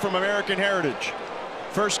freshman from American Heritage.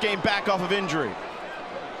 First game back off of injury.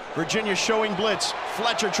 Virginia showing blitz.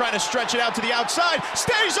 Fletcher trying to stretch it out to the outside,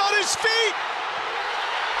 stays on his feet,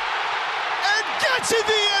 and gets in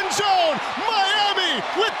the end zone. Miami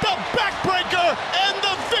with the backbreaker and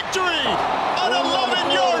the victory. An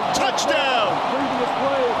 11-yard touchdown. Previous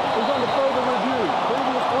play is under further review.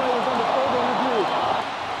 Previous play is under further review.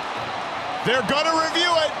 They're gonna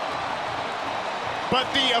review it,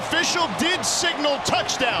 but the official did signal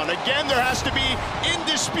touchdown. Again, there has to be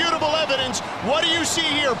indisputable evidence. What do you see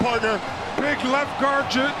here, partner? Big left guard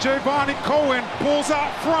Javani Cohen pulls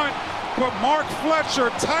out front, but Mark Fletcher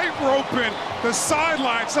tight-roping the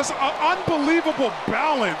sidelines. That's an unbelievable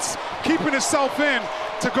balance, keeping himself in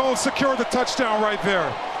to go secure the touchdown right there.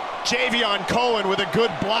 Javion Cohen with a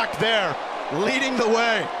good block there, leading the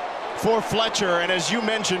way for Fletcher. And as you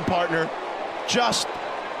mentioned, partner, just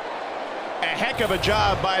a heck of a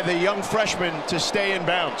job by the young freshman to stay in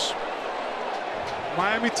bounds.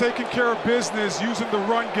 Miami taking care of business using the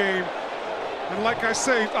run game. And like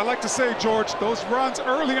I like to say, George, those runs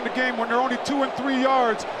early in the game when they're only 2 and 3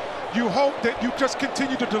 yards, you hope that you just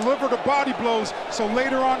continue to deliver the body blows so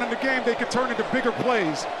later on in the game they can turn into bigger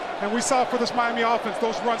plays. And we saw for this Miami offense,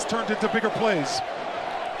 those runs turned into bigger plays.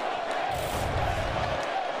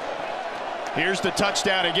 Here's the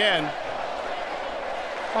touchdown again.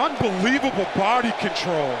 Unbelievable body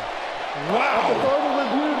control. Wow. After further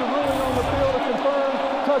review, the ruling on the field is confirmed.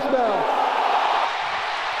 Touchdown.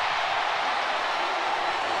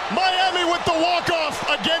 Miami with the walk-off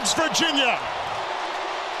against Virginia.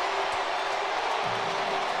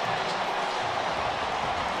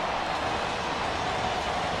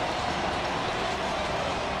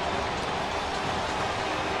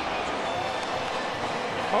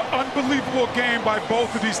 Unbelievable game by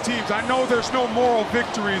both of these teams. I know there's no moral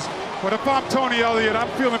victories, but if I'm Tony Elliott, I'm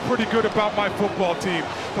feeling pretty good about my football team.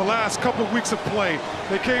 The last couple of weeks of play,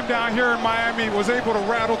 they came down here in Miami, was able to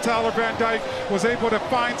rattle Tyler Van Dyke, was able to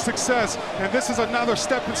find success, and this is another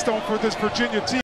stepping stone for this Virginia team.